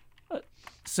Europe.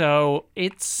 So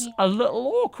it's a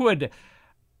little awkward.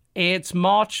 It's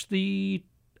March the...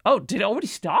 Oh, did it already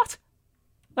start?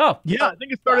 Oh. Yeah, I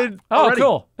think it started Oh, already.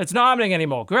 cool. It's not happening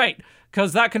anymore. Great.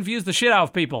 Because that confused the shit out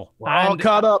of people. We're all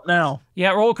caught up now.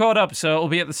 Yeah, we're all caught up, so it'll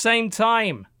be at the same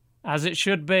time as it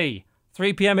should be.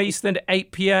 3 p.m. Eastern,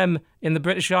 8 p.m. in the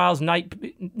British Isles,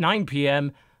 9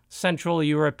 p.m. Central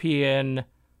European...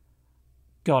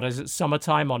 God, is it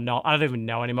summertime or not? I don't even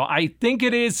know anymore. I think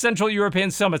it is Central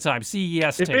European summertime,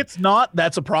 CEST. If it's not,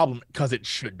 that's a problem, because it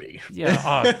should be. Yeah.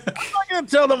 I'm not going to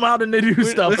tell them how to do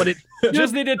stuff, but it...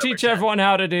 Just need to teach everyone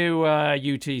how to do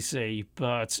UTC,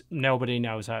 but nobody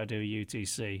knows how to do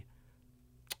UTC.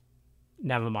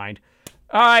 Never mind.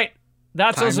 All right.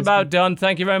 That's us about done.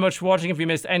 Thank you very much for watching. If you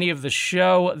missed any of the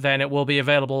show, then it will be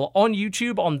available on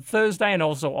YouTube on Thursday and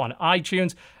also on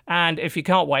iTunes. And if you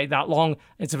can't wait that long,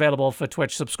 it's available for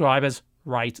Twitch subscribers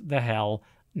right the hell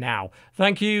now.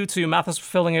 Thank you to Mathas for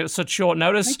filling it at such short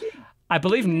notice. I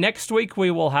believe next week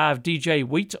we will have DJ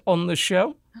Wheat on the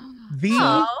show. The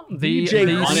one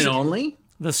and only?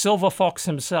 The Silver Fox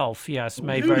himself, yes,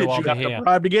 may very well be here. You have to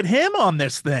bribe to get him on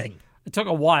this thing. It took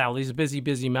a while. He's a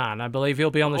busy man. I believe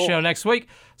he'll be on the show next week,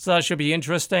 so that should be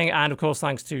interesting. And, of course,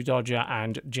 thanks to Dodger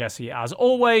and Jesse, as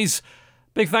always.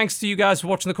 Big thanks to you guys for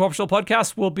watching the Corpuscle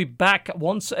Podcast. We'll be back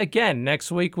once again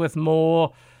next week with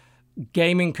more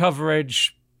gaming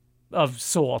coverage of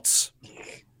sorts.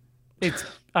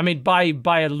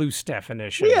 By a loose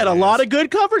definition. We had a lot of good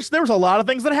coverage. There was a lot of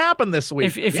things that happened this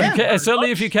week.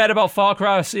 Certainly if you cared about Far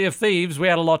Cry Sea of Thieves, we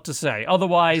had a lot to say.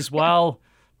 Otherwise, well,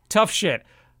 tough shit.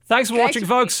 Thanks for watching,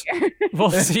 folks.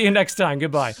 We'll see you next time.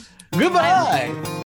 Goodbye. Goodbye.